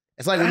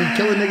 It's like when you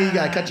kill a nigga, you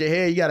gotta cut your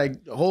hair. You gotta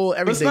hold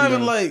but it's everything. not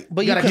even though. like,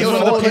 But You you gotta kill the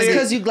conform, whole it's nigga.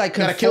 because you like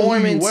You gotta kill who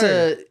you conforming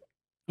were. to.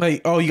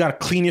 like, oh, you gotta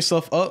clean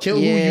yourself up. Kill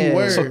who Yeah. you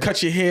were. So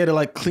cut your hair to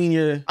like clean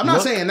your. I'm not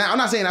look. saying that. I'm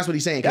not saying that's what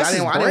he's saying. 'Cause That's I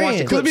didn't his watch the brand.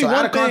 clip. Could be So out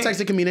one of context,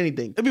 thing. it can mean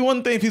anything. It'd be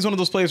one thing if he's one of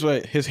those players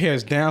where his hair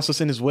is down, so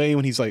it's in his way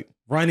when he's like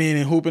running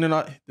and hooping and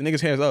all. The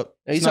nigga's hair's up.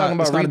 Are you It's talking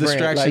not, about it's not a rebrand?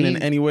 distraction Like,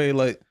 in any way.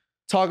 Like,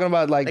 Talking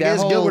about like that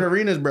Against whole. Gilbert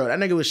Arenas, bro. That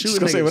nigga was just shooting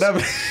gonna say niggas. whatever.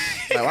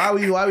 Like,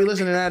 why we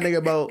listening to that nigga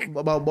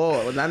about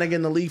ball? That nigga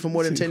in the league for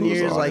more than 10 Who's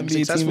years, on like NBA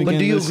team successful. But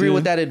do you this agree year.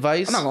 with that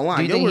advice? I'm not gonna lie,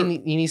 Do you think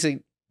Gilbert- he needs to?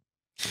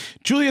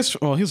 Julius,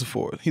 oh, he's a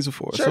forward. He's a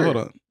forward. So Sure. hold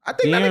on. I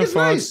think that De'Aaron nigga's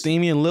Fox, nice.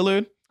 Damian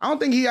Lillard. I don't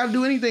think he gotta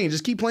do anything.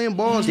 Just keep playing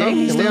ball and stuff.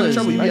 Damian Stay out of Lillard's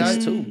trouble. You be nice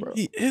alright. too, bro.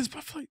 He is, but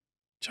I feel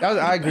like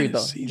I agree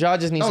though. Ja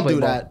just needs Don't to play do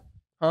ball. that.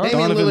 Huh? Damian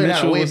Donovan Lillard had a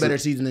Mitchell way was better a-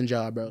 season than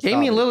Ja, bro.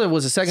 Damian Stop it. Lillard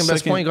was the second best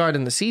Second- point guard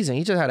in the season.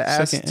 He just had an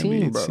ass second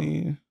team, NBA bro.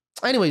 team.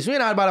 Anyways, we're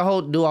not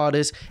about to do all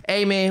this.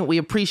 Hey, man, we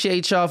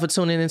appreciate y'all for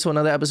tuning into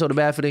another episode of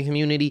Bad for the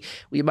Community.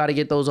 We about to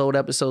get those old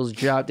episodes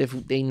dropped if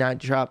they not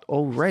dropped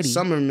already.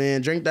 Summer,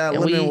 man. Drink that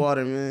And lemon we-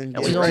 water, man.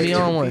 And we gonna be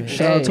on one.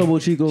 Shout out Topo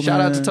Chico, man.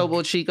 Shout out to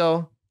Topo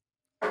Chico.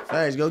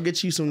 Guys, go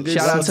get you some good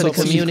Shout out stuff. to the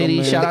Topo community.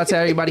 Chico, man. Shout out to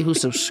everybody who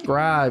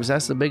subscribes.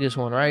 That's the biggest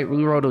one, right?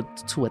 We rode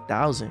to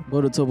 1,000.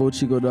 Go to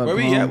TopoChico.com. Where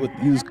we at with-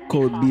 Use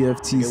code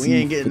BFTC. Yeah, we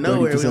ain't getting for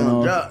nowhere. We 30% on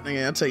off. drop,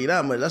 nigga. I'll tell you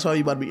that much. That's why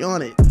you about to be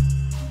on it.